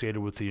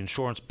associated with the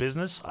insurance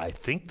business. I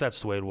think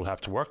that's the way it will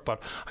have to work,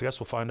 but I guess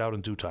we'll find out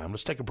in due time.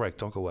 Let's take a break.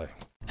 Don't go away.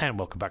 And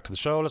welcome back to the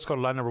show. Let's go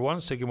to line number one.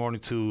 Say good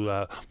morning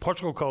to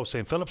Portugal Cove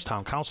St. Philip's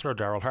Town Councillor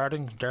Daryl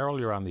Harding. Daryl,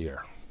 you're on the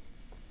air.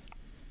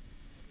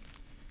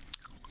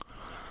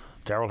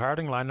 Daryl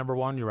Harding, line number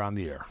one, you're on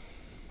the air.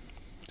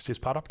 See his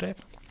pot up,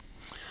 Dave?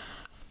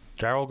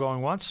 Daryl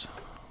going once,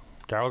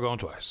 Daryl going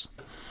twice.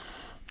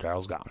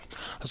 Daryl's gone.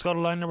 Let's go to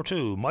line number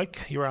two.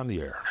 Mike, you're on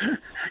the air.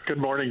 Good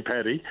morning,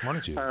 Paddy.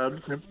 Morning to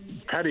you.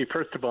 Paddy,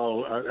 first of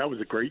all, that was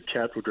a great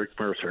chat with Rick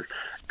Mercer.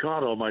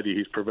 God Almighty,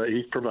 he's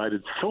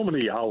provided so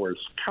many hours,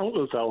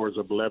 countless hours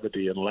of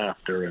levity and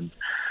laughter, and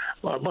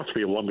well, it must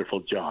be a wonderful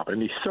job.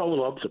 And he so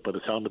loves it by the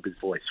sound of his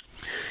voice.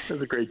 It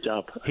was a great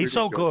job. He's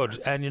so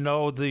good. And, you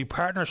know, the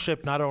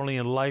partnership, not only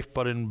in life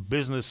but in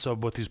business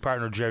with his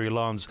partner, Jerry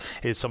Lunds,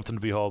 is something to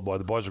behold, boy.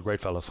 The boys are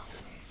great fellas.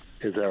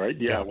 Is that right?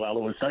 Yeah, well,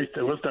 it was nice.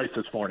 It was nice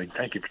this morning.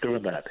 Thank you for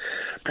doing that.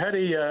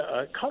 Paddy,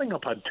 calling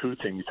up on two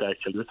things,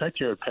 actually. The fact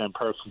here Pam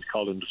Parsons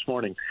called in this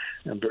morning,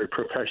 and very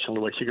professional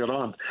the way she got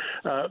on.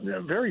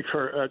 A very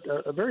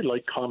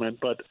light comment,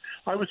 but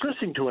I was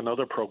listening to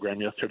another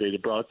program yesterday, the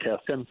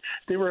broadcast, and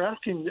they were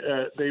asking,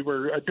 they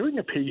were doing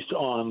a piece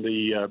on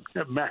the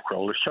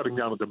mackerel, the shutting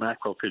down of the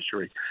mackerel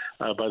fishery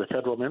by the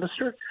federal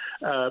minister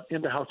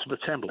in the House of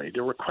Assembly.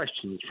 There were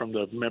questions from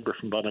the member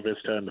from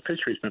Bonavista and the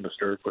fisheries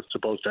minister was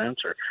supposed to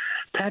answer.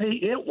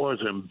 Paddy, it was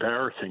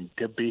embarrassing,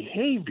 the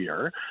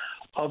behavior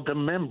of the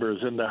members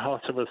in the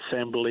House of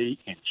Assembly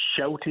in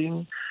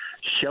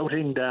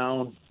shouting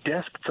down,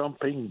 desk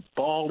thumping,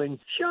 bawling,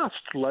 just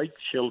like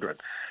children.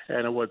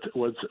 And it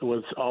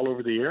was all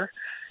over the air.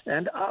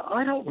 And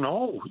I don't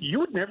know.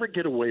 You would never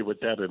get away with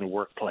that in a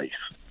workplace.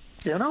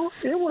 You know,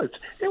 it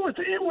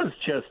was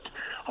just,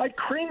 I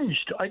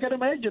cringed. I can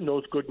imagine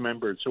those good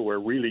members who are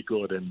really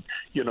good and,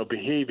 you know,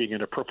 behaving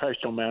in a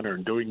professional manner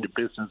and doing the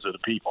business of the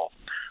people.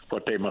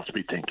 What they must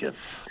be thinking.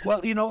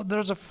 Well, you know,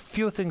 there's a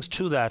few things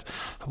to that.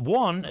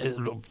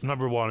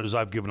 Number one is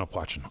I've given up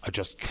watching. I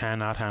just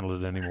cannot handle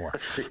it anymore.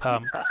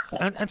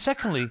 And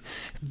secondly,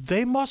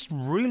 they must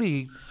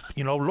really,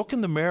 you know, look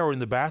in the mirror in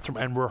the bathroom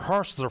and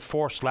rehearse their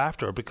forced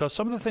laughter, because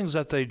some of the things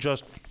that they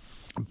just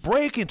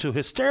break into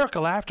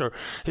hysterical laughter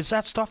is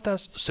that stuff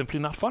that's simply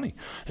not funny.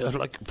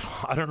 Like,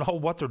 I don't know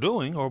what they're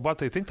doing or what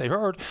they think they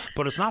heard,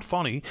 but it's not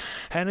funny,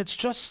 and it's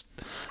just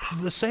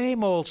the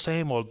same old.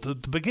 The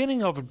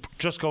beginning of it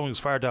just going as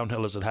far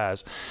downhill as it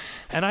has.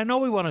 And I know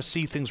we want to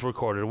see things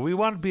recorded. We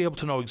want to be able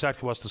to know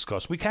exactly what's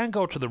discussed. We can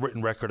go to the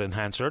written record and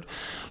answer it,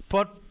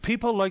 but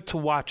people like to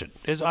watch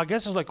it. I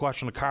guess it's like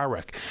watching a car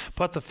wreck.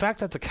 But the fact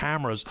that the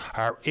cameras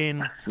are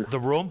in the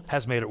room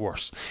has made it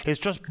worse. It's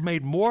just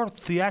made more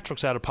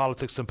theatrics out of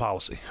politics than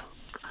policy.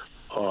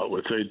 Oh,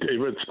 it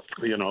was,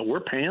 you know,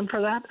 we're paying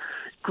for that?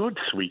 Good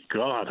sweet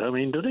God. I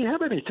mean, do they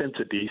have any sense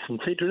of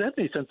decency? Do they have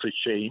any sense of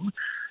shame?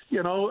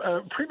 You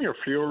know, Premier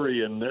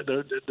Fleury and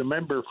the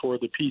member for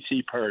the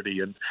PC party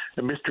and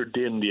Mr.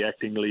 Dinn, the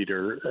acting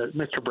leader,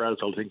 Mr.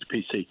 Brazel, I think, the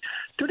PC,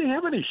 do they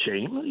have any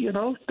shame? You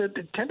know,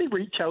 can they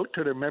reach out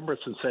to their members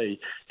and say,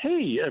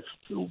 hey,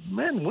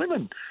 men,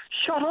 women,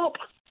 shut up.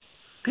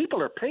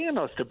 People are paying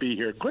us to be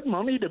here, good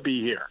money to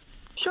be here.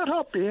 Shut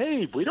up,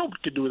 behave. We don't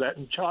do that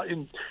in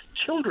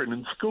children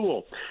in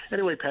school.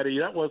 Anyway, Paddy,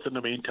 that wasn't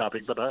the main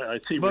topic, but I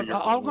see where you're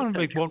going. I'm going to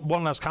make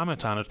one last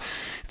comment on it.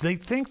 They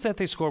think that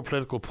they score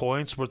political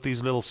points with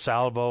these little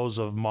salvos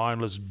of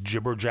mindless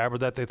jibber-jabber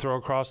that they throw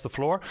across the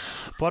floor.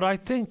 But I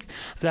think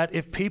that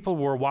if people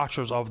were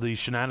watchers of the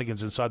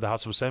shenanigans inside the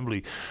House of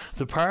Assembly,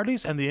 the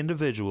parties and the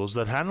individuals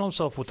that handle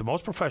themselves with the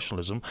most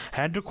professionalism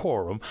and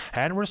decorum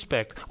and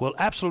respect will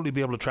absolutely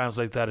be able to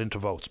translate that into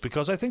votes,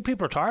 because I think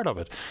people are tired of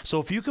it. So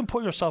if you can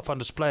put yourself on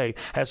display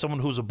as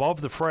someone who's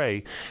above the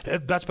fray,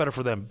 that's better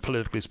for them,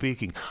 politically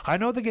speaking. I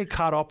know they get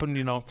caught up in,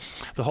 you know,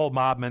 the whole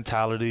mob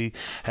mentality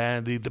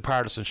and the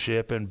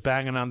partisanship and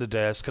banging on the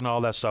desk and all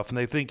that stuff, and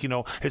they think, you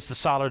know, it's the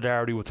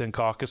solidarity within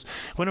caucus,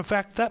 when in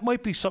fact that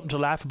might be something to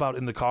laugh about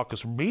in the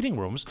caucus meeting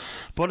rooms,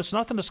 but it's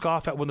nothing to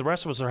scoff at when the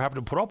rest of us are having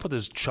to put up with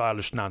this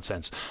childish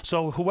nonsense.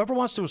 So whoever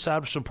wants to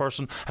establish some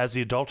person as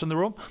the adult in the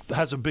room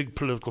has a big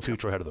political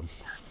future ahead of them.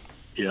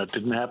 Yeah, it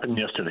didn't happen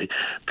yesterday.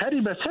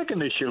 Patty, my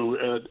second issue,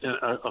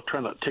 I'll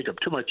try not to take up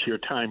too much of your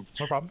time.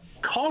 No problem.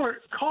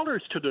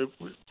 Callers to the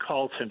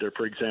call center,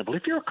 for example,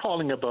 if you're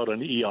calling about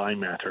an EI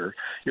matter,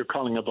 you're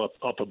calling up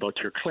about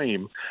your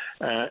claim,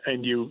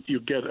 and you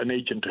get an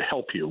agent to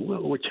help you,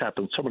 which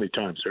happens so many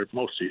times. They're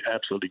mostly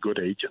absolutely good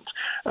agents.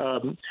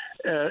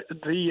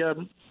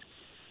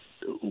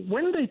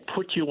 When they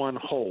put you on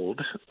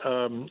hold,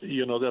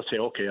 they'll say,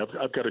 okay,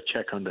 I've got to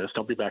check on this.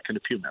 I'll be back in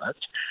a few minutes.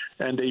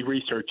 And they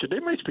research it.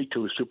 They may speak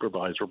to a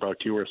supervisor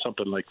about you or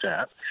something like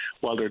that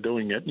while they're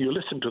doing it. And you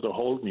listen to the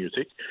hold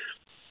music.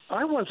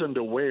 I wasn't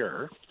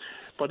aware,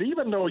 but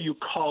even though you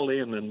call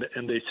in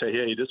and they say,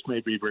 hey, this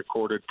may be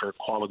recorded for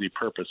quality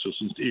purposes,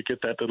 and you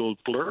get that little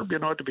blurb,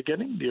 at the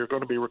beginning, you're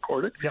going to be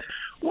recorded. Yep.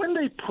 When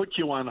they put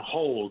you on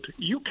hold,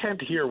 you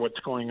can't hear what's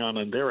going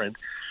on their end.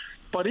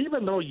 But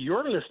even though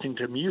you're listening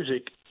to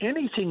music,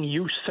 anything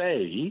you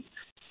say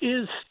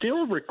is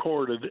still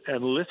recorded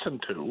and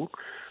listened to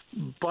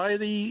by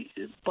the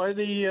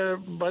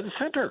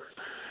center.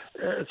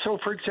 So,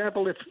 for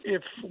example,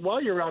 if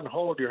while you're on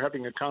hold, you're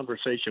having a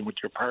conversation with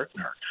your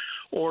partner,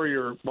 or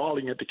you're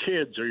bawling at the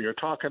kids, or you're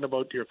talking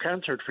about your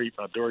cancer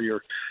treatment, or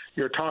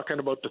you're talking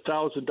about the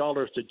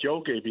 $1,000 that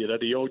Joe gave you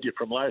that he owed you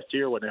from last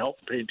year when he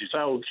helped paint his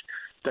house,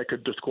 that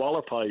could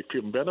disqualify you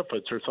from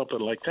benefits or something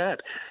like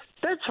that.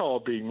 That's all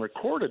being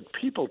recorded.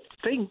 People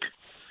think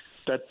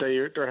that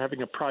they're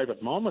having a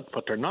private moment,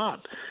 but they're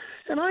not.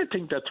 And I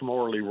think that's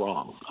morally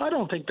wrong. I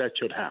don't think that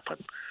should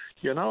happen.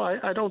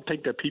 I don't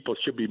think that people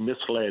should be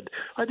misled.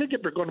 I think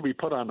if they're going to be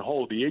put on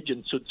hold, the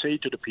agent should say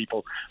to the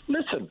people,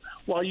 listen,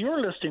 while you're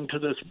listening to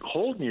this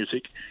hold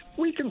music,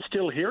 we can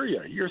still hear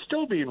you. You're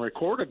still being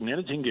recorded, and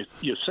anything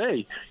you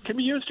say can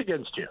be used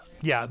against you.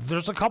 Yeah,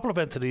 there's a couple of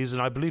entities,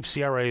 and I believe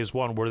CRA is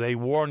one, where they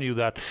warn you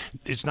that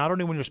it's not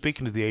only when you're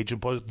speaking to the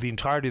agent, but the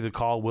entirety of the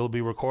call will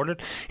be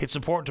recorded. It's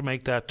important to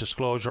make that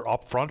disclosure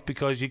up front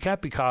because you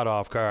can't be caught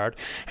off guard,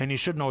 and you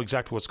should know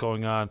exactly what's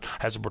going on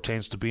as it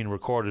pertains to being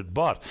recorded.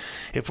 But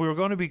if we were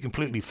going to be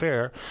completely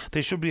fair,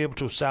 they should be able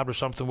to establish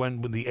something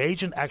when the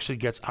agent actually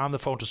gets on the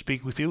phone to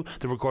speak with you,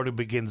 the recording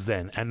begins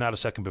then and not a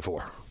second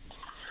before.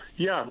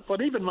 Yeah,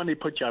 but even when they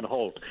put you on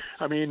hold,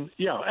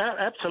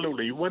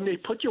 absolutely. When they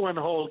put you on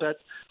hold, that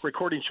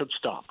recording should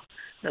stop.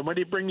 And when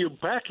they bring you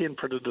back in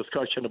for the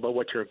discussion about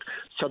what your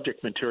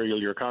subject material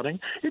you're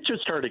cutting, it should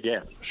start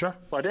again. Sure.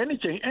 But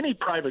any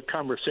private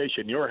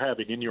conversation you're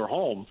having in your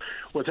home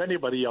with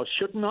anybody else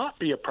should not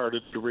be a part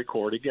of the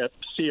recording at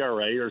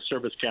CRA or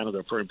Service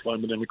Canada for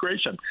Employment and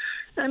Immigration.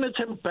 And it's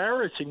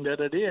embarrassing that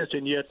it is,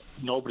 and yet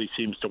nobody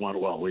seems to want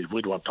to,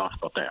 we don't want to talk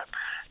about that.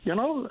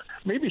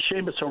 Maybe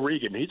Seamus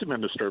O'Regan, he's a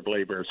Minister of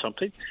Labour or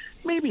something,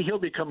 maybe he'll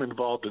become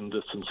involved in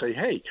this and say,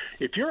 hey,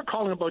 if you're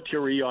calling about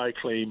your EI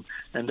claim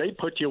and they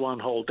put you on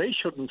hold, they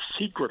shouldn't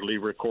secretly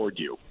record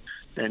you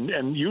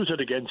and use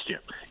it against you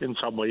in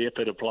some way if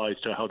it applies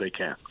to how they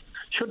can.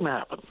 Shouldn't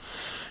happen.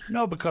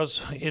 No, because,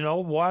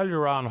 while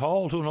you're on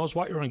hold, who knows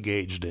what you're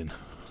engaged in?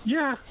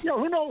 Yeah,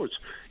 who knows?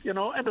 And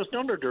it's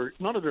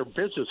none of their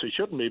business. It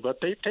shouldn't be, but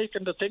they've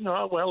taken the thing.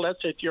 Oh, well, that's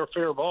it. You're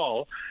fair of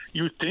all.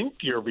 You think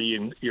you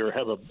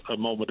have a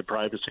moment of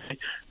privacy,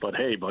 but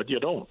hey, you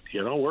don't.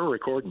 We're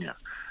recording you,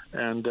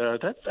 and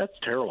that's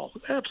terrible.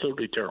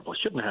 Absolutely terrible. It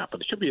shouldn't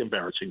happen. It should be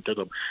embarrassing to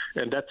them,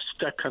 and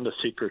that kind of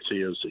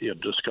secrecy is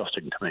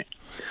disgusting to me.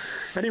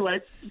 Anyway,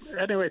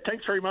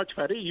 thanks very much,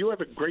 Patty. You have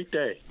a great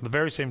day. The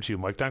very same to you,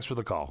 Mike. Thanks for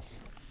the call.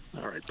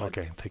 All right. Bye.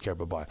 Okay, take care.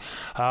 Bye-bye.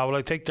 Will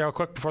I take Daryl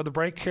quick before the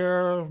break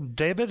here,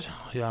 David?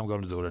 Yeah, I'm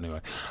going to do it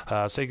anyway.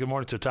 Say good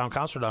morning to the Town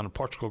Councillor down in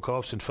Portugal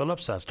Cove, St.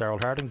 Phillips. That's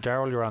Daryl Harding.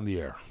 Daryl, you're on the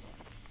air.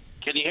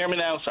 Can you hear me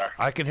now, sir?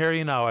 I can hear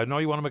you now. I know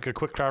you want to make a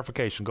quick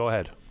clarification. Go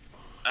ahead.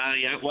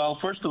 Well,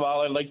 first of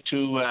all, I'd like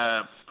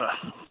to...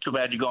 too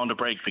bad you're going to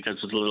break because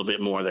there's a little bit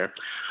more there.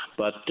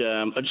 But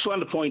I just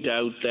wanted to point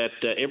out that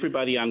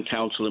everybody on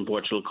council in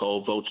Portugal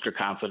Cove votes their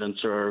confidence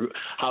or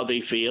how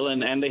they feel,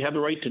 and they have the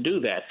right to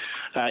do that.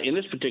 In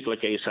this particular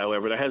case,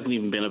 however, there hasn't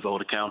even been a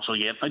vote of council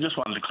yet. I just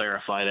wanted to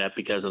clarify that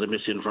because of the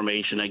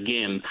misinformation,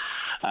 again,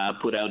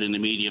 put out in the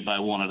media by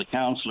one of the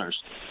councillors.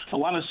 I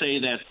want to say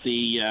that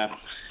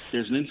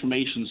there's an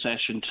information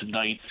session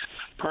tonight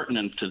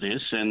pertinent to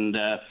this,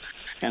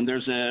 and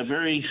there's a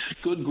very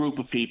good group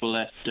of people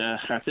that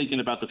are thinking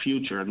about the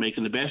future and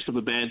making the best of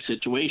a bad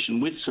situation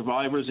with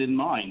survivors in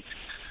mind.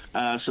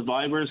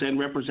 Survivors and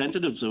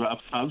representatives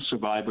of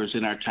survivors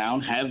in our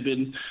town have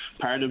been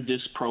part of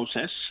this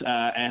process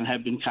and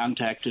have been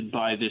contacted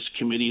by this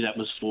committee that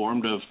was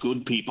formed of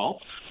good people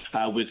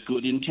with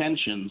good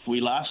intentions. We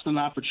lost an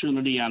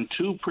opportunity on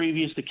 2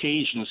 previous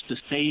occasions to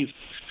save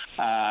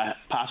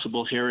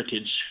possible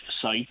heritage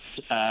sites,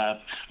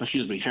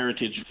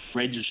 heritage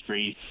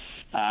registry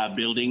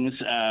buildings,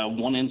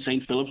 one in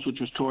St. Phillips, which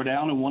was tore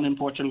down, and one in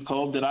Portugal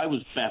Cove that I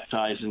was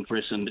baptized and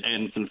christened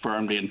and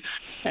confirmed in.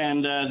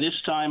 And this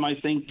time, I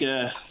think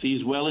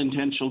these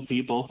well-intentioned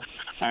people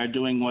are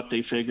doing what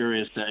they figure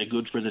is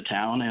good for the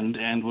town,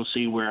 and we'll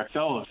see where it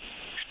goes.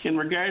 In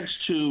regards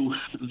to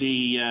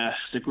the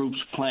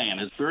group's plan,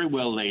 it's very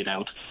well laid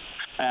out.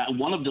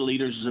 One of the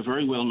leaders is a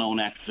very well-known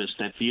activist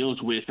that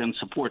deals with and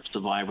supports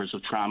survivors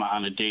of trauma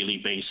on a daily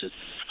basis.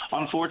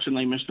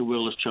 Unfortunately, Mr.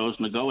 Will has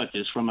chosen to go at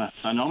this from an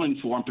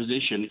uninformed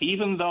position,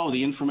 even though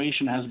the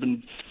information has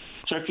been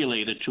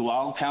circulated to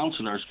all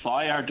councillors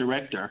by our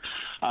director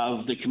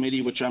of the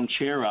committee, which I'm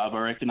chair of,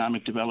 our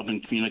Economic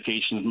Development,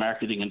 Communications,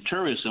 Marketing and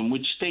Tourism,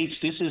 which states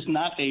this is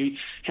not a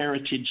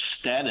heritage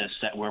status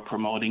that we're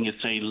promoting.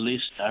 It's a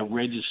list, a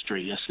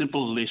registry, a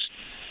simple list.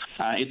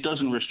 It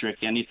doesn't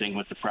restrict anything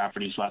with the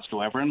properties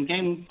whatsoever. And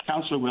again,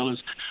 Councillor Will is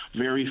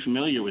very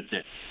familiar with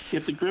it.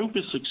 If the group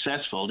is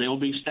successful, they will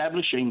be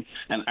establishing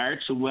an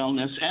arts and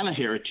wellness and a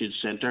heritage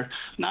centre,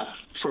 not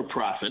for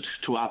profit,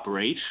 to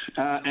operate,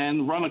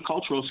 and run a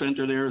cultural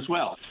centre there as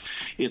well.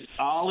 It's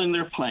all in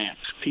their plan.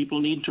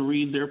 People need to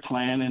read their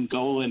plan and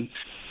go and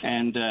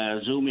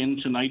Zoom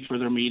in tonight for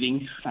their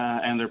meeting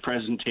and their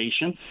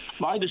presentation.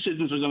 My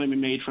decisions are going to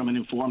be made from an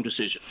informed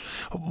decision.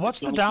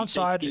 What's the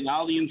downside?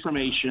 All the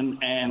information,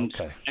 and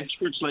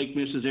experts like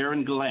Mrs.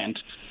 Erin Gallant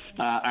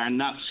are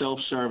not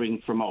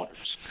self-serving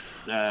promoters.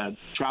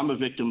 Trauma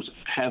victims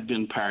have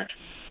been part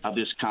of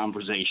this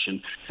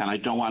conversation, and I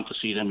don't want to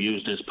see them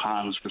used as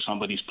pawns for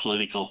somebody's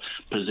political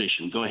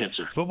position. Go ahead,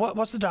 sir. But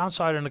what's the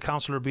downside in a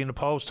councillor being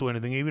opposed to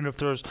anything, even if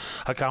there's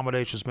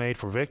accommodations made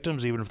for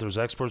victims, even if there's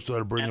experts that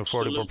are bringing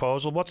forward a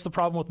proposal? What's the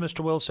problem with Mr.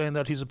 Will saying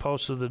that he's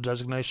opposed to the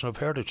designation of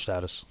heritage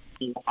status?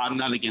 I'm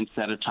not against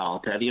that at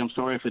all, Paddy. I'm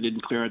sorry if I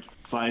didn't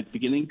clarify at the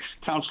beginning.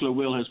 Councillor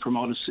Will has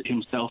promoted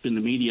himself in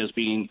the media as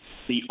being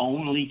the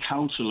only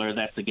councillor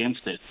that's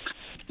against it,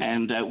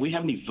 and we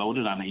haven't even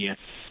voted on it yet.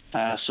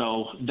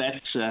 So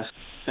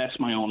that's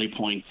my only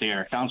point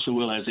there. Councillor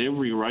Will has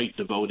every right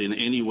to vote in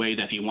any way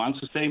that he wants,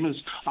 the same as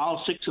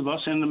all six of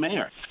us and the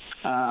mayor.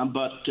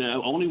 But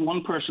only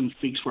one person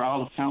speaks for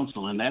all of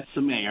council, and that's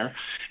the mayor.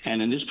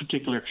 And in this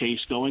particular case,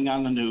 going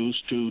on the news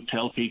to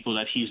tell people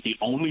that he's the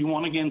only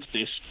one against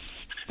this,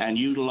 and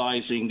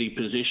utilizing the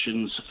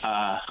positions,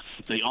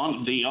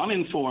 the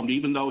uninformed,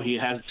 even though he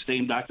has the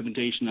same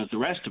documentation as the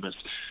rest of us,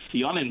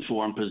 the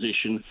uninformed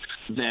position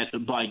that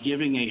by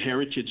giving a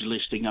heritage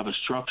listing of a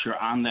structure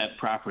on that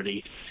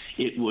property,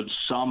 it would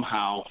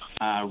somehow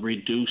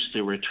reduce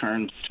the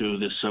return to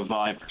the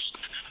survivors.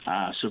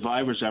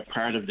 Survivors are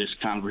part of this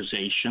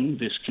conversation,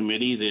 this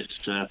committee, this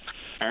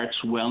Arts,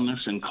 Wellness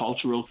and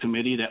Cultural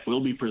Committee that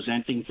will be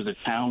presenting to the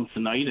town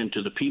tonight and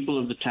to the people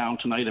of the town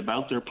tonight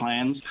about their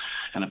plans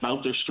and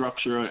about their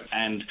structure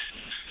and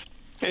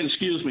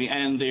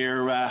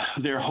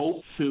their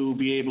hope to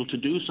be able to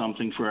do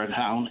something for our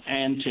town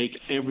and take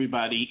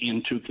everybody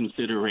into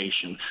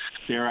consideration.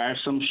 There are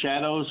some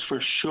shadows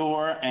for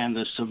sure, and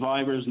the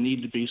survivors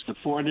need to be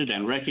supported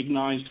and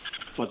recognized,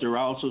 but there are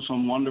also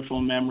some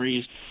wonderful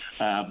memories,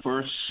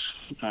 births,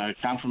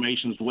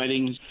 confirmations,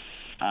 weddings.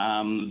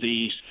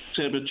 The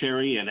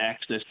cemetery and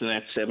access to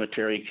that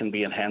cemetery can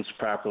be enhanced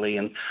properly,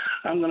 and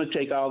I'm going to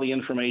take all the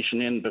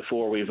information in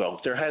before we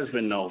vote. There has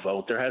been no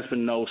vote. There has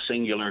been no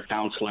singular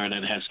councillor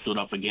that has stood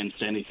up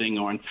against anything,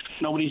 or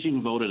nobody's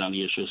even voted on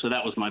the issue. So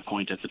that was my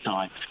point at the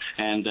time,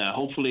 and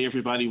hopefully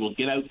everybody will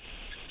get out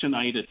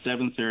tonight at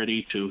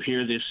 7:30 to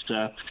hear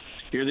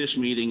this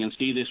meeting and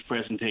see this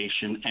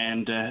presentation.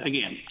 And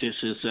again, this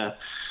is.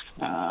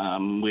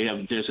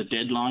 There's a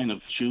deadline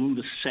of June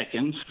the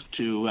 2nd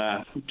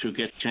to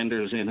get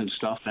tenders in and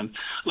stuff, and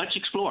let's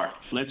explore.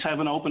 Let's have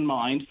an open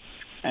mind,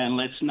 and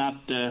let's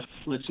not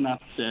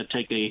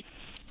take a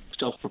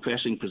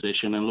self-professing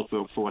position and look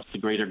for what's the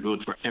greater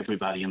good for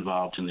everybody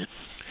involved in this.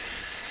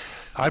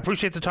 I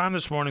appreciate the time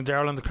this morning,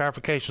 Darrell, and the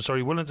clarification. So are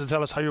you willing to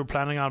tell us how you're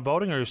planning on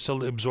voting, or are you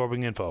still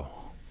absorbing info?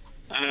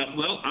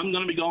 Well, I'm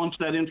going to be going to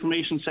that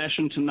information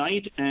session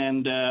tonight,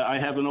 and I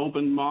have an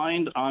open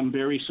mind. I'm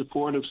very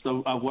supportive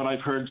of what I've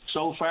heard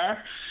so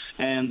far,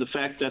 and the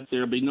fact that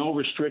there'll be no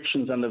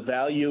restrictions on the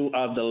value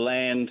of the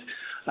land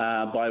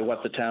by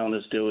what the town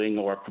is doing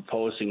or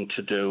proposing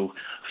to do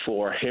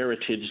for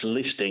heritage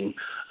listing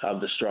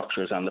of the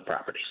structures on the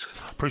properties.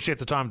 Appreciate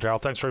the time, Darrell.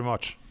 Thanks very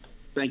much.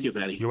 Thank you,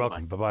 Paddy. You're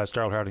welcome. Bye-bye. It's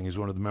Darrell Harding. He's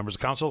one of the members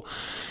of council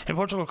in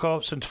Portugal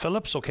Cove, St.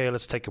 Phillips. Okay,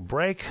 let's take a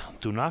break.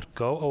 Do not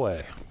go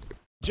away.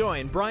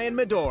 Join Brian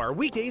Medore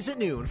weekdays at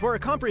noon for a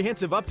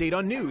comprehensive update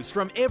on news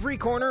from every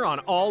corner on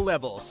all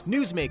levels,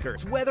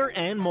 newsmakers, weather,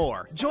 and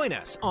more. Join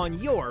us on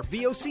your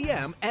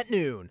VOCM at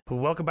noon.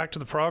 Welcome back to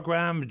the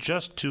program.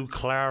 Just to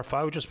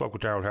clarify, we just spoke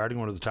with Darrell Harding,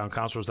 one of the town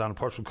councillors down in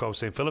Portugal Cove,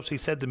 St. Phillips. He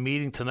said the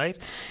meeting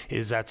tonight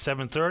is at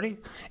 7:30.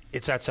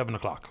 It's at 7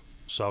 o'clock.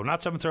 So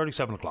not 7:30,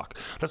 7 o'clock.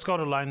 Let's go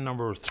to line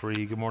number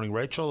 3. Good morning,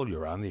 Rachel.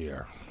 You're on the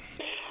air.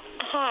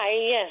 Hi,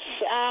 yes.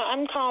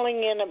 I'm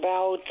calling in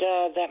about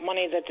that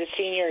money that the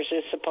seniors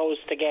is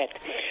supposed to get.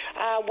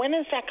 When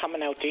is that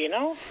coming out, do you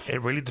know?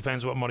 It really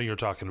depends what money you're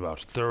talking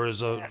about. There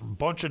is a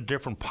bunch of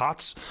different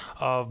pots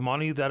of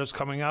money that is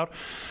coming out.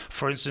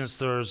 For instance,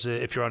 there's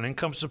if you're on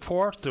income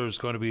support, there's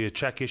going to be a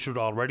check issued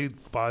already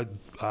by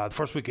the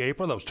first week of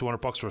April. That was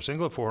 $200 for a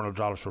single,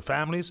 $400 for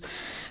families.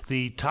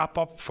 The top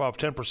up of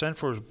 10%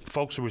 for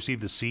folks who receive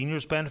the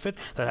seniors benefit,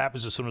 that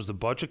happens as soon as the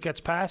budget gets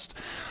passed.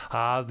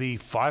 The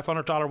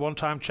 $500 one-time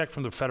one-time check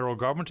from the federal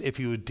government if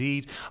you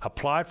indeed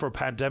applied for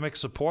pandemic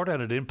support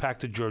and it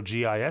impacted your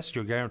GIS,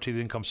 your Guaranteed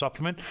Income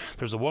Supplement.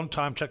 There's a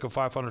one-time check of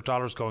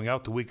 $500 going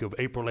out the week of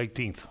April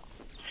 18th.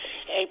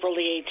 April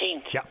the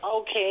 18th. Yeah.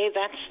 Okay,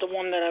 that's the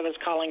one that I was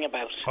calling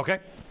about. Okay.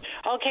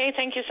 Okay,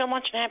 thank you so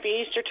much, and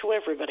happy Easter to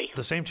everybody.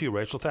 The same to you,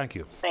 Rachel. Thank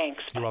you.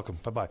 Thanks. You're welcome.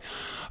 Bye-bye.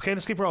 Okay,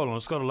 let's keep rolling.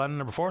 Let's go to line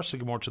number 4. Say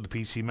good morning to the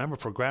PC member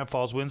for Grand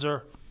Falls,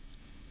 Windsor.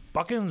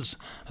 Buckins.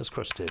 That's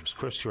Chris Tibbs.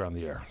 Chris, you're on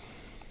the air.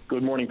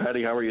 Good morning,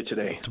 Paddy. How are you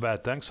today? Too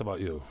bad. Thanks. How about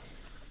you?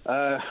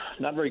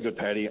 Not very good,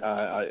 Paddy.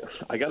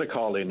 I got a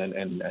call in,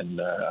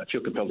 and I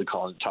feel compelled to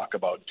call and talk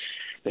about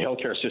the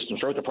healthcare system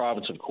throughout the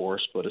province, of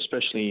course, but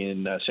especially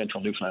in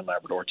central Newfoundland and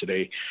Labrador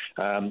today.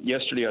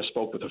 Yesterday, I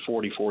spoke with a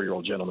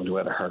 44-year-old gentleman who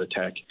had a heart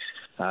attack.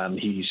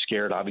 He's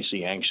scared,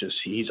 obviously anxious.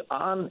 He's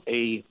on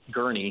a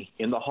gurney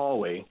in the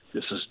hallway.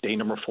 This is day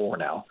number 4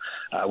 now,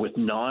 with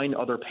 9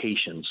 other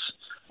patients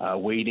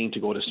waiting to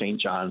go to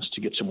St. John's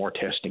to get some more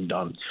testing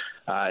done.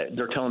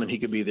 They're telling him he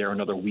could be there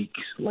another week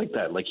like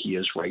that, like he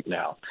is right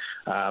now.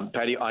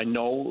 Paddy, I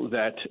know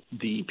that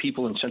the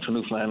people in central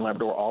Newfoundland and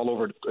Labrador, all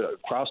over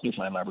across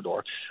Newfoundland and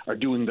Labrador, are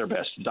doing their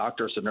best. The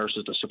doctors, the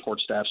nurses, the support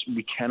staffs,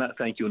 we cannot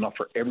thank you enough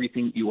for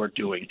everything you are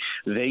doing.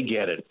 They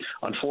get it.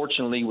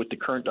 Unfortunately, with the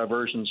current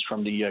diversions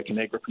from the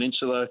Niagara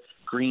Peninsula,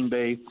 Green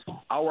Bay,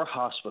 our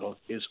hospital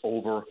is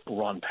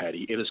overrun,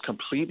 Paddy. It is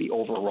completely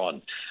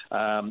overrun.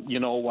 You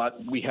know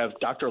what? We have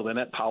Dr.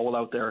 Lynette Powell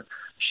out there.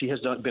 She has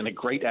been a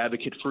great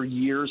advocate for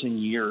years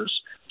and years,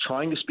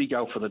 trying to speak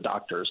out for the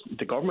doctors.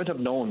 The government have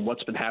known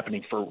what's been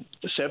happening for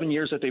the 7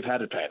 years that they've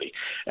had it, Paddy.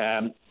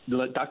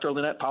 Dr.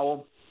 Lynette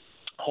Powell,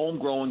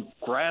 homegrown,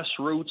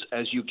 grassroots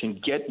as you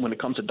can get when it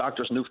comes to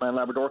doctors in Newfoundland and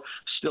Labrador,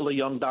 still a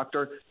young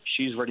doctor.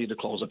 She's ready to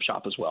close up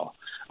shop as well.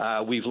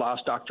 We've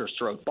lost doctors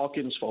throughout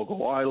Buckins,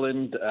 Fogo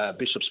Island,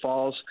 Bishops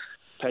Falls.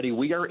 Paddy,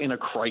 we are in a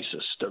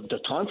crisis. The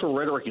time for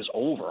rhetoric is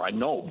over, I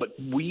know, but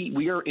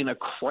we are in a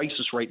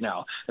crisis right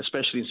now,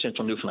 especially in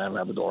central Newfoundland and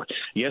Labrador.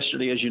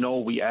 Yesterday, as you know,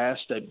 we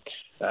asked that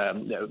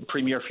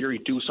Premier Fury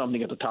do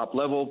something at the top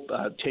level,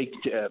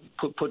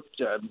 put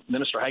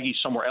Minister Haggie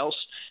somewhere else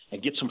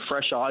and get some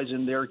fresh eyes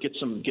in there, get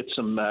some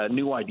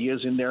new ideas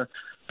in there,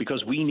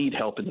 because we need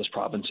help in this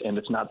province, and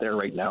it's not there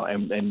right now,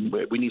 and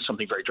we need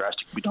something very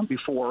drastic to be done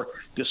before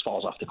this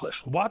falls off the cliff.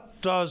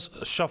 What does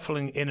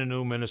shuffling in a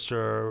new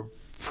minister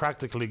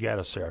practically get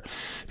us there?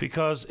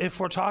 Because if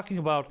we're talking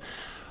about,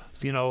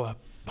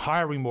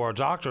 hiring more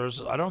doctors,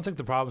 I don't think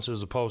the province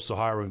is opposed to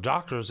hiring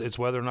doctors. It's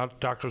whether or not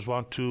doctors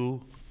want to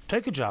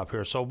take a job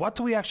here. So what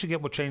do we actually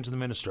get with changing the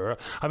minister?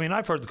 I mean,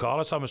 I've heard the call.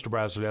 I saw Mr.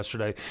 Brazel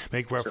yesterday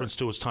make reference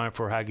to it's time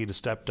for Haggie to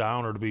step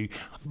down or to be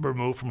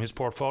removed from his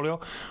portfolio.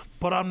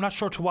 But I'm not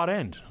sure to what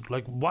end.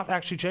 Like, what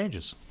actually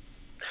changes?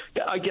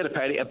 Yeah, I get it,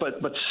 Paddy,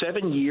 but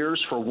 7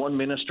 years for one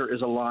minister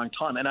is a long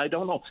time, and I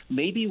don't know.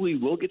 Maybe we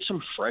will get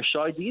some fresh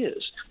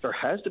ideas. There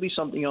has to be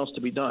something else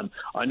to be done.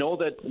 I know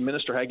that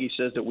Minister Haggie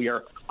says that we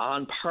are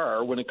on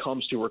par when it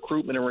comes to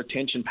recruitment and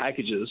retention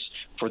packages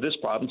for this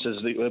province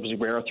as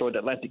we are throughout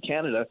Atlantic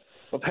Canada.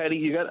 But Paddy,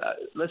 you got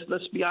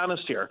let's be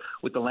honest here.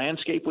 With the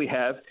landscape we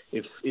have,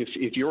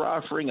 if you're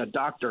offering a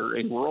doctor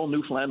in rural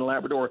Newfoundland and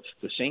Labrador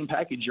the same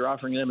package you're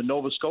offering them in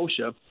Nova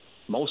Scotia,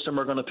 most of them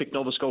are going to pick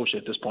Nova Scotia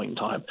at this point in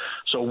time.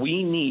 So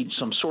we need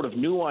some sort of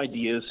new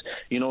ideas.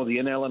 The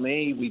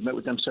NLMA, we've met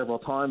with them several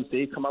times.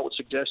 They've come out with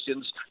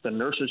suggestions. The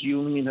nurses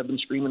union have been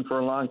screaming for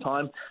a long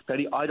time.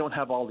 Paddy, I don't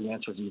have all the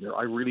answers either.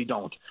 I really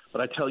don't.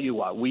 But I tell you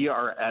what, we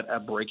are at a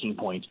breaking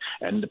point.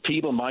 And the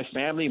people, my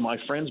family, my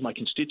friends, my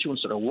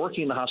constituents that are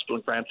working in the hospital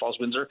in Grand Falls,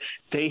 Windsor,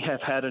 they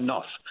have had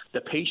enough.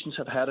 The patients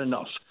have had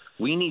enough.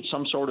 We need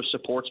some sort of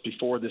supports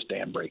before this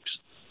dam breaks.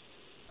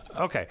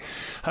 Okay.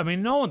 I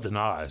mean, no one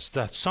denies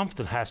that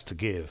something has to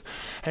give.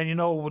 And,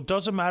 it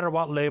doesn't matter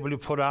what label you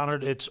put on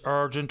it. It's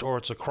urgent or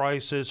it's a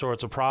crisis or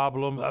it's a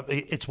problem.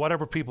 It's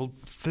whatever people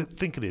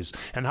think it is.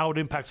 And how it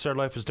impacts their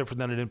life is different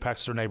than it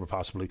impacts their neighbour,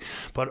 possibly.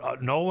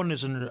 But no one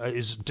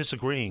is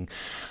disagreeing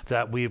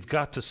that we've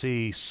got to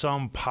see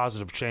some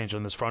positive change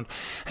on this front.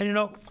 And,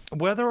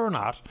 whether or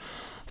not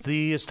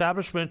the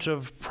establishment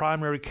of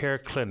primary care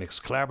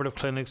clinics, collaborative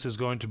clinics, is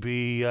going to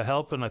be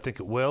help, and I think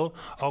it will.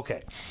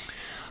 Okay.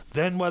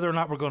 Then whether or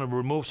not we're going to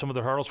remove some of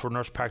the hurdles for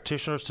nurse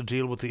practitioners to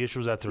deal with the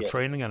issues that they're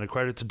training and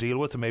accredited to deal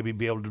with and maybe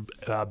be able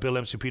to bill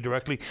MCP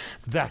directly,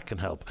 that can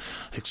help.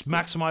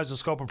 Maximize the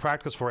scope of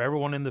practice for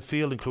everyone in the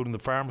field, including the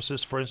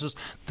pharmacists, for instance.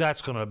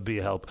 That's going to be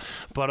a help.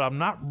 But I'm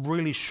not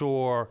really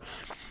sure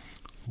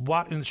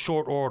what in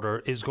short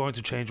order is going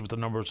to change with the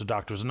numbers of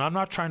doctors. And I'm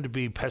not trying to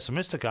be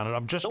pessimistic on it.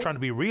 I'm just trying to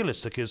be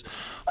realistic.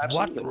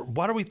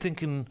 What are we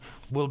thinking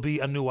will be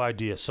a new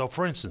idea? So,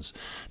 for instance,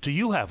 do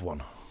you have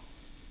one?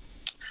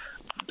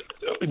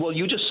 Well,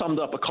 you just summed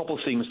up a couple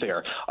things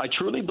there. I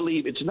truly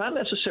believe it's not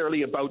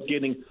necessarily about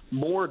getting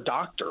more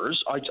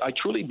doctors. I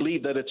truly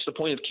believe that it's the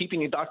point of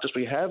keeping the doctors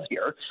we have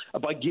here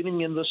by giving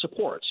them the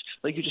supports.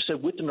 Like you just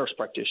said, with the nurse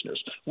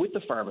practitioners, with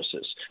the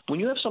pharmacists. When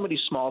you have some of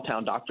these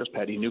small-town doctors,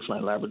 Paddy, in Newfoundland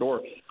and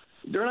Labrador,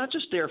 they're not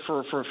just there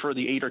for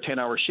the 8 or 10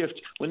 hour shift.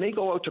 When they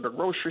go out to the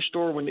grocery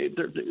store, when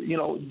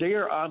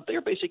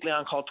they're basically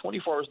on call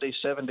 24 hours a day,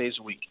 7 days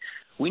a week.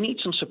 We need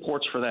some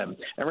supports for them.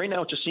 And right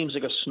now it just seems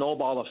like a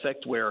snowball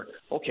effect where,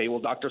 okay, well,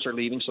 doctors are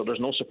leaving, so there's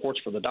no supports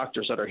for the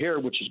doctors that are here,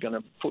 which is going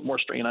to put more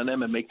strain on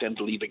them and make them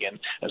to leave again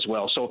as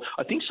well. So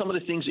I think some of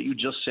the things that you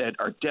just said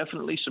are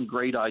definitely some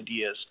great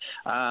ideas.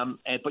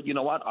 But you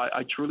know what?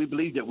 I truly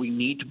believe that we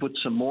need to put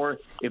some more,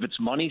 if it's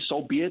money,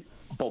 so be it,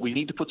 but we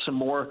need to put some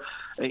more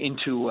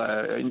into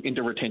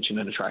retention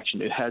and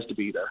attraction. It has to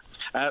be there.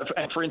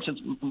 And for instance,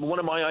 one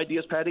of my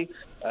ideas, Patty,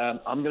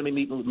 I'm going to be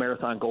meeting with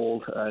Marathon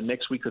Gold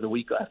next week or the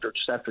week after,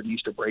 just after the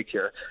Easter break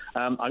here.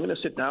 I'm going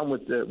to sit down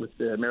with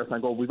the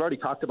Marathon Gold. We've already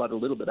talked about it a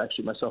little bit,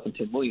 actually, myself and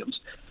Tim Williams,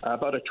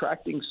 about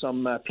attracting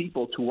some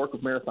people to work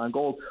with Marathon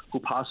Gold who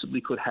possibly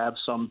could have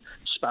some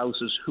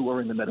spouses who are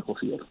in the medical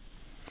field,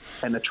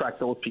 and attract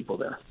those people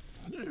there.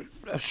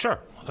 Sure.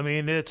 I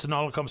mean, it's an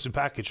all-encompassing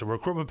package. A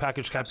recruitment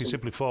package can't be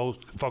simply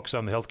focused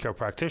on the healthcare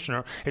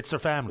practitioner. It's their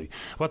family,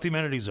 what the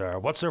amenities are,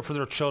 what's there for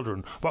their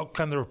children, what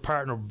can their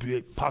partner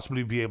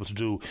possibly be able to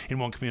do in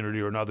one community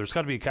or another. It's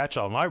got to be a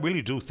catch-all. And I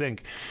really do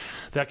think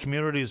that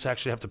communities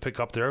actually have to pick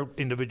up their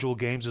individual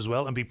games as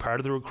well and be part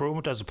of the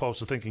recruitment, as opposed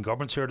to thinking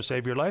government's here to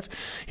save your life.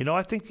 You know,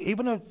 I think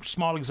even a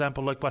small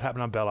example like what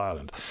happened on Bell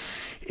Island,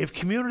 if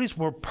communities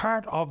were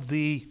part of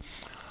the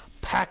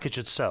package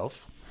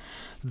itself,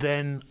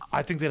 then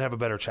I think they'd have a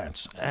better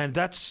chance. And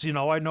that's, you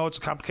know, I know it's a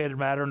complicated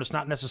matter and it's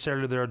not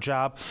necessarily their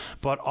job,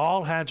 but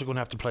all hands are going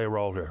to have to play a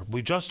role here.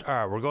 We just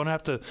are. We're going to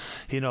have to,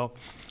 you know,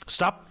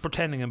 stop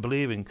pretending and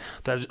believing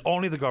that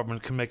only the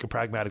government can make a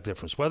pragmatic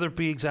difference, whether it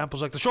be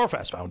examples like the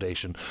Shorefast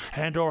Foundation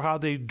and or how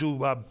they do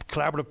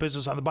collaborative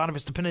business on the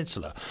Bonavista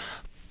Peninsula.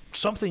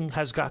 Something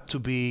has got to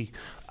be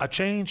a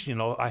change. You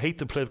know, I hate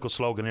the political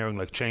sloganeering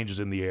like changes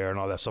in the air and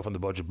all that stuff on the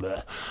budget,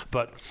 blah.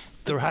 But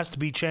there has to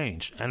be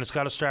change, and it's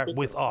got to start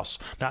with us,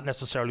 not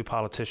necessarily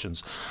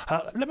politicians.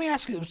 Let me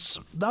ask you,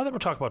 now that we're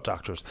talking about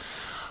doctors,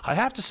 I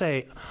have to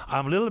say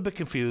I'm a little bit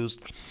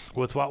confused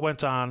with what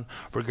went on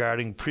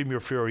regarding Premier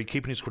Fury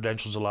keeping his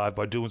credentials alive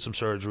by doing some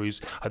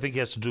surgeries. I think he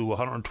has to do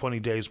 120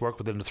 days work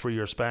within a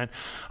 3-year span.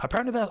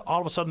 Apparently that all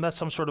of a sudden that's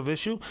some sort of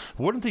issue.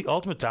 Wouldn't the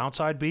ultimate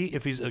downside be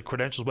if his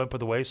credentials went by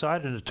the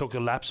wayside and it took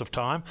a lapse of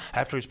time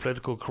after his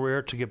political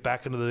career to get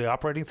back into the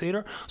operating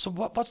theatre? So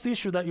what's the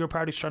issue that your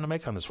party's trying to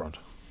make on this front?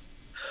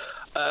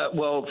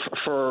 Well,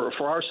 for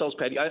ourselves,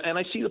 Patty, and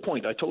I see the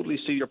point. I totally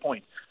see your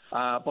point.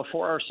 But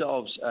for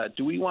ourselves,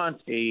 do we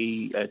want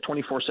a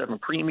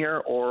 24/7 premier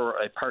or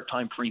a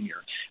part-time premier?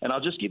 And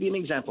I'll just give you an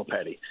example,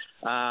 Patty.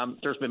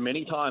 There's been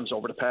many times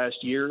over the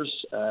past years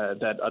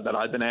that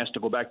I've been asked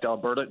to go back to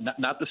Alberta.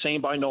 Not the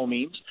same by no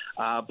means,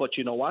 but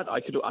you know what? I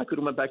could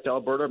have went back to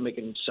Alberta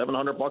making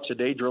 $700 a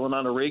day drilling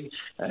on a rig,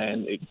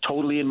 and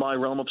totally in my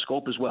realm of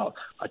scope as well.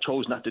 I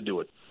chose not to do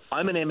it.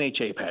 I'm an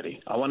MHA,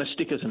 Patty. I want to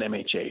stick as an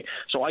MHA.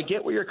 So I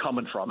get where you're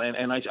coming from,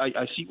 and I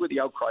see where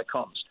the outcry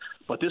comes.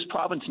 But this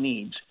province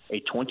needs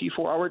a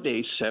 24-hour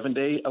day,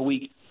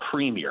 7-day-a-week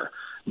premier,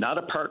 not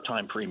a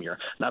part-time premier,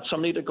 not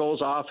somebody that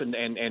goes off and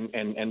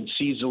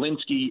sees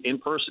Zelensky in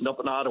person up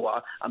in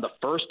Ottawa on the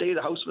first day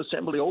the House of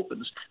Assembly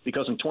opens,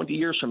 because in 20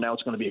 years from now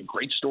it's going to be a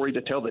great story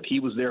to tell that he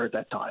was there at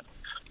that time.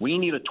 We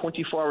need a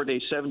 24-hour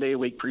day,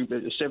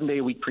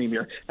 7-day-a-week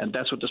premier, and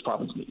that's what this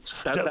province needs.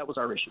 That was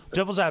our issue.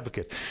 Devil's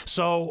advocate.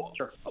 So,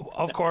 sure.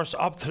 Of course,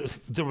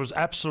 there was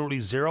absolutely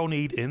zero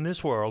need in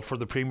this world for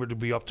the premier to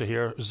be up to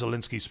hear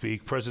Zelensky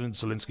speak, President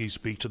Zelensky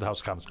speak to the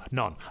House of Commons.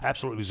 None.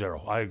 Absolutely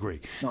zero. I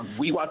agree. None.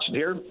 We watched it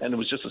here, and it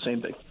was just the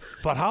same thing.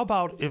 But how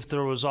about if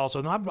there was also,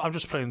 and I'm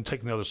just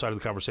taking the other side of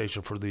the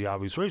conversation for the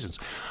obvious reasons.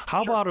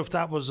 How about if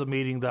that was a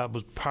meeting that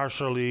was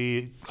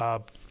partially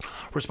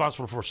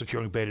responsible for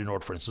securing Bay du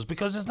Nord, for instance,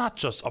 because it's not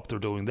just up there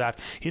doing that.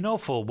 You know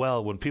full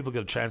well when people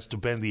get a chance to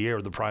bend the ear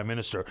of the Prime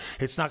Minister,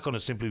 it's not going to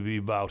simply be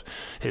about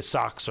his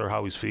socks or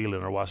how he's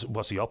feeling or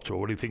what's he up to or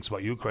what he thinks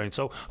about Ukraine.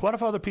 So what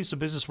if other pieces of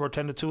business were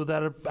attended to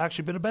that have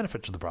actually been a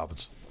benefit to the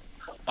province?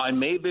 I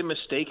may have been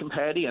mistaken,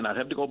 Patty, and I'd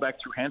have to go back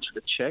through Hansard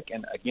to check.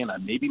 And again, I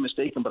may be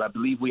mistaken, but I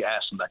believe we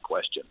asked him that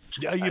question.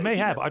 Yeah, you may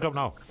have. I don't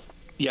know.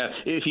 Yeah,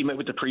 if he met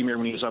with the Premier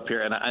when he was up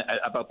here and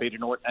about Bay du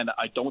Nord, and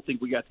I don't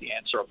think we got the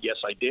answer of yes,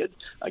 I did.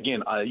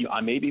 Again,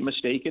 I may be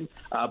mistaken,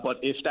 but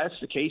if that's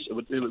the case,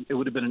 it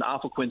would have been an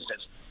awful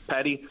coincidence.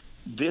 Patty,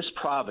 this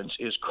province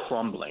is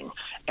crumbling,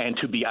 and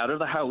to be out of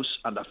the House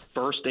on the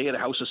first day of the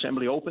House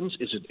Assembly opens,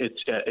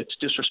 it's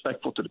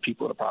disrespectful to the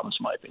people of the province,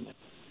 in my opinion.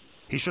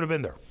 He should have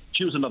been there.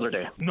 Choose another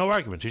day. No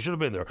argument. He should have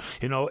been there.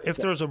 You know, if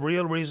there's a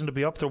real reason to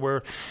be up there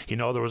where, you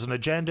know, there was an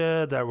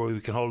agenda that where we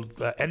can hold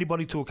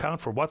anybody to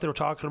account for what they're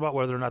talking about,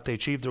 whether or not they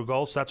achieved their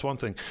goals, that's one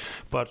thing.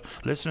 But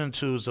listening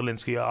to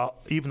Zelensky,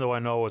 even though I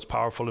know it's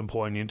powerful and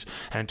poignant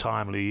and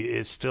timely,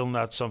 it's still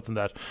not something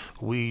that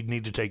we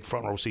need to take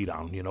front row seat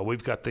on. You know,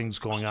 we've got things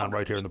going on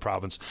right here in the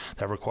province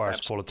that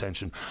requires full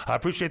attention. I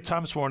appreciate the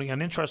time this morning,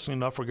 and interestingly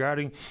enough,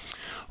 regarding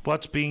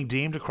what's being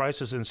deemed a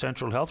crisis in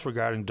Central Health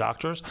regarding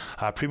doctors,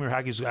 Premier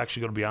Haggie's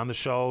actually going to be on the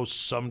show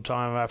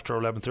sometime after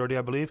 11:30,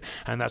 I believe,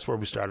 and that's where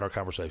we start our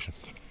conversation.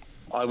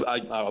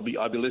 I'll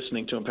be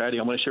listening to him, Paddy.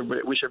 I want to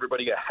wish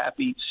everybody a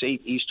happy,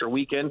 safe Easter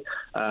weekend.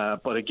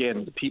 But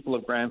again, the people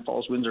of Grand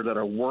Falls, Windsor that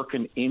are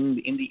working in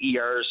the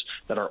ERs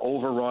that are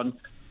overrun,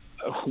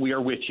 we are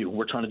with you.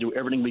 We're trying to do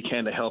everything we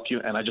can to help you,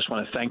 and I just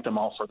want to thank them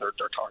all for their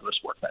tireless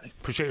work, Paddy.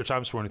 Appreciate your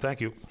time this morning.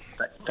 Thank you.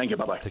 Thank you.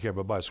 Bye-bye. Take care.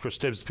 Bye-bye. It's Chris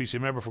Tibbs, PC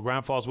member for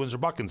Grand Falls, Windsor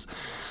Buckins.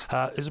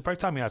 Is it break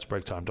time? Yeah, it's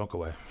break time. Don't go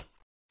away.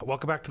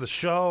 Welcome back to the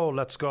show.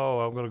 Let's go.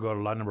 I'm going to go to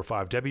line number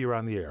 5. Debbie, you're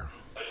on the air.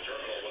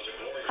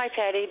 Hi,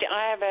 Paddy.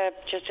 I have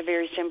just a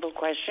very simple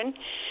question.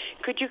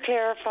 Could you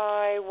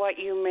clarify what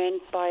you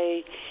meant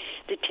by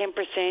the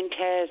 10%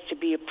 has to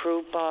be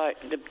approved by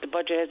the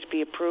budget has to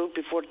be approved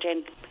before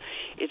 10?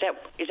 Is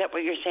that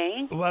what you're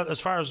saying? Well, as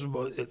far as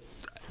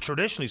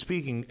traditionally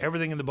speaking,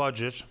 everything in the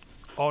budget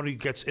only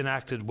gets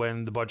enacted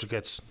when the budget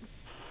gets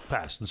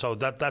passed, and so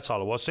that's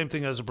all it was. Same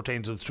thing as it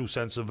pertains to the 2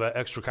 cents of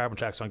extra carbon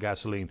tax on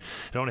gasoline.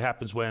 It only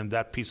happens when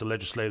that piece of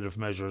legislative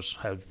measures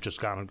have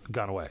just gone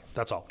away.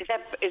 That's all.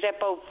 Is that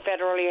both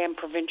federally and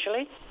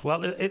provincially?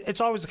 Well,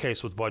 it's always the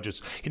case with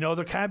budgets.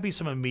 There can be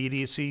some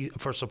immediacy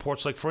for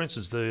supports. Like, for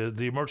instance,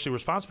 the emergency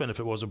response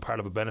benefit wasn't part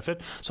of a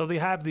benefit, so they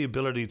have the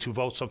ability to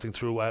vote something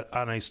through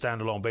on a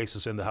standalone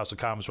basis in the House of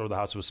Commons or the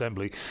House of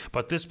Assembly.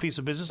 But this piece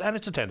of business, and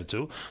it's attended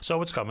to,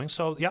 so it's coming.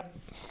 So, yeah.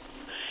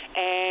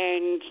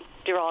 And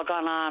they're all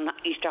gone on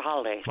Easter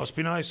holiday. Must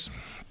be nice.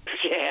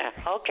 Yeah.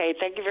 Okay.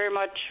 Thank you very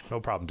much. No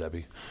problem,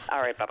 Debbie.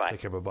 All right. Bye-bye. Take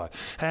care. Bye-bye.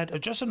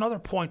 And just another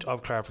point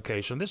of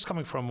clarification. This is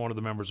coming from one of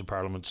the members of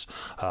Parliament's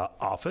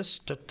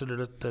office.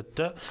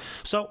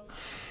 So,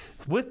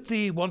 with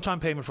the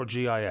one-time payment for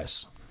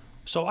GIS,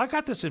 so I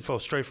got this info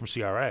straight from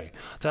CRA,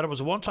 that it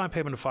was a one-time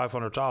payment of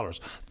 $500.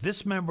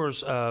 This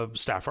member's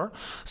staffer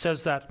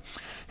says that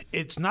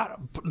it's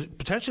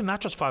potentially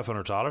not just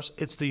 $500,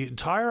 it's the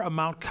entire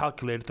amount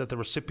calculated that the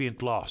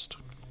recipient lost.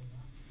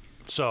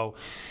 So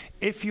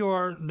if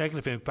your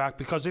negative impact,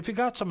 because if you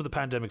got some of the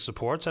pandemic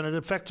supports, and it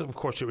affects, of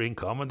course, your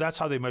income, and that's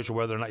how they measure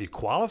whether or not you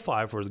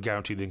qualify for the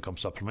guaranteed income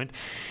supplement,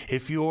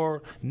 if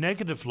your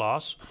negative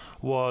loss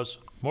was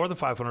more than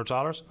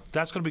 $500,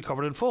 that's going to be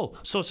covered in full.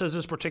 So says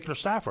this particular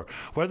staffer.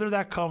 Whether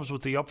that comes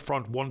with the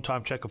upfront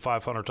one-time check of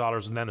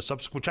 $500 and then a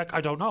subsequent check,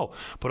 I don't know.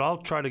 But I'll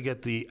try to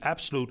get the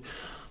absolute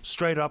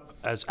straight up,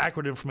 as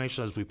accurate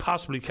information as we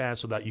possibly can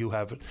so that you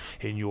have it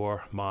in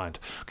your mind.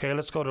 Okay,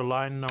 let's go to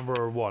line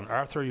number 1.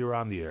 Arthur, you're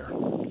on the air.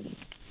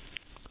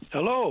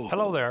 Hello.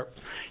 Hello there.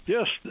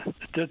 Yes,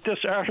 this is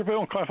Arthur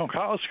Boone calling from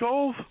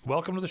Cottlescove.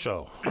 Welcome to the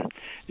show.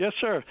 Yes,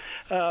 sir.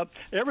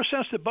 Ever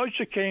since the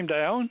budget came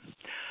down,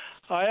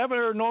 I haven't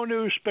heard no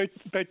news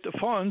about the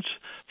funds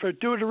for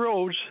Do the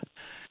Roads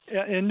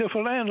in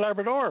Newfoundland,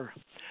 Labrador.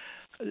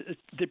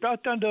 They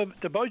brought down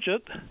the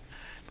budget,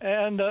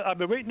 and I've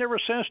been waiting ever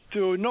since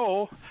to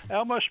know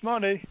how much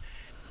money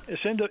is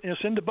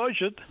in the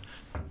budget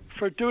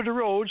for Do the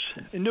Roads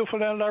in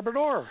Newfoundland,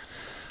 Labrador.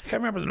 I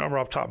can't remember the number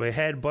off the top of my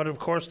head, but of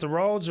course the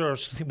roads are,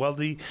 well,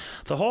 the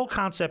whole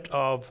concept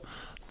of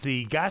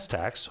the gas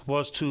tax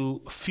was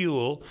to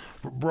fuel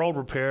road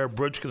repair,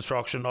 bridge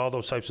construction, all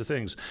those types of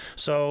things.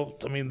 So,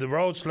 I mean, the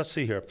roads, let's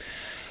see here.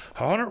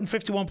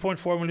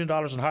 $151.4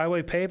 million in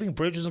highway paving,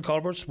 bridges and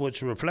culverts,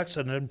 which reflects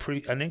an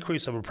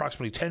increase of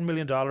approximately $10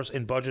 million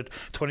in budget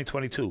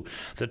 2022.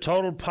 The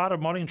total pot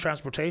of money in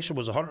transportation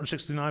was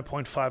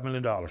 $169.5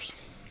 million.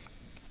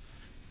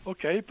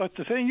 Okay, but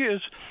the thing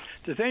is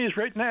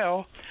right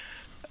now,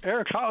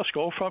 Air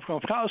Cottlescove,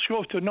 from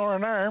Cottlescove to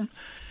Northern Arm,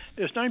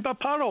 is nothing but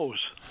potholes.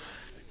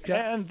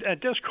 Yeah. And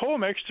this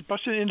Comex,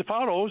 busting in the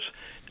potholes,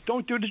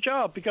 don't do the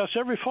job, because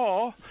every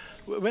fall,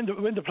 when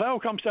the plow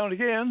comes down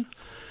again,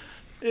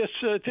 it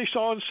takes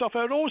all the stuff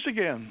out of those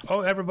again.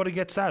 Oh, everybody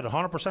gets that,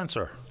 100%,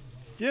 sir.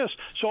 Yes,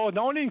 so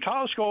not only in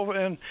Cottlescove,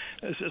 and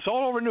it's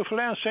all over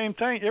Newfoundland, same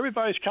thing.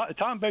 Everybody's talking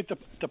about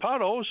the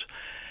potholes,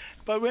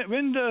 but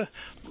when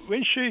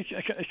she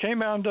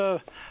came on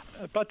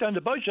brought down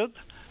the budget,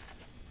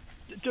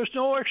 there's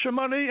no extra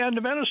money, and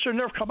the minister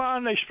never come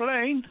on and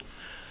explain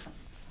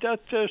that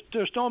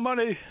there's no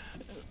money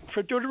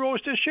for Do the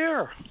Roads this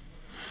year.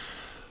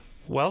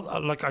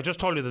 Well, like I just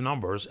told you the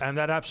numbers, and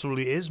that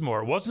absolutely is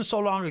more. It wasn't so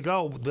long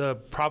ago the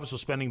province was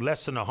spending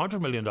less than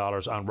 $100 million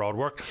on road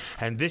work,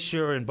 and this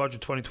year in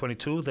budget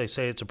 2022 they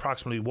say it's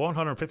approximately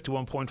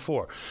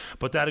 $151.4.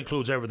 But that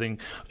includes everything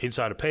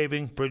inside of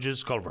paving,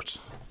 bridges, culverts.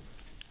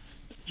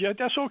 Yeah,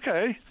 that's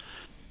okay.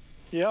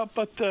 Yeah,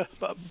 but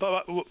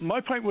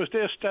my point was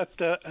this, that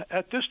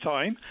at this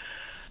time,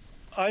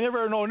 I never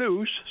heard no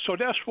news, so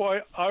that's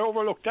why I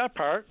overlooked that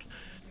part,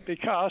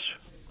 because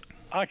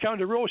I count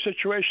the road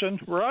situation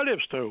where I live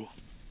too.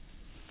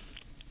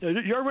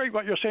 You're right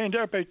what you're saying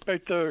there about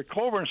the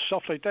culvert and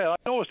stuff like that. I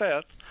know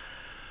that,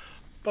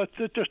 but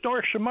there's no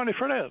extra money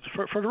for that,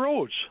 for the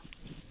roads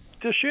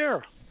this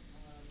year.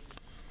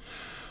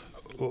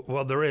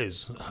 Well, there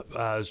is.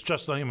 It's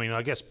just, I mean,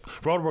 I guess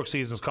roadwork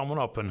season's coming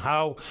up, and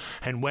how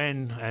and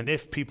when and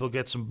if people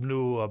get some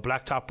new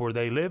blacktop where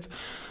they live,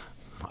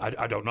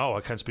 I don't know.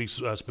 I can't speak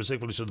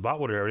specifically to the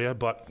Botwood area,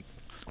 but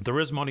there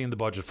is money in the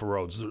budget for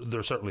roads.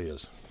 There certainly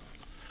is.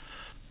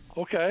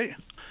 Okay.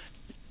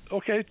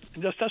 okay,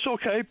 that's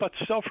okay, but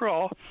still for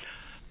all,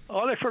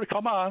 I'd like for to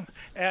come on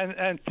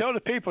and tell the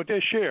people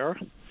this year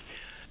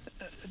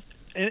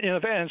in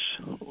advance,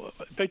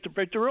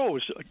 break the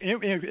roads.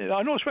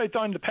 I know it's right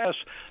down in the past.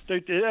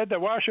 They had the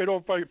washout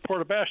over by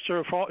Port of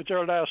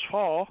there last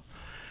fall.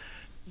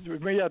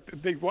 We had a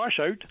big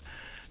washout.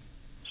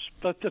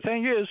 But the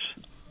thing is,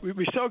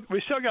 we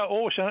still got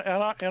ocean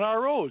in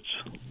our roads.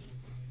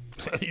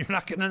 You're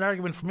not getting an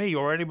argument from me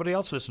or anybody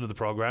else listening to the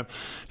program,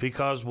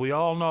 because we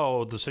all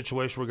know the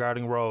situation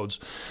regarding roads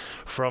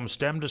from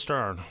stem to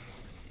stern.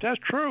 That's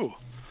true.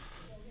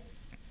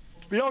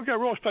 We all get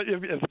roads, but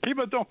if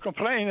people don't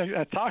complain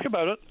and talk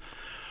about it,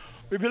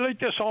 we'd be like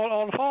this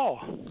all the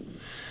fall.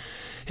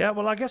 Yeah,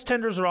 well, I guess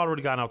tenders are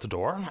already gone out the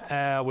door,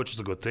 which is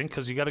a good thing,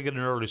 because you got to get an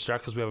early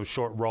start because we have a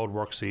short road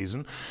work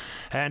season.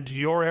 And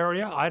your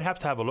area, I'd have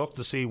to have a look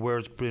to see where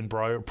it's been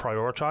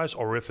prioritised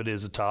or if it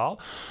is at all.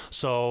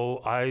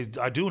 So I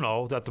do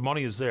know that the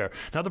money is there.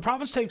 Now, the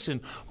province takes in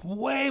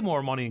way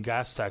more money in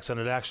gas tax than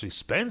it actually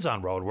spends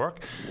on road work.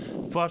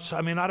 But,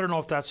 I mean, I don't know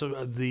if that's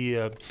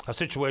a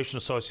situation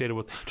associated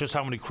with just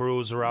how many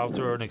crews are out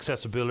there and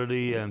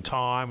accessibility and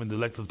time and the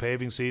length of the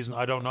paving season.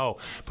 I don't know.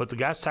 But the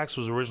gas tax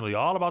was originally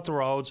all about the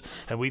roads,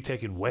 and we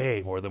take in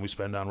way more than we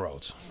spend on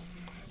roads.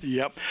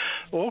 Yep.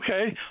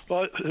 Okay.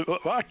 Well,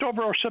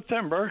 October or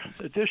September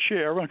this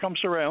year, when it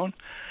comes around,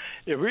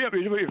 if we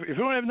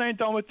don't have anything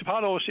done with the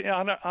potholes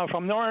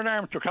from Northern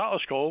Arm to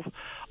Cottage Cove,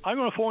 I'm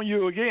going to phone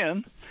you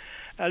again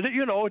and let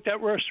you know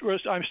that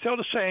I'm still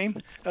the same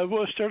as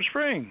was till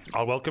spring.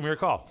 I'll welcome your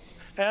call.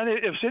 And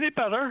if it's any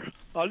better,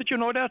 I'll let you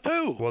know that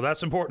too. Well,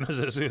 that's important.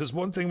 It's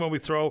one thing when we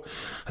throw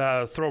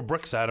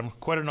bricks at them,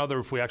 quite another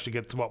if we actually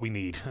get to what we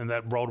need, and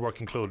that road work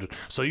included.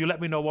 So you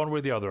let me know one way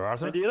or the other,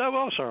 Arthur. Indeed, I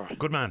will, sir.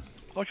 Good man.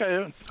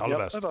 Okay. All the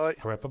best. Bye-bye.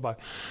 All right, bye-bye.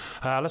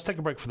 Let's take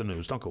a break for the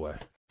news. Don't go away.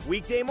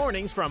 Weekday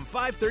mornings from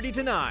 5:30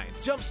 to 9.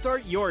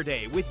 Jumpstart your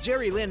day with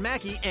Jerry Lynn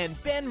Mackey and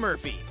Ben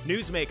Murphy.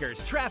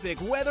 Newsmakers, traffic,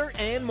 weather,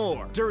 and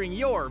more during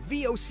your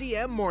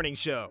VOCM morning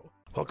show.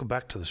 Welcome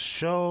back to the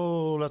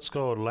show. Let's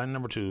go to line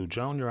number 2.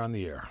 Joan, you're on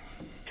the air.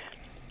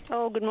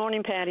 Oh, good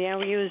morning, Patty. How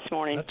are you this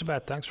morning? Not too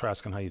bad. Thanks for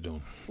asking. How you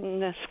doing?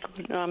 That's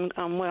good.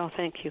 I'm well,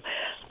 thank you.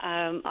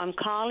 I'm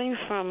calling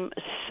from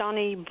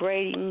sunny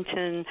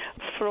Bradenton,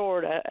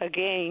 Florida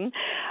again.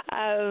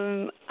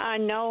 I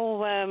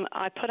know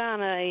I put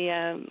on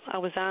I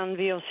was on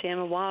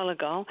VOCM a while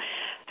ago,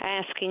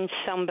 asking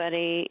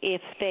somebody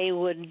if they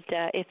would,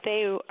 if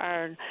they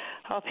are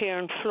up here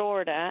in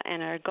Florida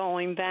and are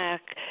going back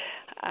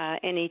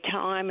any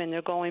time, and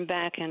they're going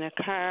back in a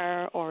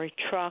car or a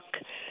truck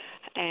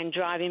and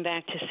driving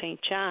back to St.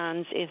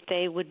 John's, if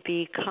they would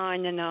be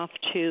kind enough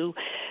to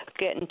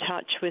get in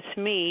touch with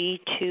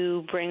me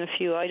to bring a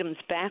few items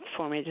back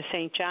for me to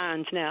St.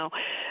 John's. Now,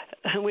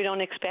 we don't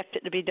expect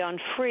it to be done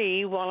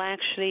free. We'll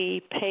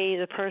actually pay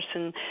the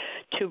person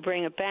to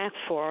bring it back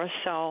for us.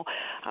 So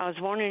I was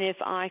wondering if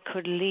I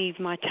could leave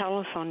my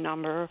telephone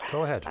number.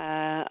 Go ahead.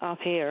 Up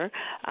here.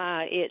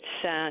 It's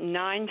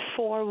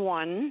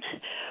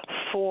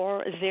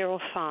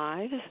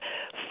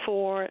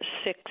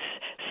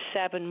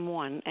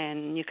 941-405-4671,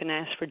 and you can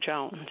ask for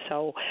Joan.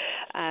 So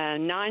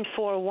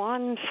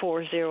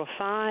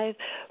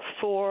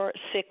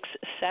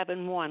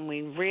 941-405-4671.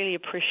 We really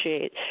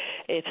appreciate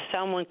if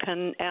someone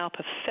can help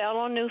a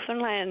fellow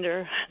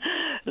Newfoundlander,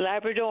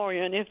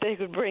 Labradorian, if they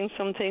could bring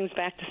some things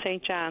back to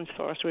St. John's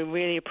for us. We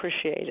really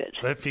appreciate it.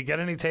 If you get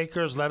any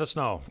takers, let us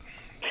know.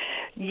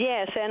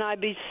 Yes, and I'd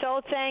be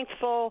so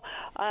thankful.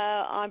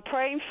 I'm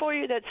praying for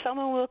you that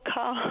someone will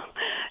come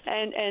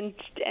and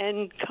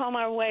come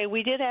our way.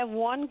 We did have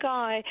one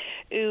guy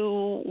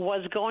who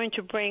was going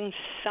to bring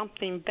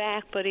something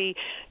back, but he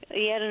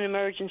had an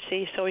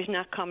emergency, so he's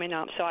not coming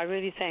up. So I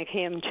really thank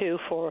him too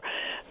for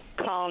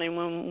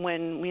calling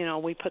when you know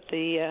we put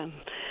the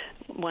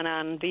went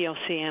on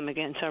VOCM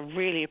again, so I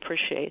really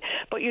appreciate it.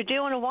 But you're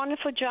doing a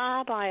wonderful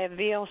job. I have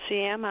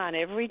VOCM on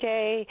every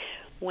day.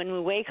 When we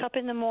wake up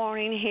in the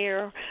morning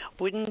here,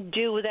 wouldn't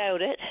do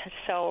without it.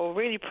 So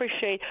really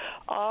appreciate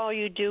all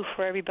you do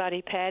for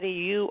everybody, Patty.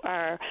 You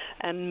are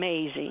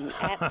amazing,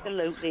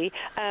 absolutely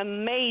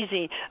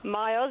amazing.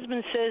 My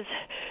husband says,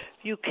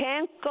 you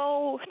can't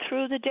go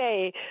through the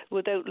day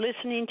without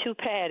listening to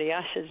Patty.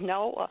 I says,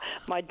 no,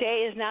 my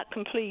day is not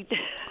complete.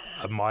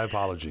 My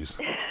apologies.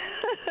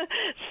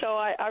 So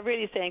I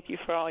really thank you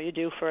for all you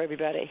do for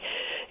everybody.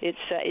 It's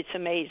an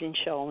amazing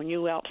show, and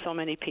you help so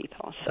many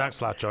people. So.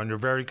 Thanks a lot, John. You're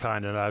very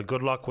kind, and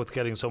good luck with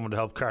getting someone to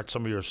help cart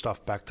some of your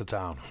stuff back to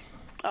town.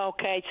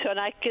 Okay, so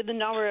I give the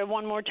number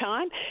one more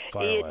time.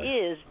 Fire away.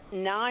 It is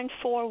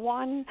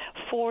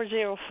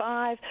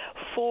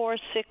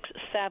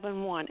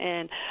 941-405-4671,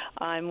 and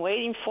I'm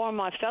waiting for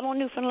my fellow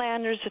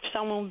Newfoundlanders. If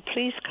someone would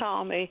please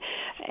call me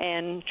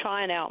and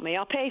try and help me.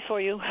 I'll pay for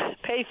you.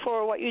 Pay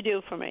for what you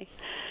do for me.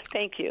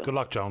 Thank you. Good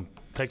luck, Joan.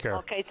 Take care.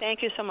 Okay,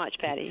 thank you so much,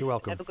 Patty. You're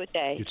welcome. Have a good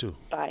day. You too.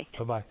 Bye.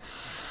 Bye-bye.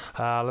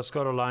 Let's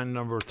go to line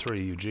number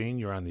 3. Eugene,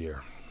 you're on the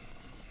air.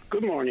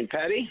 Good morning,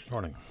 Patty.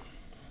 Morning.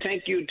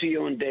 Thank you to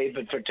you and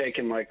David for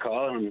taking my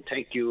call, and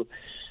thank you,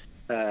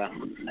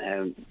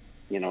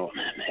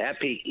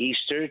 happy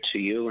Easter to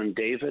you and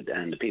David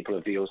and the people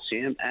of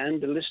VOCM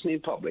and the listening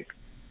public.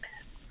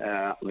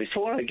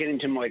 Before I get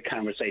into my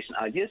conversation,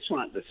 I just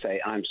want to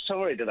say I'm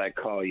sorry that I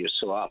call you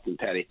so often,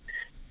 Paddy,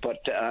 but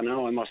I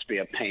know I must be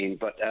a pain,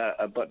 but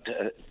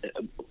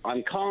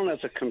I'm calling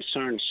as a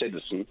concerned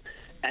citizen,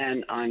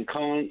 and I'm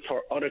calling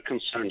for other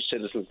concerned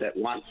citizens that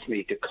wants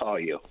me to call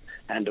you.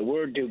 And the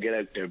word do get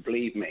out there,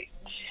 believe me.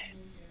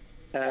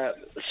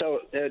 So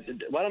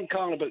what I'm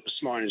calling about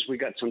this morning is we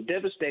got some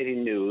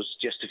devastating news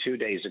just a few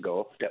days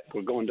ago that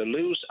we're going to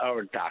lose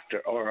our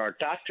doctor, or our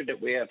doctor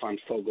that we have on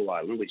Fogo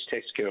Island, which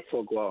takes care of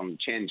Fogo Island and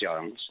Change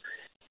Islands,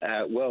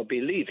 will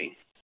be leaving.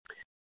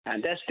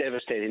 And that's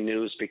devastating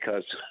news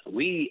because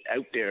we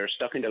out there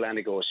stuck in the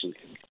Atlantic Ocean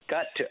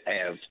got to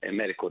have a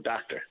medical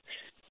doctor.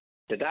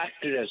 The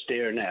doctor that's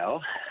there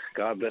now,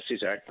 God bless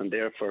his heart, been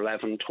there for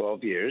 11,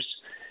 12 years,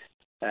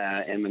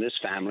 him and his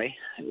family,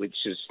 which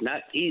is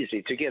not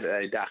easy to get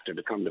a doctor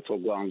to come to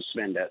Fogo Island and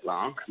spend that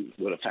long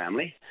with a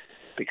family,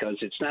 because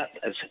it's not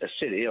a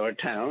city or a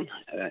town.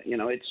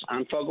 It's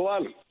on Fogo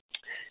Island,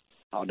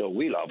 although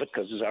we love it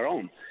because it's our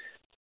own.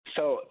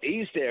 So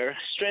he's there,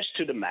 stressed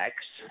to the max,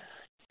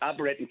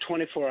 operating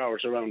 24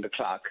 hours around the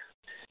clock,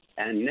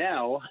 and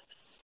now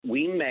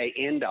we may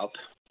end up,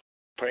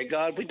 pray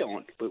God we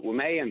don't, but we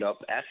may end up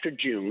after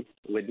June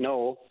with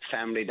no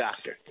family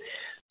doctor.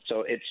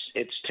 So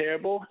it's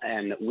terrible,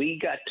 and we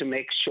got to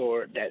make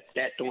sure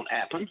that don't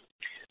happen.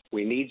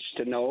 We need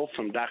to know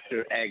from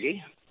Dr.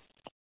 Aggie,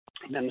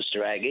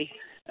 Minister Aggie,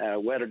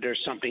 whether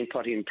there's something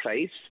put in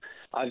place.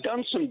 I've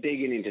done some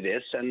digging into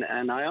this,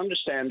 and I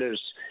understand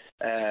there's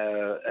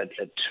a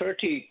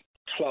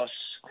 30-plus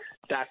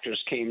doctors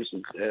came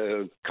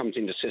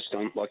in the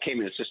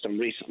system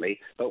recently,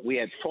 but we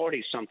had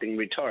 40-something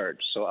retired.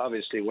 So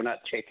obviously we're not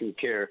taking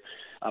care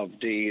of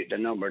the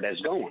number that's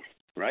going,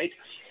 right?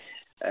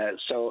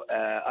 So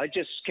I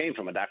just came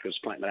from a doctor's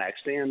appointment,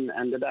 actually,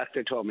 and the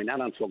doctor told me,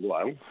 not on Fogo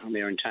Island, I'm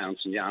here in town,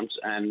 St. John's,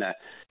 and,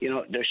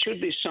 there should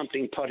be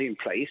something put in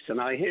place, and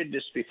I heard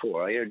this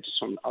before, I heard this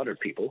from other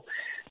people,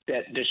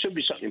 that there should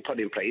be something put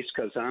in place,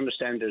 because I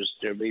understand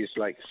there's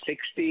like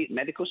 60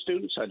 medical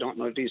students. I don't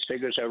know if these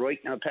figures are right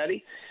now,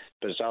 Paddy,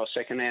 but it's all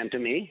secondhand to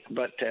me,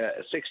 but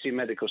 60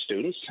 medical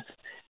students.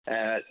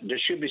 There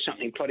should be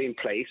something put in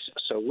place,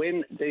 so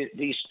when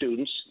these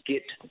students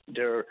get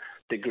their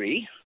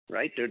degree,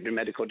 right, their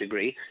medical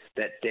degree,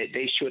 that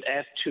they should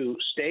have to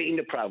stay in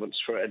the province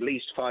for at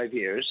least 5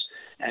 years.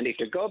 And if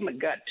the government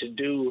got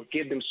to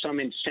give them some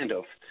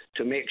incentive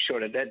to make sure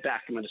that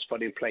document is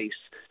put in place,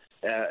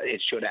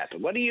 it should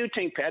happen. What do you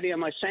think, Paddy?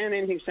 Am I saying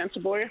anything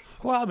sensible here?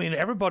 Well, I mean,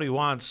 everybody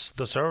wants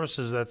the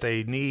services that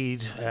they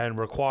need and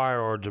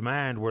require or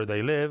demand where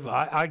they live.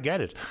 I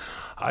get it.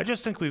 I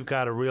just think we've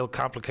got a real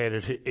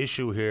complicated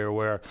issue here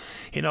where,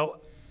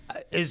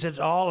 is it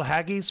all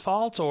Haggie's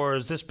fault, or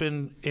has this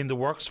been in the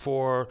works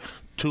for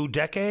 2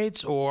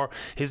 decades, or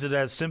is it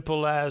as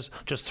simple as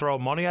just throw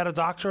money at a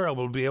doctor and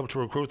we'll be able to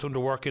recruit them to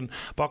work in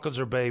Buckens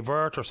or Bay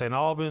Vert or St.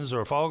 Albans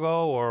or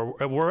Fogo or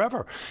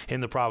wherever in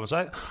the province?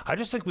 I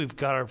just think we've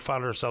got to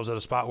find ourselves at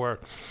a spot where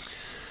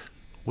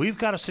we've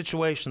got a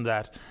situation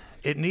that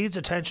it needs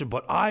attention,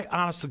 but I,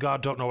 honest to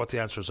God, don't know what the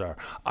answers are.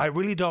 I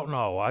really don't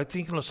know. I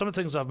think some of the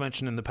things I've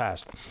mentioned in the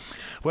past,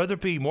 whether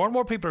it be more and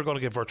more people are going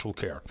to get virtual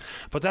care,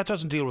 but that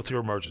doesn't deal with your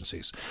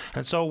emergencies.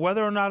 And so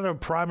whether or not a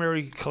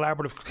primary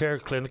collaborative care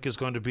clinic is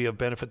going to be of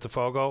benefit to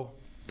Fogo,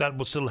 that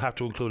will still have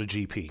to include a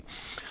GP.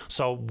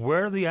 So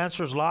where the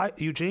answers lie,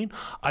 Eugene,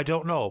 I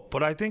don't know.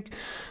 But I think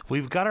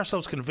we've got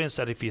ourselves convinced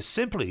that if you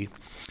simply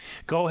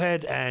go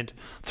ahead and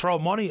throw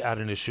money at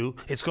an issue,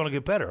 it's going to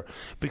get better.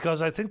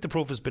 Because I think the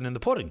proof has been in the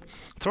pudding.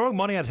 Throwing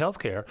money at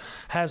healthcare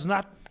has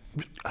not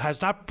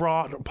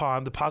brought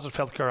upon the positive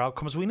healthcare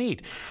outcomes we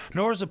need,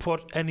 nor has it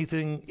put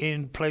anything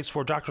in place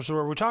for doctors who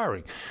are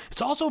retiring.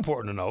 It's also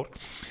important to note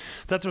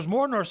that there's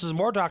more nurses and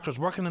more doctors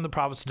working in the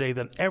province today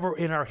than ever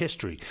in our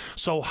history.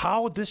 So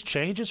how this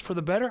changes for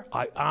the better,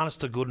 I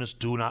honest to goodness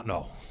do not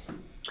know.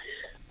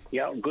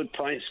 Yeah, good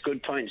points,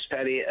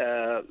 Paddy.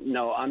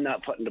 No, I'm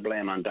not putting the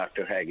blame on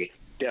Dr. Haggie.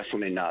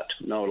 Definitely not.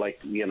 No,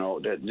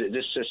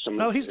 this system...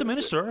 No, he's the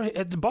minister.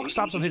 The buck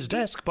stops on his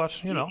desk, but,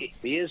 He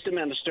is the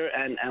minister,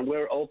 and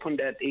we're open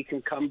that he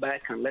can come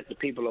back and let the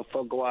people of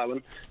Fogo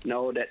Island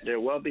know that there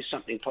will be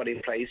something put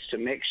in place to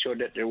make sure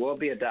that there will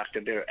be a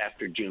doctor there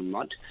after June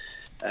month.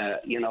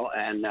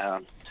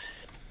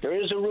 There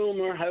is a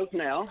rumor out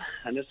now,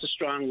 and it's a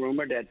strong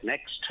rumor, that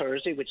next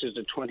Thursday, which is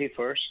the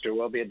 21st, there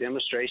will be a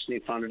demonstration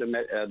in front of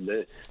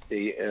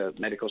the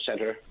medical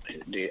center,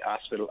 the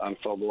hospital on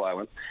Fogo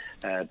Island,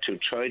 to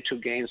try to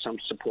gain some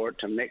support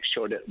to make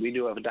sure that we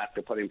do have a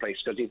doctor put in place.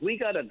 Because if we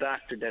got a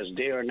doctor that's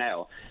there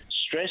now,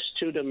 stressed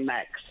to the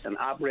max and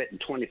operating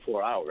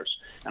 24 hours,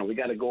 and we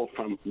got to go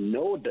from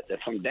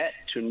that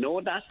to no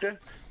doctor.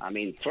 I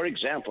mean, for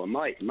example,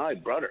 my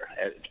brother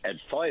had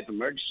 5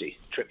 emergency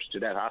trips to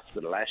that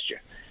hospital last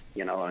year,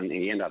 and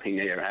he ended up in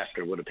there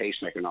after with a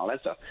pacemaker and all that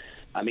stuff.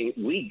 I mean,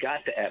 we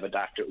got to have a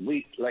doctor.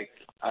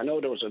 I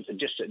know there was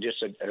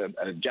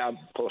a job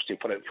posting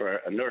put out for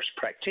a nurse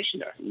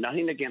practitioner.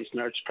 Nothing against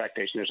nurse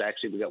practitioners.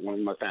 Actually, we got one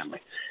in my family.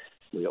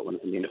 We got one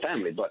in the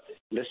family. But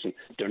listen,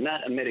 they're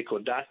not a medical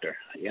doctor.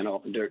 You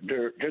know,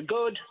 they're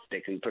good.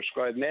 They can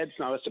prescribe meds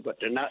and all that stuff, but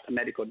they're not a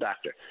medical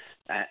doctor.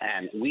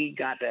 And we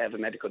got to have a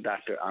medical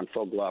doctor on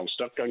Fogo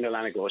stuck during the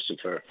Atlantic Ocean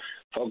for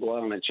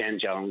Fogo and Chen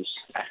Jones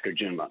after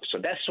June month. So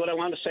that's what I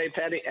want to say,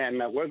 Paddy,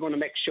 and we're going to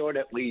make sure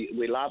that we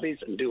lobby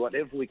and do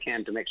whatever we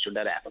can to make sure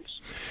that happens.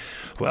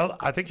 Well,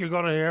 I think you're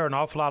going to hear an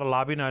awful lot of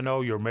lobbying. I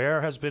know your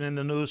mayor has been in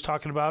the news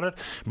talking about it.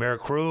 Mayor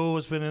Crew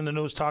has been in the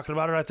news talking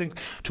about it. I think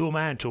to a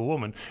man, to a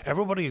woman,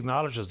 everybody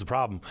acknowledges the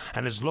problem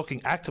and is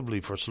looking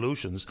actively for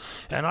solutions.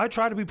 And I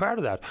try to be part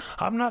of that.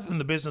 I'm not in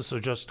the business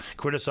of just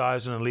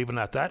criticizing and leaving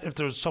it at that. If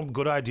there's some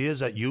good ideas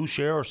that you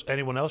share or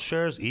anyone else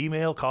shares,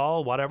 email,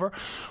 call, whatever,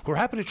 we're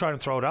happy to try and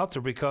throw it out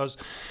there because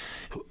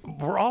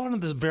we're all in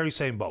this very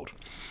same boat.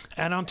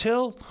 And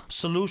until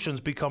solutions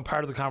become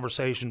part of the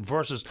conversation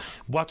versus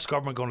what's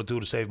government going to do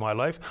to save my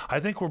life, I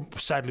think we're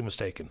sadly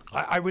mistaken.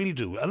 I really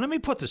do. And let me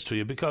put this to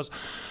you because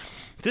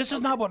this is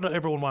not what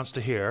everyone wants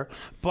to hear,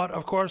 but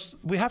of course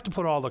we have to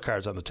put all the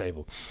cards on the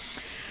table.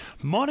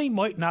 Money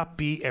might not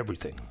be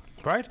everything.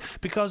 Right?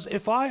 Because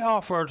if I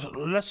offered,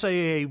 let's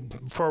say,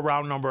 for a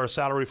round number, a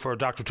salary for a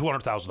doctor,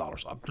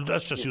 $200,000,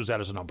 let's just use that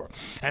as a number,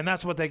 and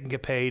that's what they can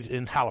get paid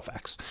in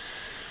Halifax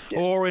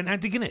or in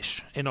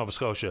Antigonish in Nova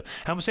Scotia,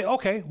 and we say,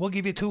 okay, we'll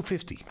give you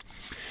 $250.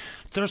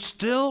 There's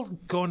still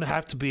going to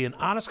have to be an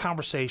honest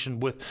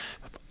conversation with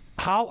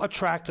how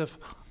attractive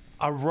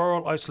a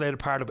rural, isolated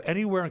part of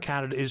anywhere in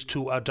Canada is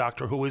to a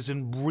doctor who is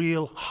in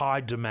real high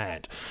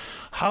demand.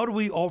 How do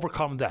we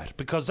overcome that?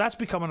 Because that's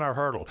becoming our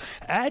hurdle.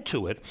 Add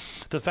to it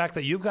the fact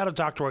that you've got a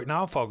doctor right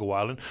now in Fogo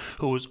Island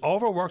who is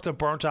overworked and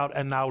burnt out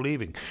and now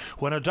leaving.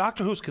 When a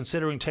doctor who's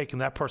considering taking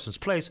that person's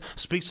place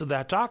speaks to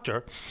that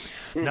doctor,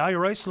 now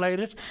you're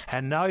isolated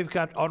and now you've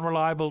got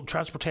unreliable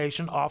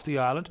transportation off the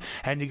island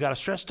and you've got a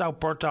stressed out,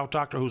 burnt out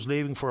doctor who's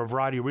leaving for a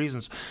variety of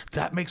reasons.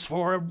 That makes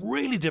for a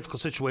really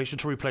difficult situation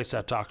to replace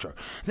that doctor.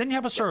 Then you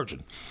have a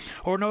surgeon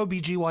or an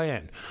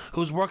OB-GYN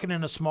who's working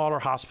in a smaller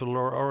hospital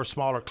or a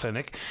smaller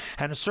clinic,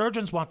 and the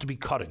surgeons want to be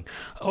cutting.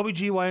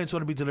 OB-GYNs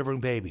want to be delivering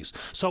babies.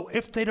 So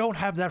if they don't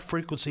have that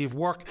frequency of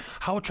work,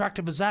 how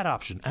attractive is that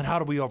option, and how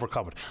do we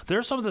overcome it? There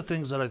are some of the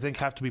things that I think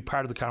have to be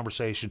part of the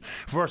conversation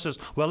versus,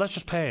 well, let's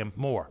just pay him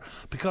more,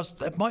 because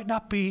it might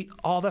not be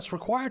all that's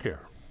required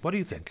here. What do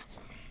you think?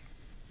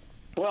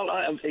 Well,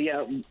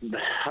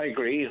 I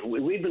agree.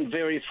 We've been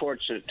very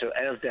fortunate to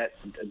have that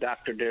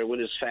doctor there with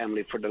his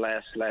family for the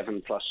last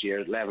 11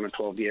 or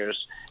 12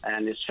 years,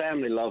 and his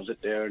family loves it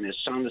there, and his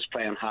son is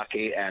playing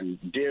hockey and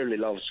dearly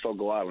loves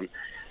Fogo Island.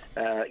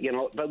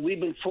 But we've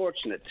been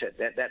fortunate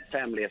that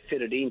family have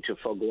fitted into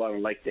Fogo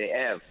Island like they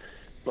have.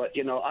 But,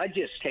 I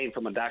just came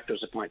from a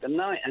doctor's appointment,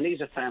 and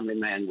he's a family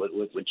man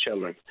with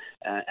children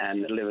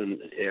and living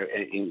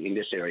in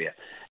this area.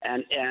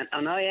 And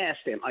I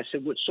asked him, I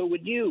said, so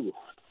would you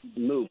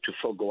move to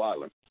Fogo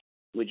Island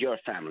with your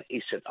family?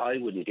 He said, I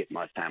wouldn't get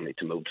my family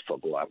to move to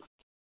Fogo Island.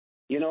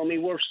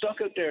 We're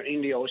stuck out there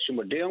in the ocean.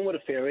 We're dealing with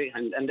a ferry,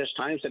 and there's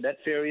times that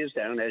ferry is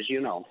down, as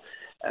you know.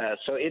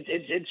 So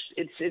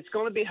it's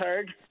going to be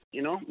hard.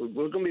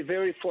 We're going to be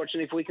very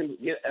fortunate if we can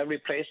get a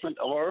replacement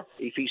or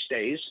if he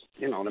stays,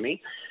 you know what I mean?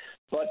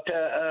 But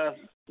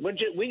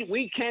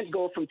we can't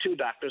go from two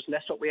doctors, and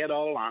that's what we had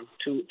all along,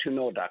 to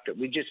no doctor.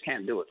 We just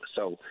can't do it.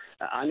 So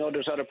I know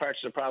there's other parts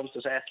of the province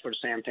that's asked for the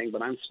same thing,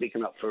 but I'm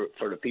speaking up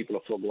for the people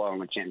of Fogo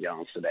Island and St.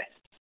 John's today.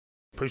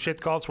 Appreciate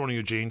the call this morning,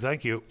 Eugene.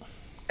 Thank you.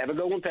 Have a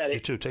good one, Paddy. You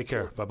too. Take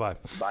care. Bye-bye.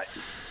 Bye.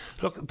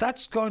 Look,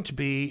 that's going to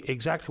be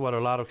exactly what a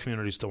lot of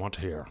communities don't want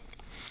to hear.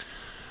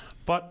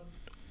 But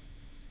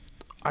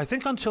I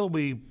think until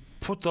we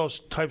put those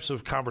types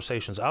of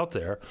conversations out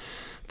there,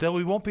 then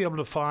we won't be able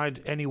to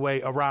find any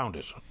way around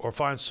it or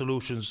find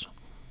solutions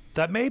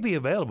that may be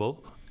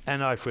available,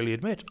 and I freely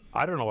admit,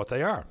 I don't know what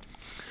they are.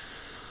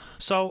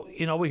 So,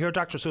 we hear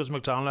Dr. Susan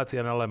McDonald at the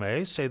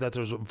NLMA say that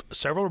there's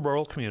several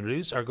rural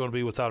communities are going to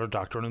be without a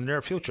doctor in the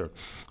near future.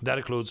 That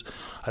includes,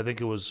 I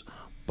think it was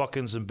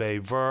Buckins and Bay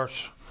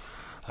Vert,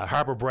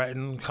 Harbour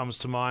Breton comes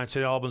to mind,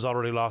 St. Albans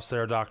already lost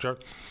their doctor.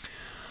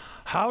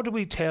 How do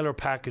we tailor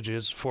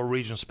packages for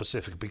region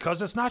specific?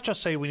 Because it's not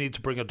just say we need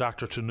to bring a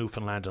doctor to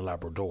Newfoundland and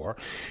Labrador.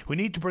 We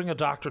need to bring a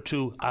doctor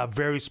to a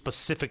very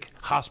specific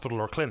hospital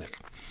or clinic.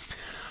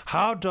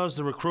 How does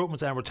the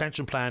recruitment and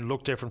retention plan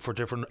look different for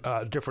different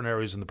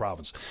areas in the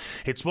province?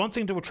 It's one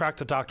thing to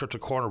attract a doctor to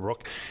Corner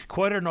Brook,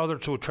 quite another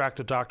to attract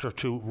a doctor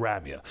to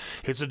Ramia.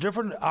 It's a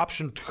different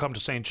option to come to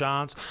St.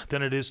 John's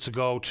than it is to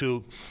go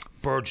to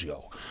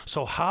Burgeo.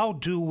 So how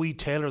do we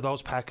tailor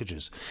those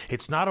packages?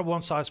 It's not a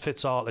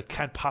one-size-fits-all. It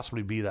can't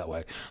possibly be that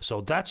way. So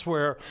that's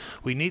where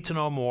we need to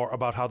know more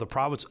about how the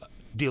province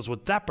deals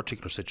with that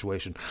particular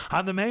situation.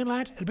 On the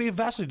mainland, it'd be a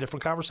vastly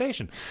different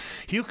conversation.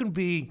 You can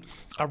be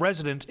a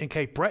resident in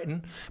Cape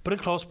Breton, but in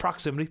close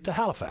proximity to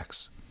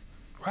Halifax.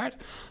 right?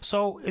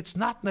 So it's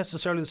not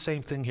necessarily the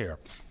same thing here.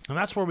 And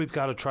that's where we've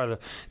got to try to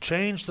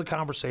change the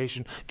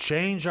conversation,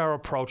 change our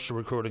approach to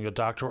recruiting a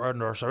doctor or a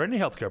nurse or any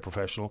healthcare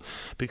professional,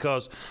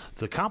 because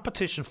the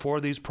competition for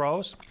these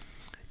pros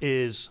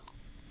is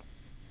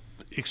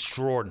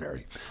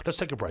extraordinary. Let's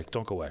take a break.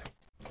 Don't go away.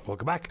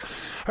 Welcome back.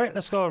 All right,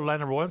 let's go to line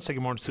number one. Say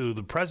good morning to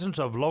the president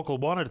of Local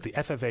 1 at the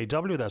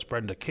FFAW. That's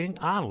Brenda King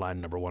on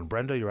line number one.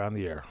 Brenda, you're on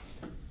the air.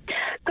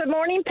 Good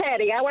morning,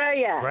 Patty. How are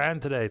you?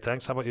 Grand today.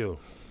 Thanks. How about you?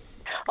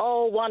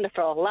 Oh,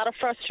 wonderful. A lot of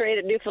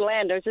frustrated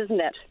Newfoundlanders,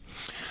 isn't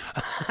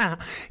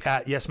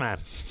it? Yes, ma'am.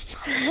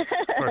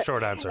 For a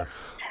short answer.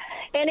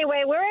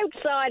 Anyway, we're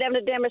outside having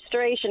a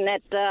demonstration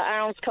at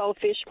Arnold's Cove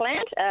Fish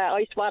Plant,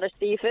 Icewater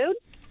Seafood.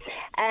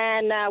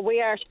 And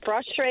we are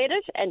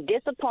frustrated and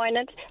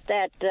disappointed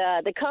that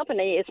the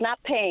company is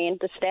not paying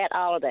the stat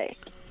holidays.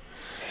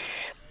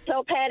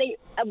 So, Patty,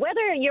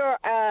 whether you're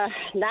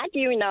not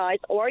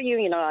unionized or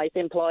unionized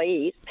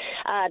employees,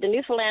 the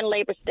Newfoundland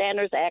Labor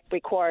Standards Act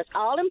requires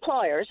all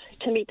employers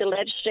to meet the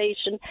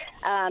legislation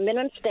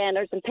minimum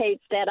standards and paid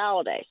stat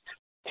holidays.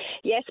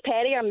 Yes,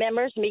 Patty, our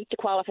members meet the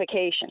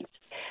qualifications.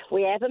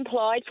 We have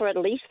employed for at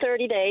least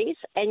 30 days,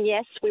 and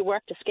yes, we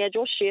work the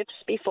scheduled shifts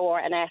before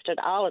and after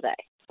the holiday.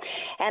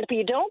 And if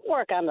you don't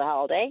work on the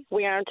holiday,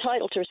 we are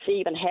entitled to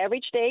receive an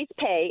average day's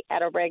pay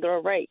at a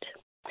regular rate.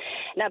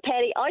 Now,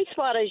 Patty,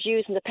 Icewater is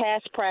using the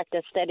past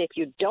practice that if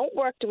you don't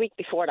work the week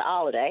before the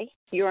holiday,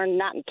 you are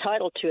not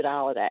entitled to the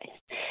holiday.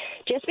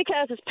 Just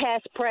because it's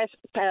past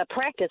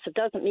practice, it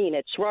doesn't mean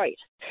it's right.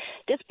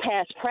 This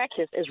past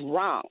practice is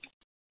wrong.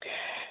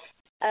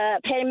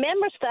 Patty,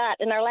 members thought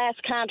in our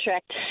last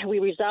contract we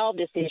resolved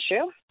this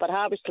issue, but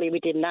obviously we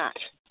did not.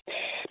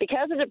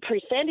 Because of the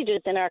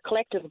percentages in our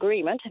collective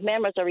agreement,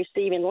 members are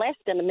receiving less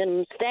than the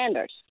minimum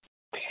standards.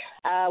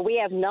 We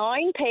have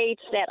 9 paid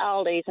stat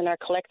holidays in our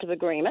collective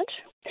agreement,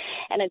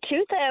 and in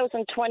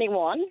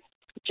 2021,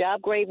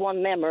 job grade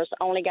 1 members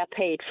only got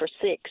paid for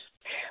 6.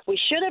 We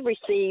should have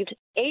received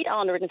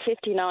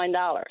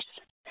 $859.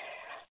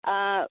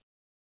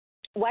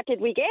 What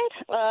did we get?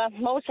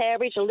 Most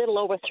average a little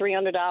over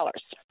 $300.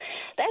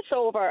 That's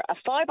over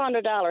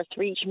 $500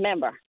 for each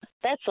member.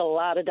 That's a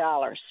lot of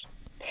dollars.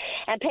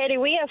 And, Patty,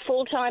 we have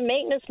full-time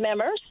maintenance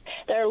members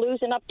that are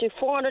losing up to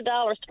 $400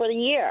 for the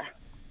year.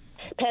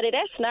 Patty,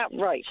 that's not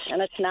right,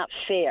 and it's not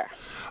fair.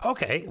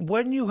 Okay,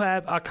 when you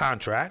have a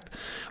contract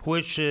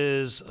which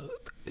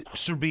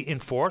should be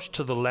enforced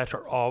to the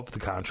letter of the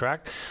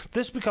contract,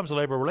 this becomes a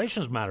labor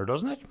relations matter,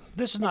 doesn't it?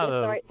 This is not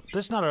a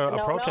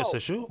protest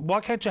issue.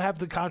 Why can't you have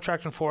the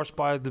contract enforced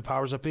by the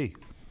powers that be?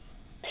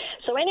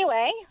 So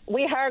anyway,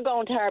 we are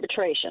going to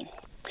arbitration.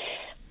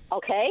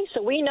 Okay,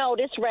 so we know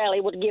this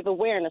rally would give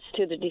awareness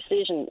to the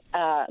decision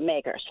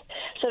makers.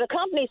 So the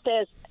company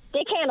says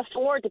they can't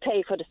afford to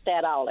pay for the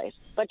stat holidays.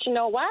 But you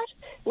know what?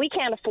 We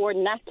can't afford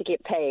not to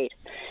get paid.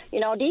 You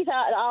know, these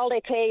are all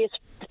they pay is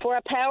for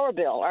a power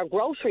bill or a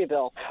grocery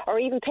bill or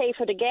even pay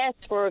for the gas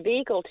for a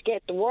vehicle to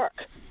get to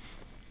work.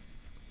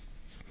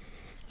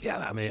 Yeah,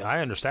 I mean,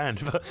 I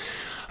understand.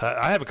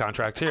 I have a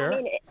contract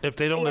here. If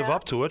they don't live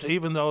up to it,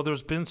 even though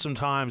there's been some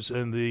times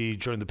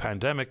during the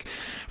pandemic,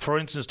 for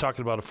instance,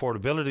 talking about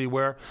affordability,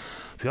 where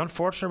the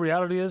unfortunate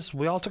reality is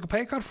we all took a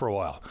pay cut for a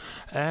while.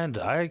 And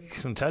I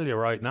can tell you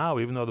right now,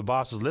 even though the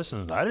boss is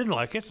listening, I didn't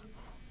like it.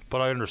 But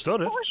I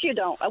understood it. Of course you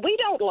don't. We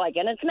don't like it.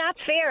 And it's not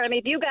fair. I mean,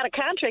 if you got a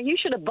contract, you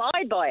should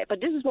abide by it.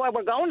 But this is why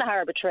we're going to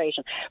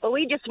arbitration. But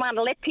we just want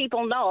to let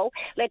people know,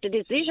 let the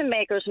decision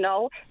makers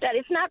know that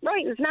it's not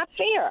right and it's not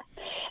fair.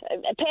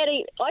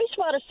 Patty,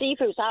 Icewater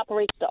Seafoods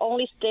operates the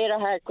only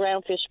state-of-the-art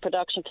ground fish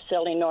production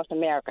facility in North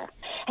America.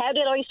 How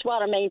did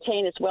Icewater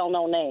maintain its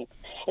well-known name?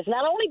 It's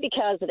not only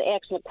because of the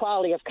excellent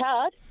quality of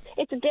cod,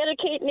 it's the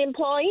dedicated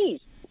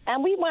employees.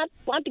 And we want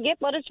to get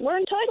what we're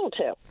entitled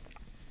to.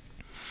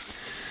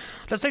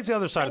 Let's take the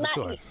other side of the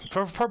coin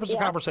for purpose of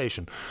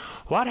conversation.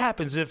 What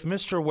happens if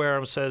Mr.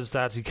 Wareham says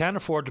that he can't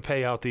afford to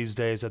pay out these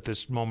days at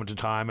this moment in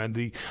time, and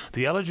the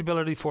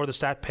eligibility for the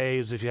stat pay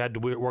is if you had to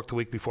work the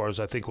week before, is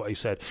I think what he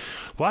said.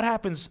 What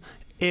happens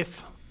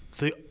if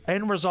the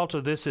end result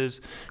of this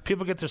is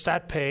people get their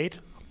stat paid,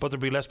 but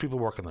there'll be less people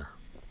working there?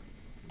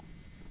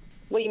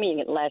 What do you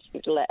mean less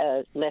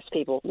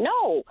people?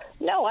 No.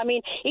 I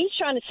mean, he's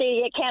trying to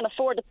say he can't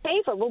afford to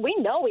pay for it. Well, we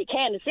know he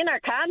can. It's in our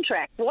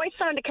contract. Why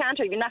sign the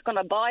contract? You're not going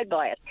to abide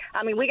by it.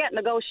 I mean, we got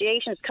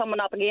negotiations coming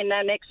up again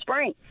next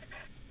spring.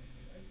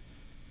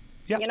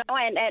 Yep. You know,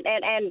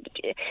 and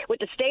with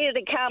the state of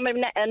the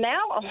economy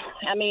now,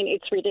 I mean,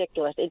 it's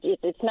ridiculous.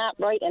 It's not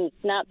right and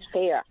it's not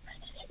fair.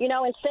 You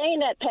know, in saying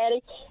that,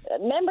 Patty,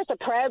 members are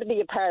proud to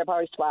be a part of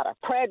Icewater,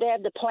 proud to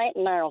have the plant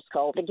in Arnold's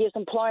Cove that gives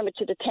employment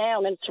to the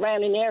town and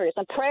surrounding areas.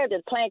 I'm proud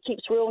that the plant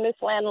keeps rural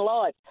Newfoundland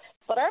alive.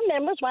 But our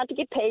members want to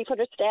get paid for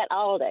their stat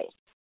holidays.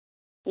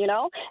 You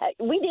know,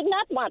 we did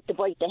not want to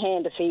bite the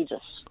hand that feeds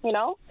us, you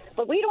know,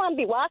 but we don't want to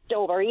be walked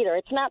over either.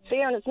 It's not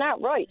fair and it's not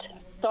right.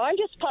 So I'm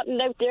just putting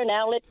it out there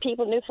now, let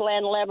people in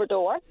Newfoundland and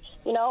Labrador,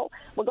 you know,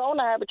 we're going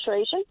to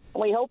arbitration,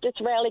 and we hope this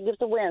rally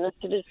gives awareness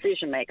to the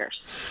decision makers.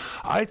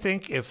 I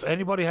think if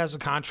anybody has a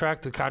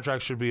contract, the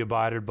contract should be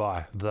abided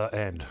by. The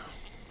end.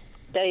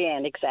 Day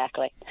in,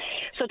 exactly.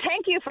 So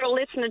thank you for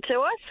listening to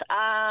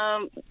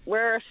us.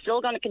 We're still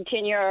going to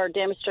continue our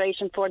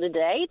demonstration for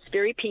today. It's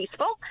very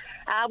peaceful.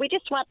 We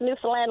just want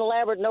Newfoundland and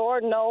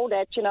Labrador to know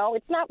that,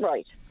 it's not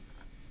right.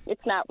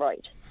 It's not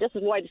right. This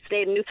is why the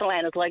state of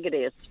Newfoundland is like it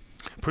is.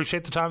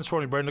 Appreciate the time this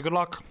morning, Brenda. Good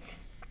luck.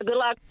 Good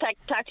luck.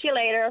 Talk to you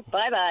later.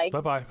 Bye-bye.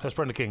 Bye-bye. That's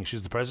Brenda King.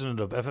 She's the president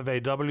of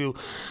FFAW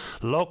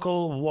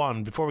Local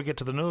 1. Before we get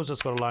to the news,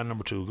 let's go to line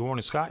number 2. Good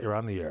morning, Scott. You're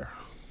on the air.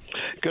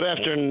 Good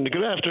afternoon.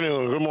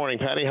 Good morning,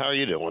 Patty. How are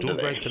you doing today?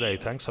 Doing great today.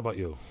 Thanks. How about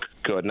you?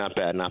 Good. Not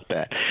bad.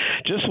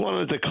 Just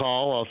wanted to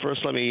call.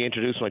 First, let me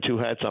introduce my two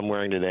hats I'm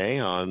wearing today.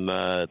 I'm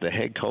the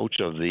head coach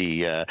of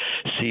the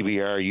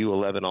CBR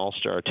U11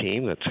 All-Star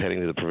team that's heading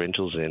to the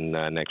provincials in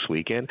next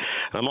weekend.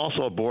 I'm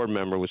also a board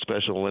member with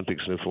Special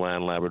Olympics Newfoundland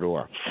and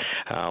Labrador.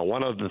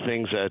 One of the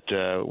things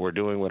that we're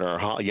doing with our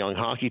young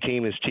hockey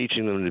team is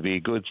teaching them to be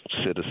good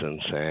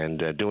citizens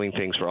and doing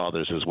things for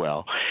others as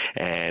well.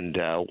 And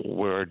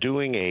we're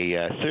doing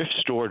a thrift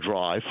store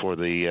drive for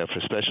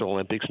Special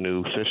Olympics,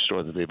 new thrift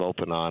store that they've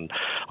opened on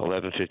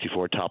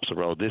 1154 Topsail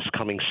Road this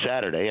coming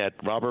Saturday at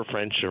Robert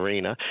French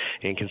Arena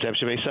in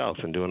Conception Bay South,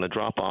 and doing a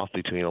drop-off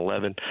between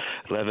 11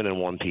 and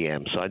 1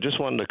 p.m. So I just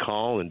wanted to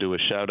call and do a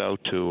shout-out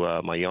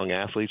to my young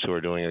athletes who are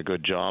doing a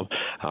good job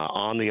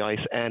on the ice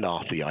and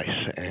off the ice,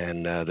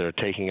 and they're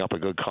taking up a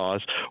good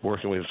cause,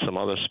 working with some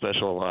other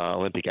Special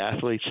Olympic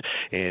athletes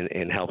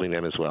in helping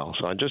them as well.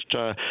 So I'm just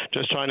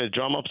trying to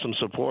drum up some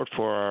support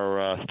for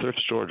our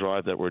thrift store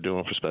drive that we're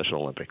doing for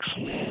Special Olympics.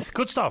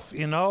 Good stuff,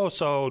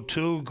 so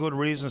 2 good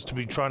reasons to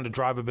be trying to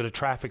drive a bit of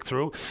traffic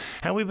through.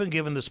 And we've been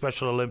giving the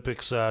Special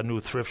Olympics new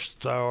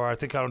thrift store, I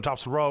think out on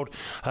Topsail Road,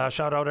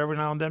 shout out every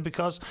now and then,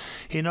 because,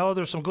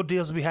 there's some good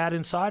deals to be had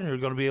inside, and you're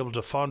going to be able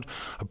to fund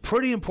a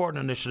pretty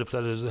important initiative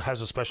that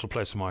has a special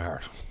place in my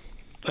heart.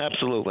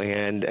 Absolutely,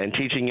 and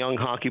teaching young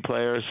hockey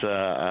players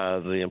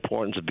the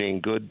importance of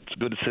being good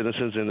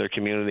citizens in their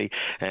community,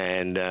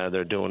 and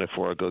they're doing it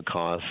for a good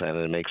cause, and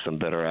it makes them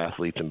better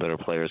athletes and better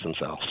players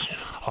themselves.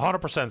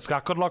 100%.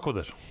 Scott, good luck with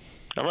it.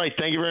 All right.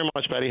 Thank you very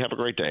much, Patty. Have a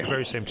great day.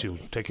 Very same to you.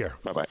 Take care.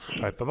 Bye-bye.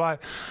 All right. Bye-bye.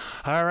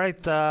 All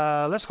right.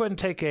 Let's go ahead and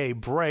take a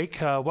break.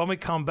 When we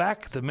come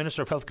back, the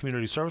Minister of Health and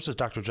Community Services,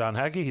 Dr. John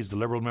Haggie, he's the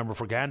Liberal member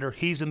for Gander.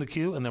 He's in the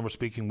queue, and then we're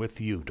speaking with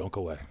you. Don't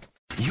go away.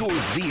 Your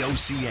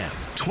VOCM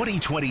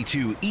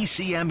 2022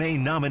 ECMA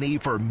nominee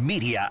for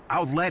Media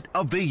Outlet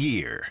of the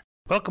Year.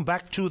 Welcome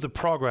back to the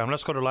program.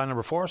 Let's go to line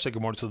number 4. Say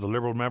good morning to the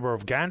Liberal member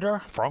of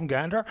Gander, from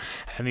Gander,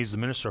 and he's the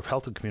Minister of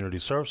Health and Community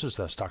Services.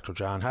 That's Dr.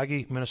 John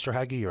Haggie. Minister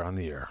Haggie, you're on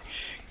the air.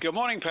 Good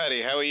morning,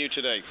 Paddy. How are you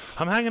today?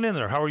 I'm hanging in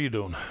there. How are you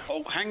doing?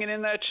 Oh, hanging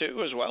in there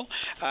too, as well.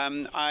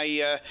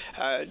 I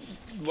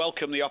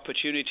welcome the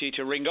opportunity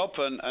to ring up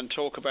and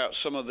talk about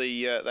some of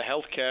the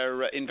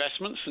healthcare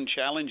investments and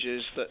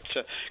challenges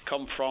that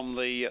come from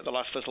the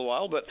last little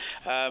while. But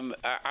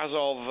as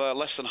of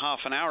less than half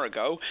an hour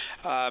ago,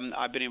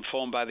 I've been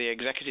informed by the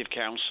Executive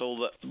Council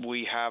that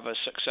we have a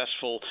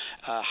successful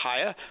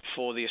hire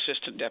for the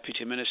Assistant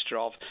Deputy Minister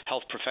of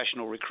Health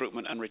Professional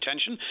Recruitment and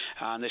Retention,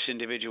 and this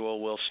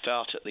individual will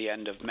start at the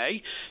end of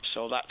May.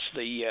 So that's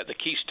the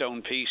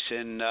keystone piece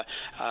in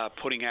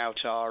putting out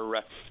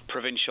our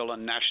provincial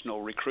and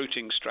national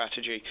recruiting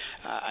strategy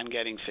and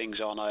getting things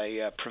on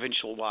a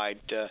provincial-wide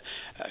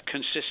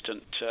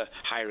consistent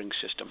hiring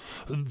system.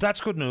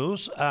 That's good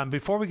news.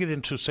 Before we get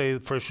into, say,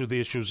 first the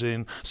issues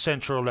in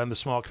Central and the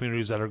small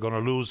communities that are going to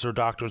lose their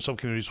doctor, and some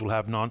communities will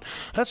have none,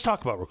 let's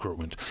talk about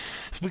recruitment.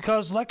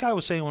 Because like I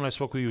was saying when I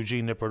spoke with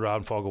Eugene Nipper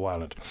on Fogo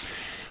Island,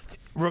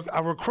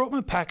 a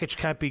recruitment package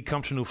can't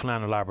come to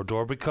Newfoundland and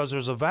Labrador because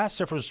there's a vast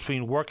difference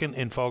between working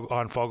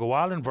on Fogo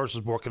Island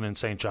versus working in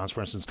St. John's,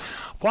 for instance.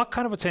 What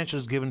kind of attention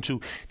is given to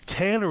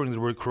tailoring the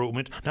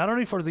recruitment, not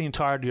only for the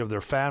entirety of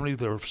their family,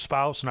 their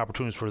spouse, and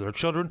opportunities for their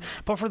children,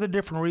 but for the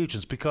different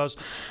regions? Because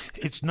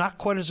it's not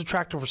quite as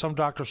attractive for some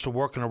doctors to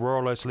work in a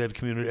rural, isolated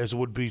community as it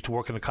would be to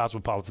work in a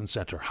cosmopolitan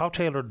centre. How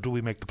tailored do we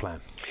make the plan?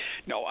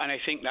 No, and I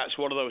think that's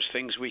one of those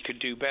things we could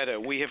do better.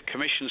 We have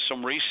commissioned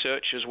some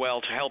research as well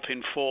to help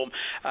inform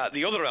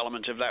the other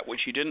element of that,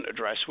 which you didn't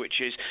address,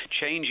 which is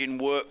changing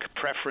work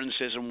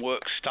preferences and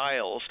work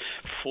styles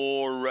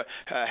for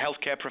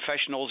healthcare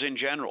professionals in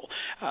general.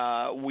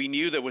 We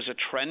knew there was a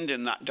trend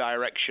in that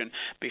direction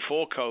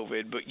before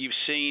COVID, but you've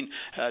seen,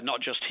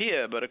 not just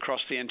here, but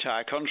across the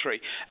entire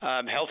country,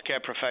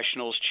 healthcare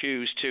professionals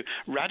choose to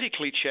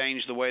radically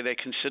change the way they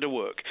consider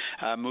work,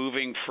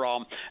 moving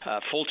from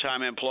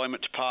full-time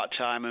employment to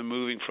part-time and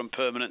moving from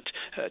permanent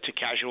to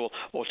casual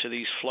or to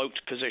these float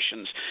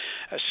positions.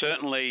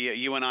 Certainly,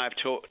 you and I have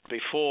talked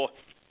before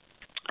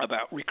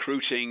about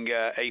recruiting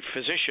a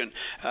physician,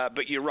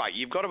 but you're right,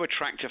 you've got to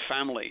attract a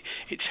family.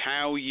 It's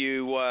how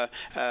you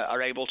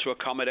are able to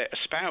accommodate a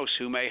spouse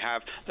who may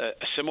have a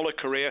similar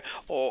career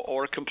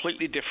or a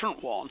completely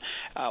different one,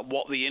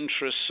 what the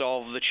interests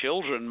of the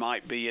children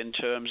might be in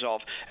terms of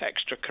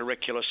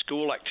extracurricular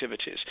school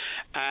activities.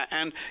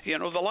 And,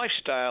 the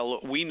lifestyle,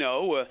 we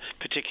know a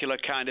particular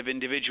kind of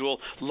individual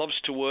loves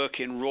to work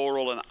in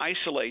rural and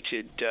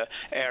isolated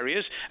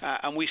areas,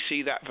 and we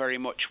see that very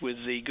much with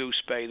the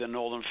Goose Bay, the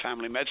Northern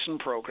Family Medicine medicine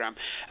program,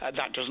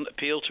 that doesn't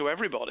appeal to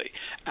everybody.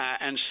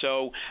 And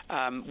so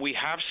we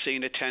have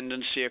seen a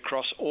tendency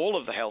across all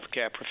of the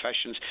healthcare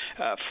professions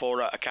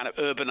for a kind of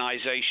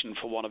urbanization,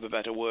 for want of a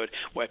better word,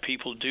 where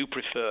people do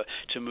prefer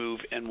to move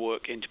and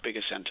work into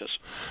bigger centers.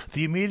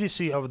 The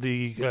immediacy of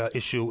the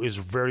issue is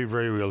very,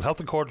 very real. Health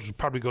Accord is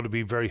probably going to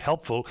be very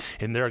helpful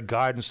in their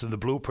guidance and the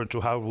blueprint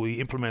to how we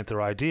implement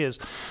their ideas.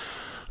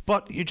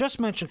 But you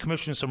just mentioned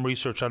commissioning some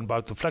research on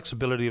about the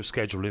flexibility of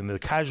scheduling, the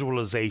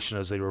casualization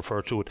as they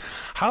refer to it.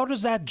 How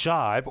does that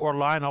jibe or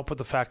line up with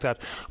the fact that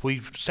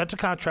we sent a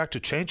contract to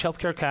Change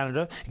Healthcare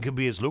Canada? It can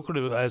be as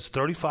lucrative as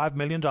 $35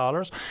 million,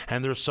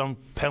 and there's some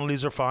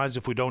penalties or fines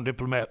if we don't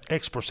implement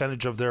X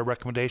percentage of their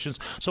recommendations.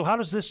 So how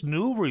does this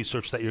new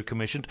research that you're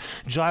commissioned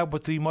jibe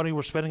with the money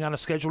we're spending on a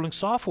scheduling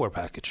software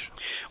package?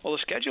 Well,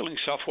 the scheduling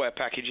software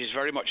package is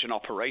very much an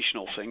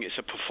operational thing. It's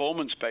a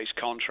performance-based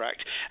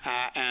contract,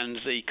 and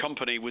the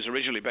company was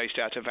originally based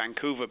out of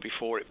Vancouver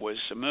before it was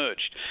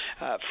merged.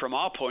 From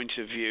our point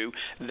of view,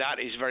 that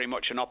is very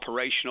much an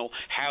operational,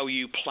 how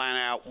you plan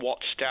out what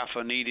staff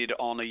are needed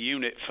on a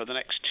unit for the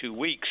next 2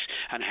 weeks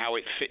and how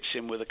it fits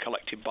in with a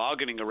collective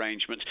bargaining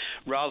arrangement,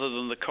 rather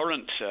than the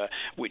current,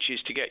 which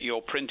is to get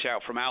your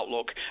printout from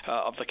Outlook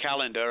of the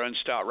calendar and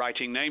start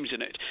writing names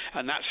in it.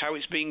 And that's how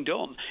it's being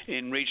done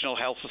in regional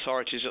health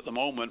authorities at the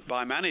moment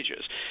by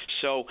managers.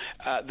 So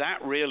that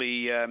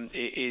really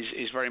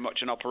is very much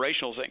an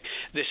operational thing.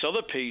 This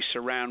other piece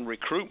around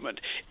recruitment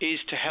is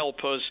to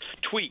help us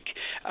tweak.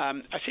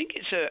 I think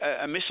it's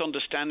a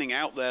misunderstanding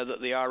out there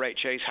that the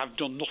RHAs have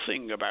done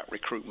nothing about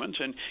recruitment,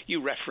 and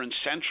you referenced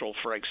Central,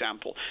 for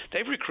example.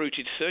 They've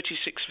recruited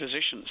 36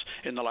 physicians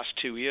in the last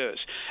 2 years,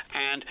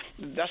 and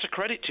that's a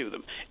credit to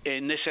them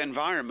in this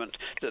environment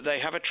that they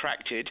have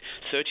attracted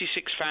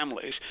 36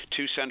 families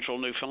to Central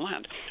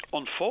Newfoundland.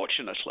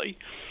 Unfortunately,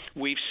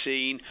 we've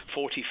seen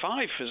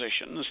 45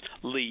 physicians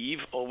leave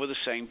over the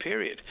same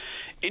period.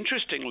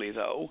 Interestingly,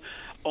 though,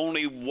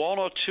 only 1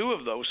 or 2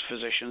 of those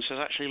physicians has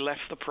actually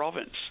left the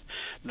province.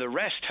 The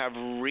rest have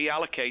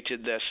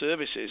reallocated their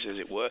services, as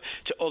it were,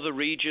 to other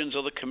regions,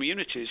 other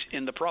communities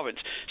in the province,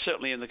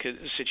 certainly in the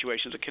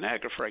situation of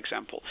Conagra, for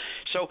example.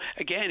 So,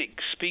 again, it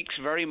speaks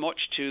very much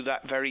to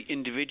that very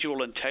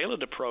individual and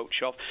tailored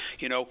approach of,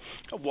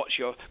 what's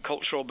your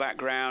cultural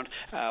background,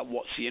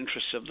 what's the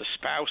interests of the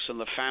spouse and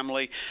the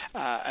family,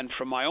 and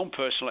from my own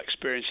personal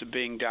experience of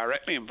being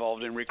directly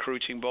involved in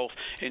recruiting both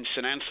in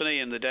St. Anthony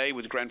in the day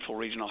with Grenfell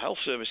Regional Health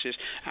Services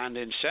and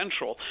in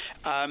Central,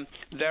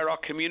 there are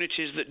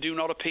communities that do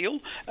not appeal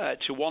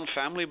to one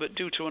family but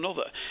do to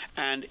another.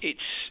 And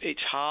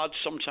it's hard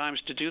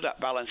sometimes to do that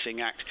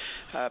balancing act,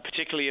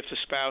 particularly if the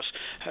spouse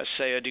has,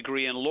 say, a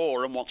degree in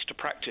law and wants to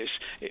practice.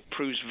 It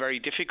proves very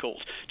difficult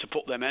to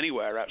put them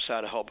anywhere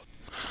outside a hub.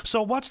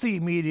 So what's the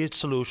immediate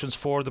solutions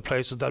for the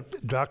places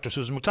that Dr.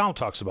 Susan McDonald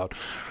talks about?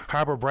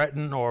 Harbour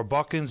Breton or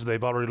Buckins,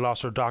 they've already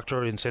lost their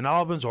doctor in St.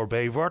 Albans or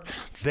Bayvert.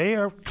 They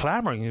are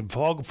clamouring. In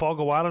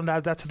Fogo Island,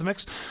 add that to the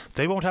mix.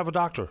 They won't have a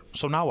doctor.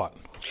 So now what?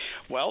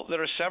 Well,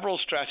 there are several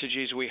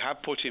strategies we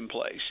have put in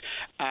place,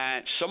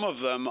 and some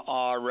of them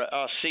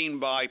are seen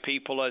by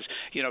people as,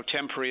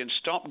 temporary and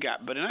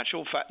stopgap, but in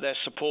actual fact, they're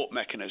support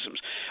mechanisms.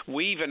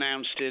 We've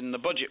announced in the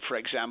budget, for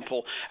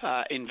example,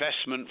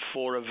 investment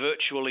for a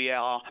virtual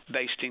ER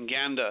based in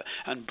Gander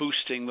and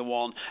boosting the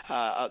one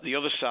at the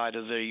other side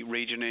of the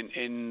region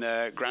in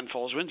Grand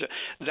Falls, Windsor.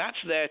 That's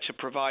there to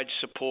provide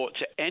support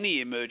to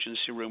any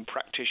emergency room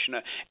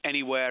practitioner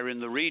anywhere in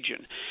the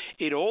region.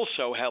 It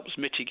also helps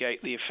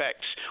mitigate the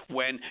effects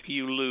when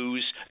you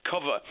lose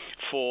cover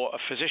for a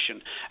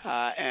physician,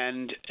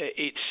 and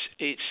it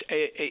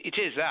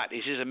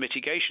is a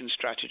mitigation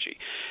strategy.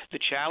 The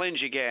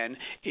challenge again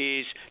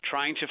is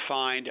trying to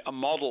find a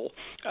model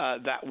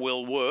that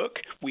will work.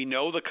 We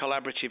know the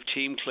collaborative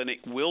team clinic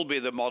will be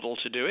the model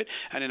to do it,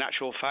 and in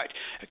actual fact,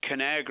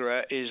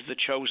 Conagra is the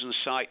chosen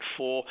site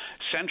for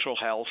Central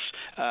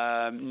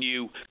Health's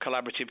new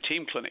collaborative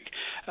team clinic.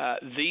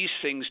 These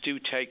things do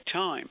take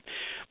time.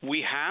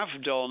 We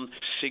have done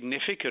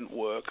significant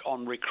work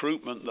on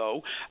recruitment,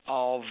 though,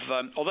 of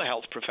other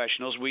health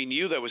professionals. We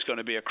knew there was going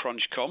to be a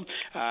crunch come,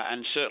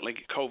 and certainly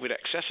COVID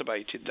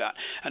exacerbated that.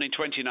 And in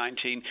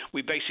 2019,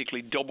 we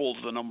basically doubled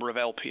the number of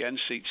LPN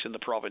seats in the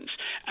province.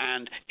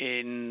 And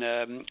in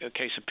a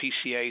case of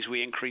PCAs,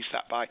 we increased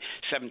that by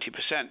 70%.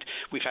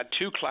 We've had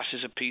 2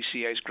 classes of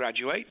PCAs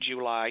graduate,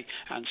 July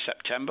and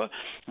September.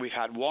 We've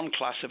had 1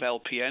 class of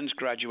LPNs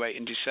graduate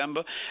in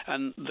December.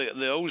 And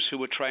those who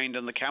were trained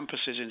on the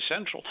campuses in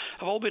Central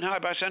have all been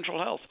hired by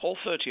Central Health, all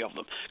 30 of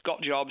them,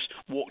 got jobs,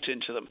 walked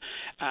into them.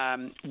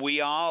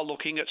 We are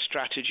looking at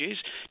strategies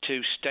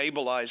to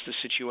stabilize the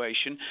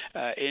situation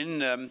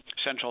in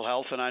Central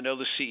Health, and I know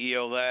the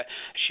CEO there,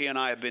 she and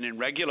I have have been in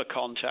regular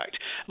contact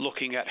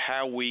looking at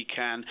how we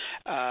can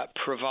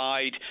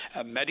provide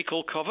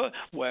medical cover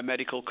where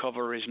medical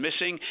cover is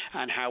missing,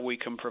 and how we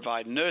can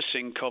provide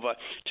nursing cover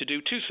to do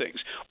two things.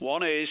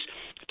 One is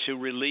to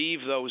relieve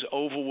those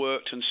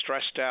overworked and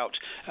stressed out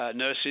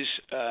nurses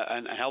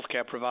and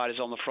healthcare providers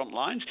on the front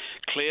lines,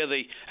 clear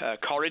the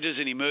corridors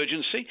in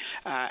emergency,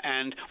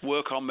 and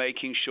work on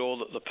making sure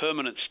that the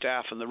permanent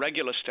staff and the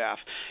regular staff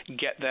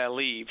get their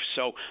leave,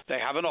 so they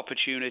have an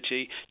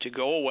opportunity to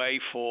go away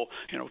for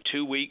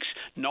 2 weeks,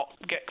 not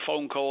get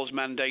phone calls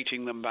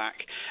mandating them back,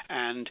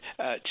 and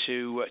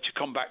to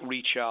come back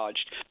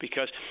recharged,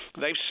 because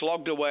they've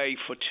slogged away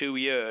for 2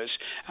 years,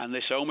 and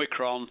this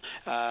Omicron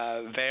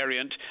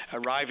variant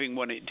arriving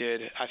when it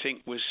did, I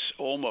think, was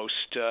almost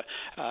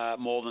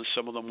more than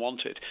some of them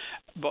wanted.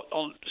 But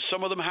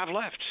some of them have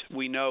left.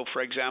 We know,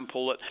 for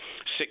example, that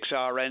 6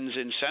 RNs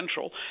in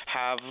Central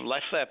have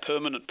left their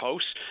permanent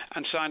posts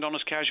and signed on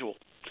as casual.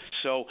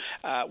 So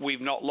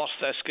we've not lost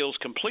their skills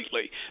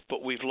completely,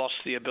 but we've lost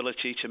the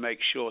ability to make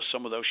sure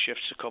some of those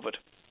shifts are covered.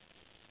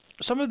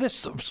 Some of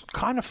this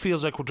kind of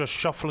feels like we're just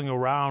shuffling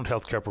around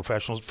healthcare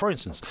professionals. For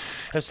instance,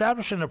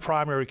 establishing a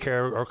primary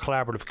care or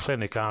collaborative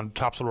clinic on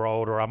Topsail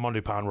Road or on Monday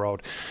Pond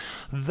Road,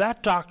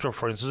 that doctor,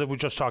 for instance, if we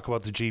just talk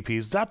about the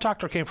GPs, that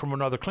doctor came from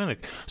another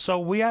clinic. So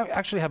we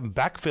actually haven't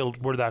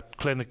backfilled where that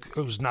clinic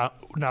is now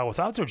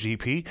without their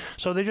GP,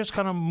 so they just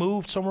kind of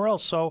moved somewhere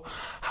else. So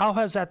how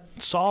has that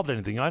solved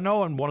anything? I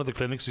know in one of the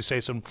clinics you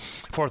say some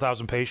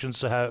 4,000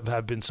 patients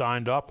have been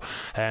signed up,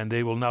 and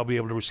they will now be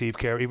able to receive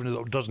care, even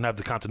though it doesn't have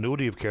the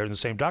continuity of care in the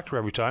same doctor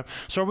every time.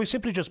 So are we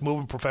simply just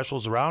moving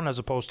professionals around as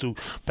opposed to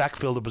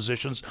backfill the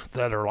positions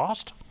that are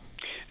lost?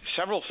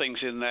 Several things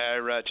in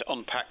there to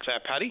unpack there,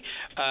 Paddy.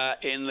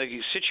 In the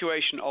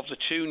situation of the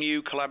 2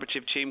 new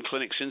collaborative team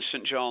clinics in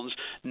St John's,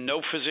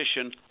 no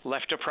physician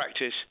left a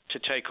practice to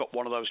take up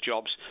one of those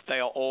jobs. They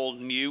are all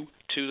new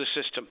to the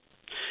system.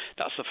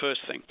 That's the first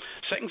thing.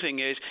 Second thing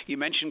is, you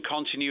mentioned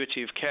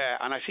continuity of care,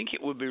 and I think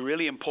it would be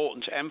really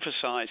important to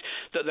emphasize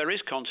that there is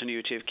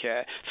continuity of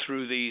care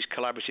through these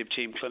collaborative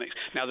team clinics.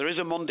 Now, there is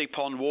a Monday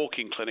Pond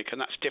walking clinic,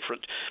 and that's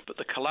different, but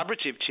the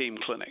collaborative team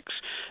clinics,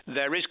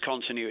 there is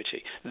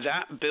continuity.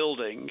 That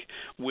building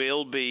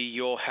will be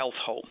your health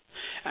home,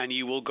 and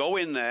you will go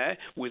in there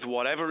with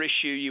whatever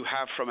issue you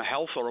have from a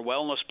health or a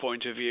wellness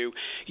point of view.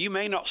 You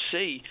may not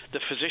see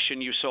the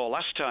physician you saw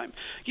last time.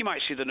 You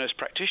might see the nurse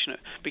practitioner,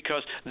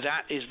 because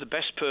that is the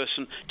best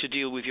person to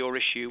deal with your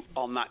issue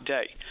on that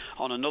day.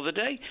 On another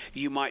day,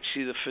 you might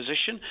see the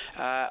physician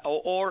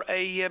or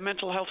a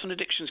mental health and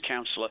addictions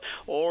counsellor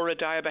or a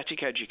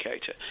diabetic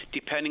educator,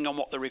 depending on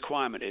what the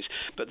requirement is.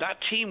 But that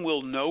team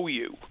will know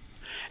you,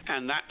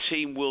 and that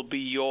team will be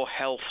your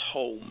health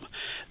home.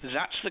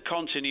 That's the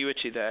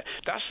continuity there.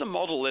 That's the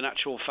model, in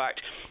actual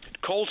fact,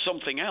 called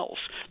something else,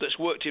 that's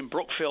worked in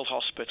Brookfield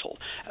Hospital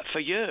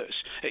for years.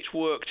 It's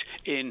worked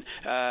in,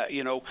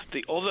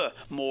 the other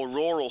more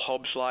rural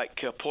hubs like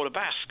Port aux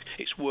Basques.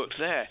 It's worked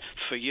there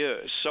for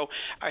years. So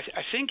I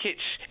think it's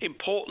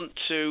important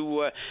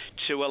to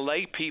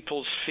allay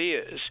people's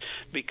fears,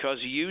 because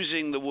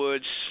using the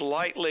words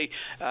slightly,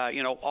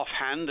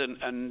 offhand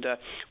and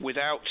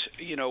without,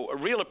 a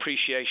real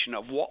appreciation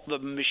of what the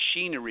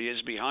machinery is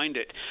behind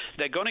it,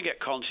 they're going to get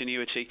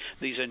continuity.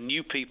 These are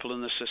new people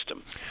in the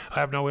system. I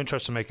have no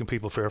interest in making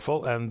people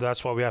fearful, and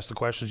that's why we ask the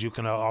questions. You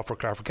can offer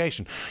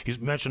clarification. You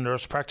mentioned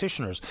nurse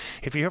practitioners.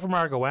 If you hear from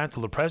Margot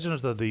Antle, the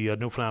president of the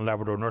Newfoundland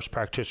Labrador Nurse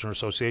Practitioner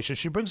Association,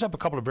 she brings up a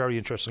couple of very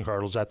interesting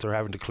hurdles that they're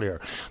having to clear.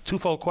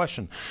 Twofold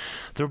question.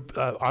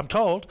 I'm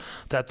told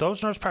that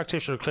those nurse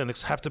practitioner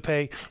clinics have to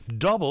pay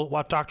double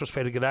what doctors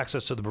pay to get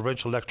access to the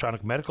provincial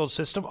electronic medical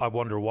system. I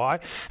wonder why.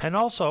 And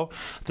also,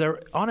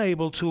 they're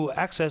unable to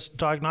access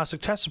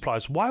diagnostic test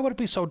supplies. Why would it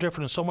be so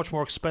different and so much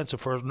more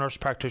expensive for a nurse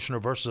practitioner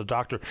versus a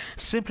doctor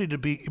simply to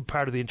be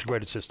part of the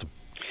integrated system?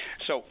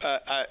 So,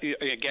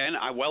 again,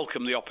 I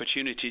welcome the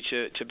opportunity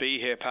to be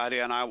here, Paddy,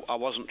 and I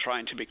wasn't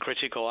trying to be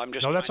critical. I'm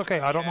just. No, that's okay.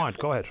 I don't mind.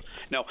 Go ahead.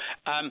 No.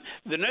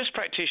 The nurse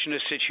practitioner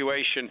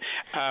situation,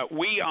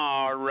 we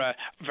are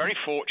very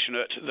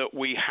fortunate that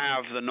we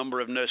have the number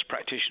of nurse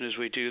practitioners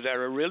we do.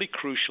 They're a really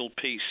crucial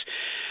piece.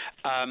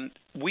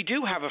 We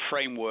do have a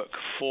framework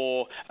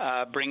for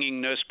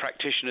bringing nurse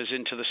practitioners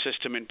into the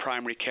system in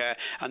primary care,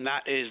 and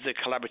that is the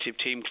collaborative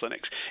team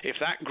clinics. If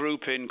that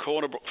group in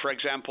Corner Brook, for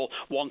example,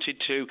 wanted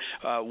to,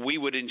 we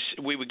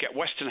would get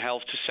Western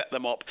Health to set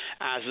them up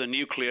as the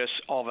nucleus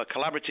of a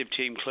collaborative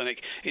team clinic,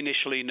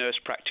 initially nurse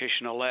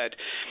practitioner-led.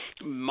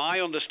 My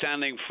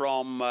understanding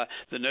from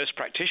the Nurse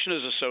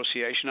Practitioners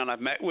Association, and I've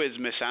met with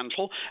Miss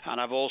Antle,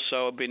 and I've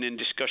also been in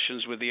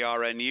discussions with the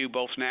RNU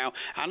both now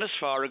and as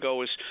far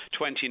ago as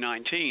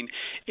 2019,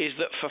 is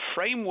that for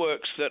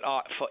frameworks that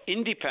are for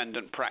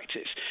independent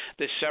practice,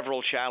 there's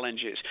several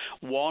challenges.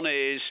 One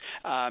is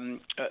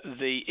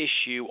the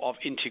issue of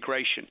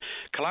integration.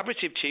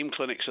 Collaborative team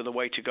clinics are the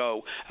way to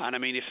go. And I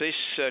mean, if this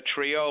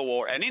trio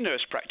or any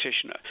nurse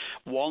practitioner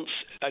wants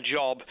a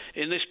job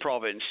in this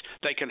province,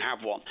 they can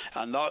have one.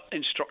 And that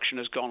instruction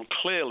has gone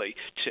clearly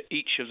to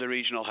each of the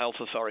regional health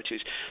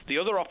authorities. The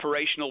other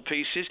operational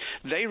pieces,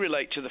 they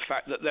relate to the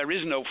fact that there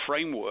is no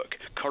framework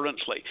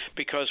currently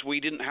because we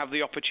didn't have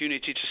the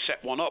opportunity to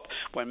set one up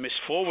when Miss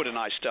Forward and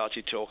I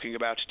started talking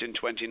about it in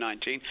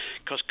 2019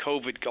 because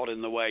COVID got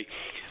in the way.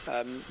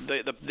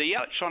 The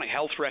electronic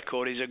health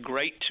record is a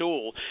great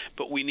tool,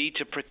 but we need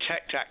to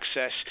protect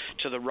access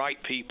to the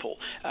right people,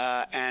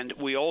 and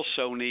we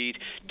also need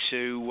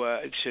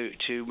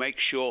to make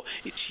sure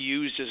it's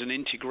used as an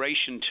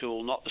integration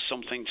tool, not as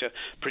something to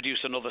produce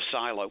another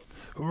silo.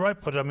 Right,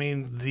 but I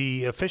mean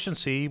the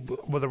efficiency,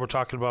 whether we're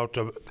talking about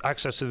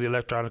access to the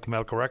electronic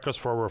medical records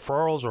for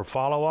referrals or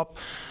follow-up,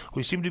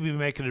 we seem to be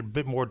making it a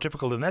bit more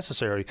difficult than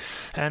necessary.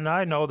 And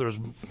I know there's,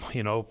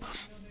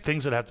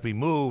 things that have to be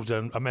moved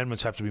and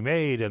amendments have to be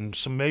made and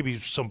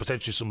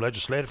potentially some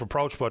legislative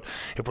approach. But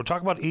if we're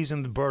talking about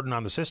easing the burden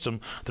on the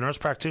system, the nurse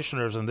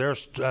practitioners and their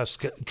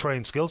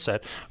trained skill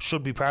set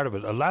should be part of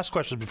it. Last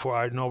question before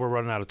I know we're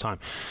running out of time.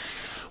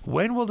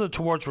 When will the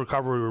Towards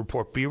Recovery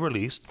report be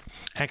released?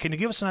 And can you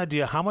give us an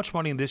idea how much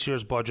money in this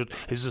year's budget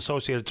is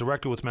associated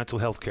directly with mental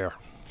health care?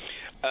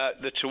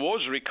 The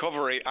Towards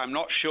Recovery, I'm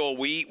not sure.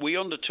 We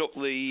undertook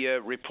the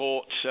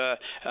report,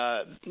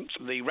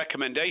 the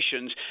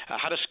recommendations,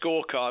 had a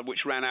scorecard which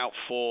ran out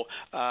for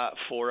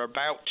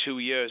about 2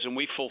 years, and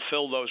we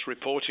fulfilled those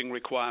reporting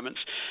requirements.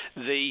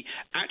 The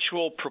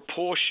actual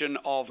proportion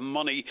of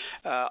money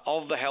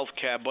of the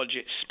healthcare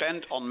budget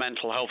spent on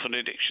mental health and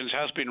addictions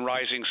has been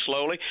rising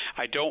slowly.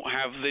 I don't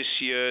have this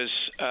year's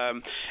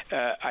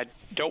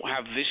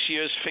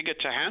figure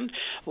to hand.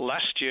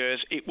 Last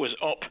year's it was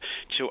up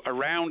to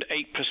around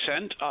 8%.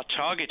 Our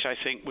target, I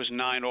think, was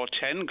 9 or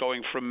 10,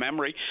 going from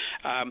memory.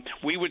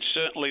 We would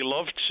certainly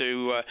love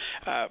to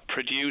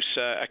produce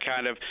a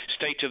kind of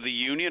State of the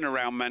Union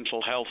around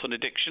mental health and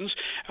addictions.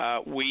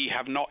 We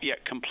have not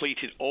yet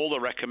completed all the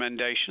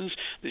recommendations.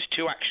 There's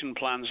 2 action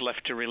plans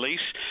left to release,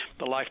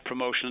 the Life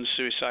Promotion and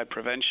Suicide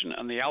Prevention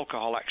and the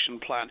Alcohol Action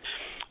Plan.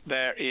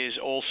 There is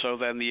also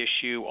then the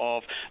issue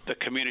of the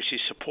community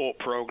support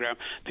program.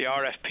 The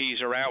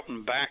RFPs are out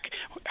and back,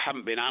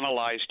 haven't been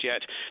analysed yet,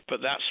 but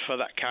that's for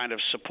that kind of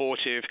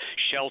supportive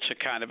shelter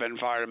kind of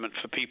environment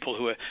for people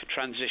who are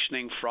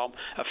transitioning from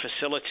a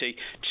facility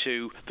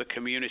to the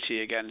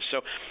community again.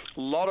 So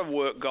a lot of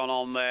work gone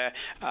on there.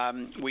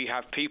 We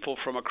have people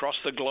from across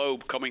the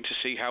globe coming to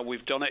see how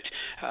we've done it.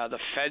 The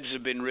feds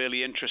have been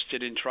really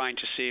interested in trying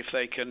to see if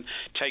they can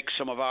take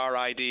some of our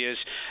ideas.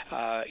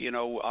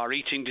 Our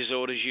eating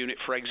disorders unit,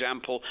 for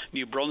example,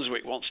 New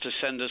Brunswick wants to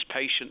send us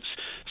patients.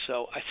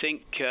 So I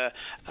think,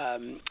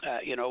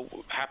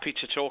 happy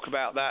to talk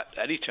about that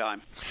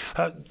anytime.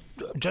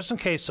 Just in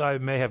case I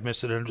may have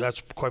missed it, and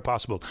that's quite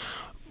possible,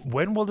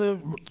 when will the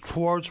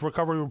Towards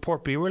Recovery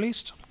report be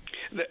released?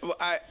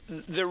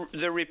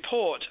 The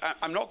report,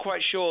 I'm not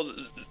quite sure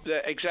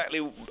that exactly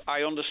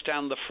I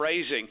understand the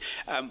phrasing.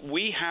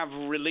 We have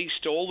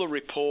released all the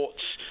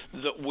reports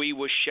that we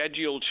were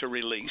scheduled to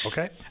release.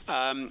 Okay.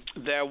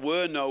 There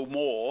were no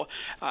more.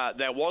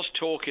 There was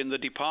talk in the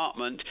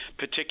department,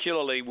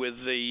 particularly with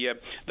the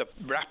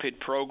rapid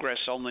progress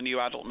on the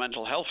new adult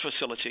mental health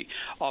facility,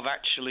 of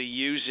actually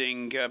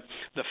using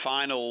the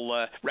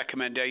final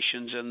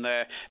recommendations and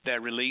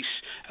their release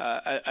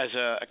as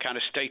a kind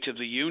of State of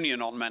the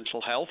Union on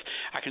mental health.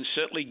 I can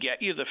certainly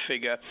get you the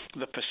figure,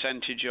 the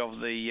percentage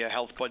of the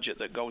health budget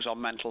that goes on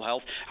mental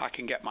health. I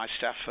can get my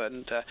staff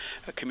and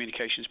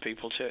communications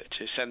people to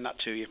send that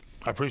to you.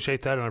 I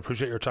appreciate that, and I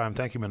appreciate your time.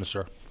 Thank you,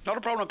 Minister. Not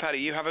a problem, Paddy.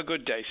 You have a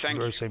good day. Thank you.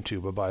 Very same to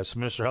you. Bye-bye. It's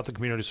Minister of Health and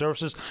Community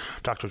Services,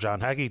 Dr.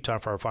 John Haggie.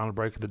 Time for our final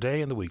break of the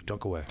day and the week. Don't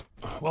go away.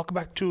 Welcome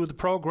back to the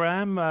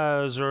program.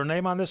 Is there a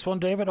name on this one,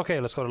 David? Okay,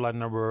 let's go to line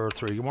number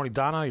 3. Good morning,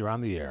 Donna. You're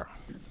on the air.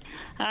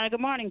 Good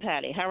morning,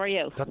 Paddy. How are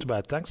you? Not too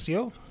bad. Thanks.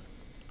 You?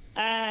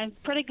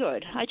 Pretty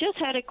good. I just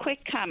had a quick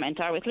comment.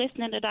 I was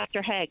listening to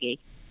Dr. Haggie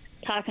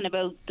talking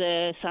about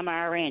some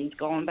RNs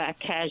going back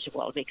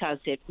casual because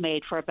it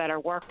made for a better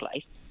work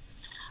life.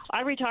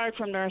 I retired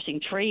from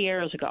nursing 3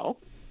 years ago.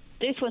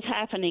 This was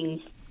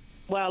happening,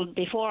 well,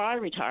 before I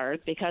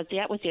retired, because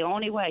that was the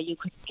only way you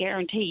could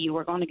guarantee you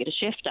were going to get a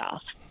shift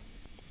off.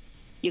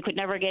 You could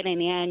never get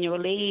any annual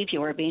leave.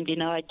 You were being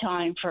denied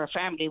time for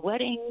family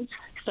weddings.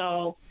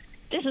 So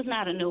this is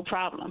not a new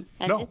problem,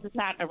 and No. This is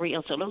not a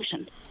real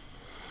solution.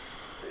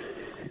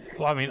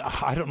 Well, I mean,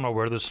 I don't know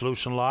where the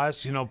solution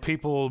lies.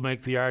 People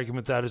make the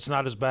argument that it's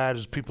not as bad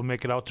as people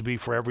make it out to be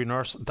for every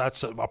nurse.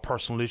 That's a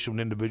personal issue, an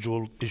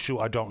individual issue.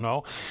 I don't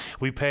know.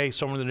 We pay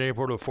somewhere in the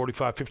neighborhood of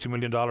 $45-50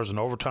 million in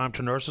overtime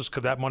to nurses.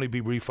 Could that money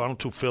be refunded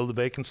to fill the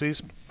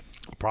vacancies?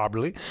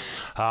 Probably.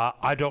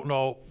 I don't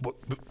know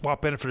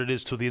what benefit it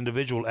is to the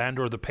individual and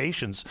or the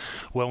patients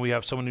when we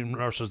have so many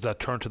nurses that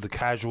turn to the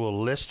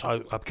casual list.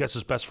 I guess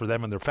it's best for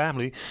them and their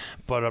family,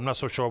 but I'm not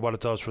so sure what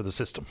it does for the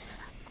system.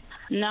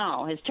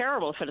 No, it's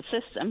terrible for the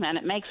system, and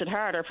it makes it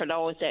harder for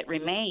those that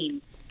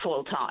remain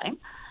full-time.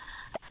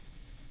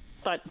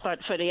 But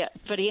for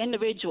the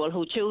individual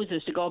who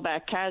chooses to go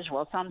back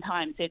casual,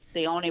 sometimes it's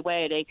the only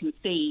way they can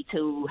see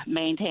to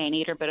maintain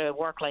either bit of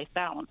work-life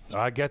balance.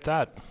 I get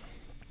that.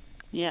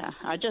 Yeah,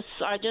 I just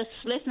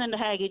listening to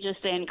Haggie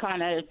just then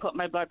kind of put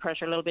my blood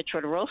pressure a little bit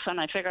through the roof, and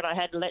I figured I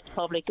had to let the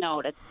public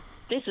know that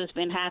this has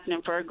been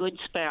happening for a good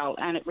spell,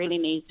 and it really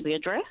needs to be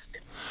addressed.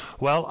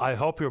 Well, I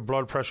hope your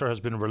blood pressure has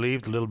been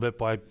relieved a little bit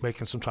by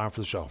making some time for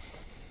the show.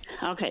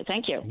 Okay,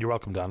 thank you. You're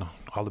welcome, Donna.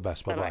 All the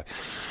best. Bye-bye.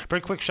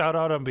 Very quick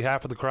shout-out on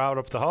behalf of the crowd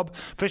up at the Hub.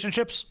 Fish and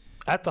chips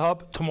at the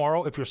Hub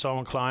tomorrow if you're so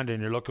inclined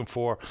and you're looking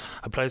for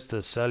a place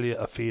to sell you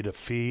a feed of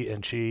Fee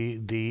and Chi,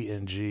 D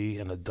and G,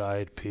 and a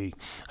Diet P.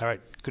 All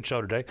right, good show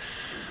today.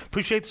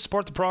 Appreciate the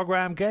support the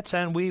program gets,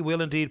 and we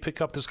will indeed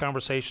pick up this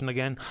conversation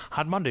again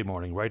on Monday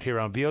morning right here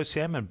on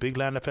VOCM and Big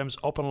Land FM's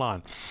Open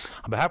Line.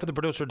 On behalf of the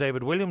producer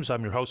David Williams,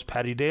 I'm your host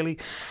Paddy Daly.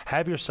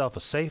 Have yourself a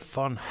safe,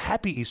 fun,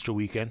 happy Easter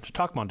weekend.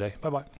 Talk Monday. Bye-bye.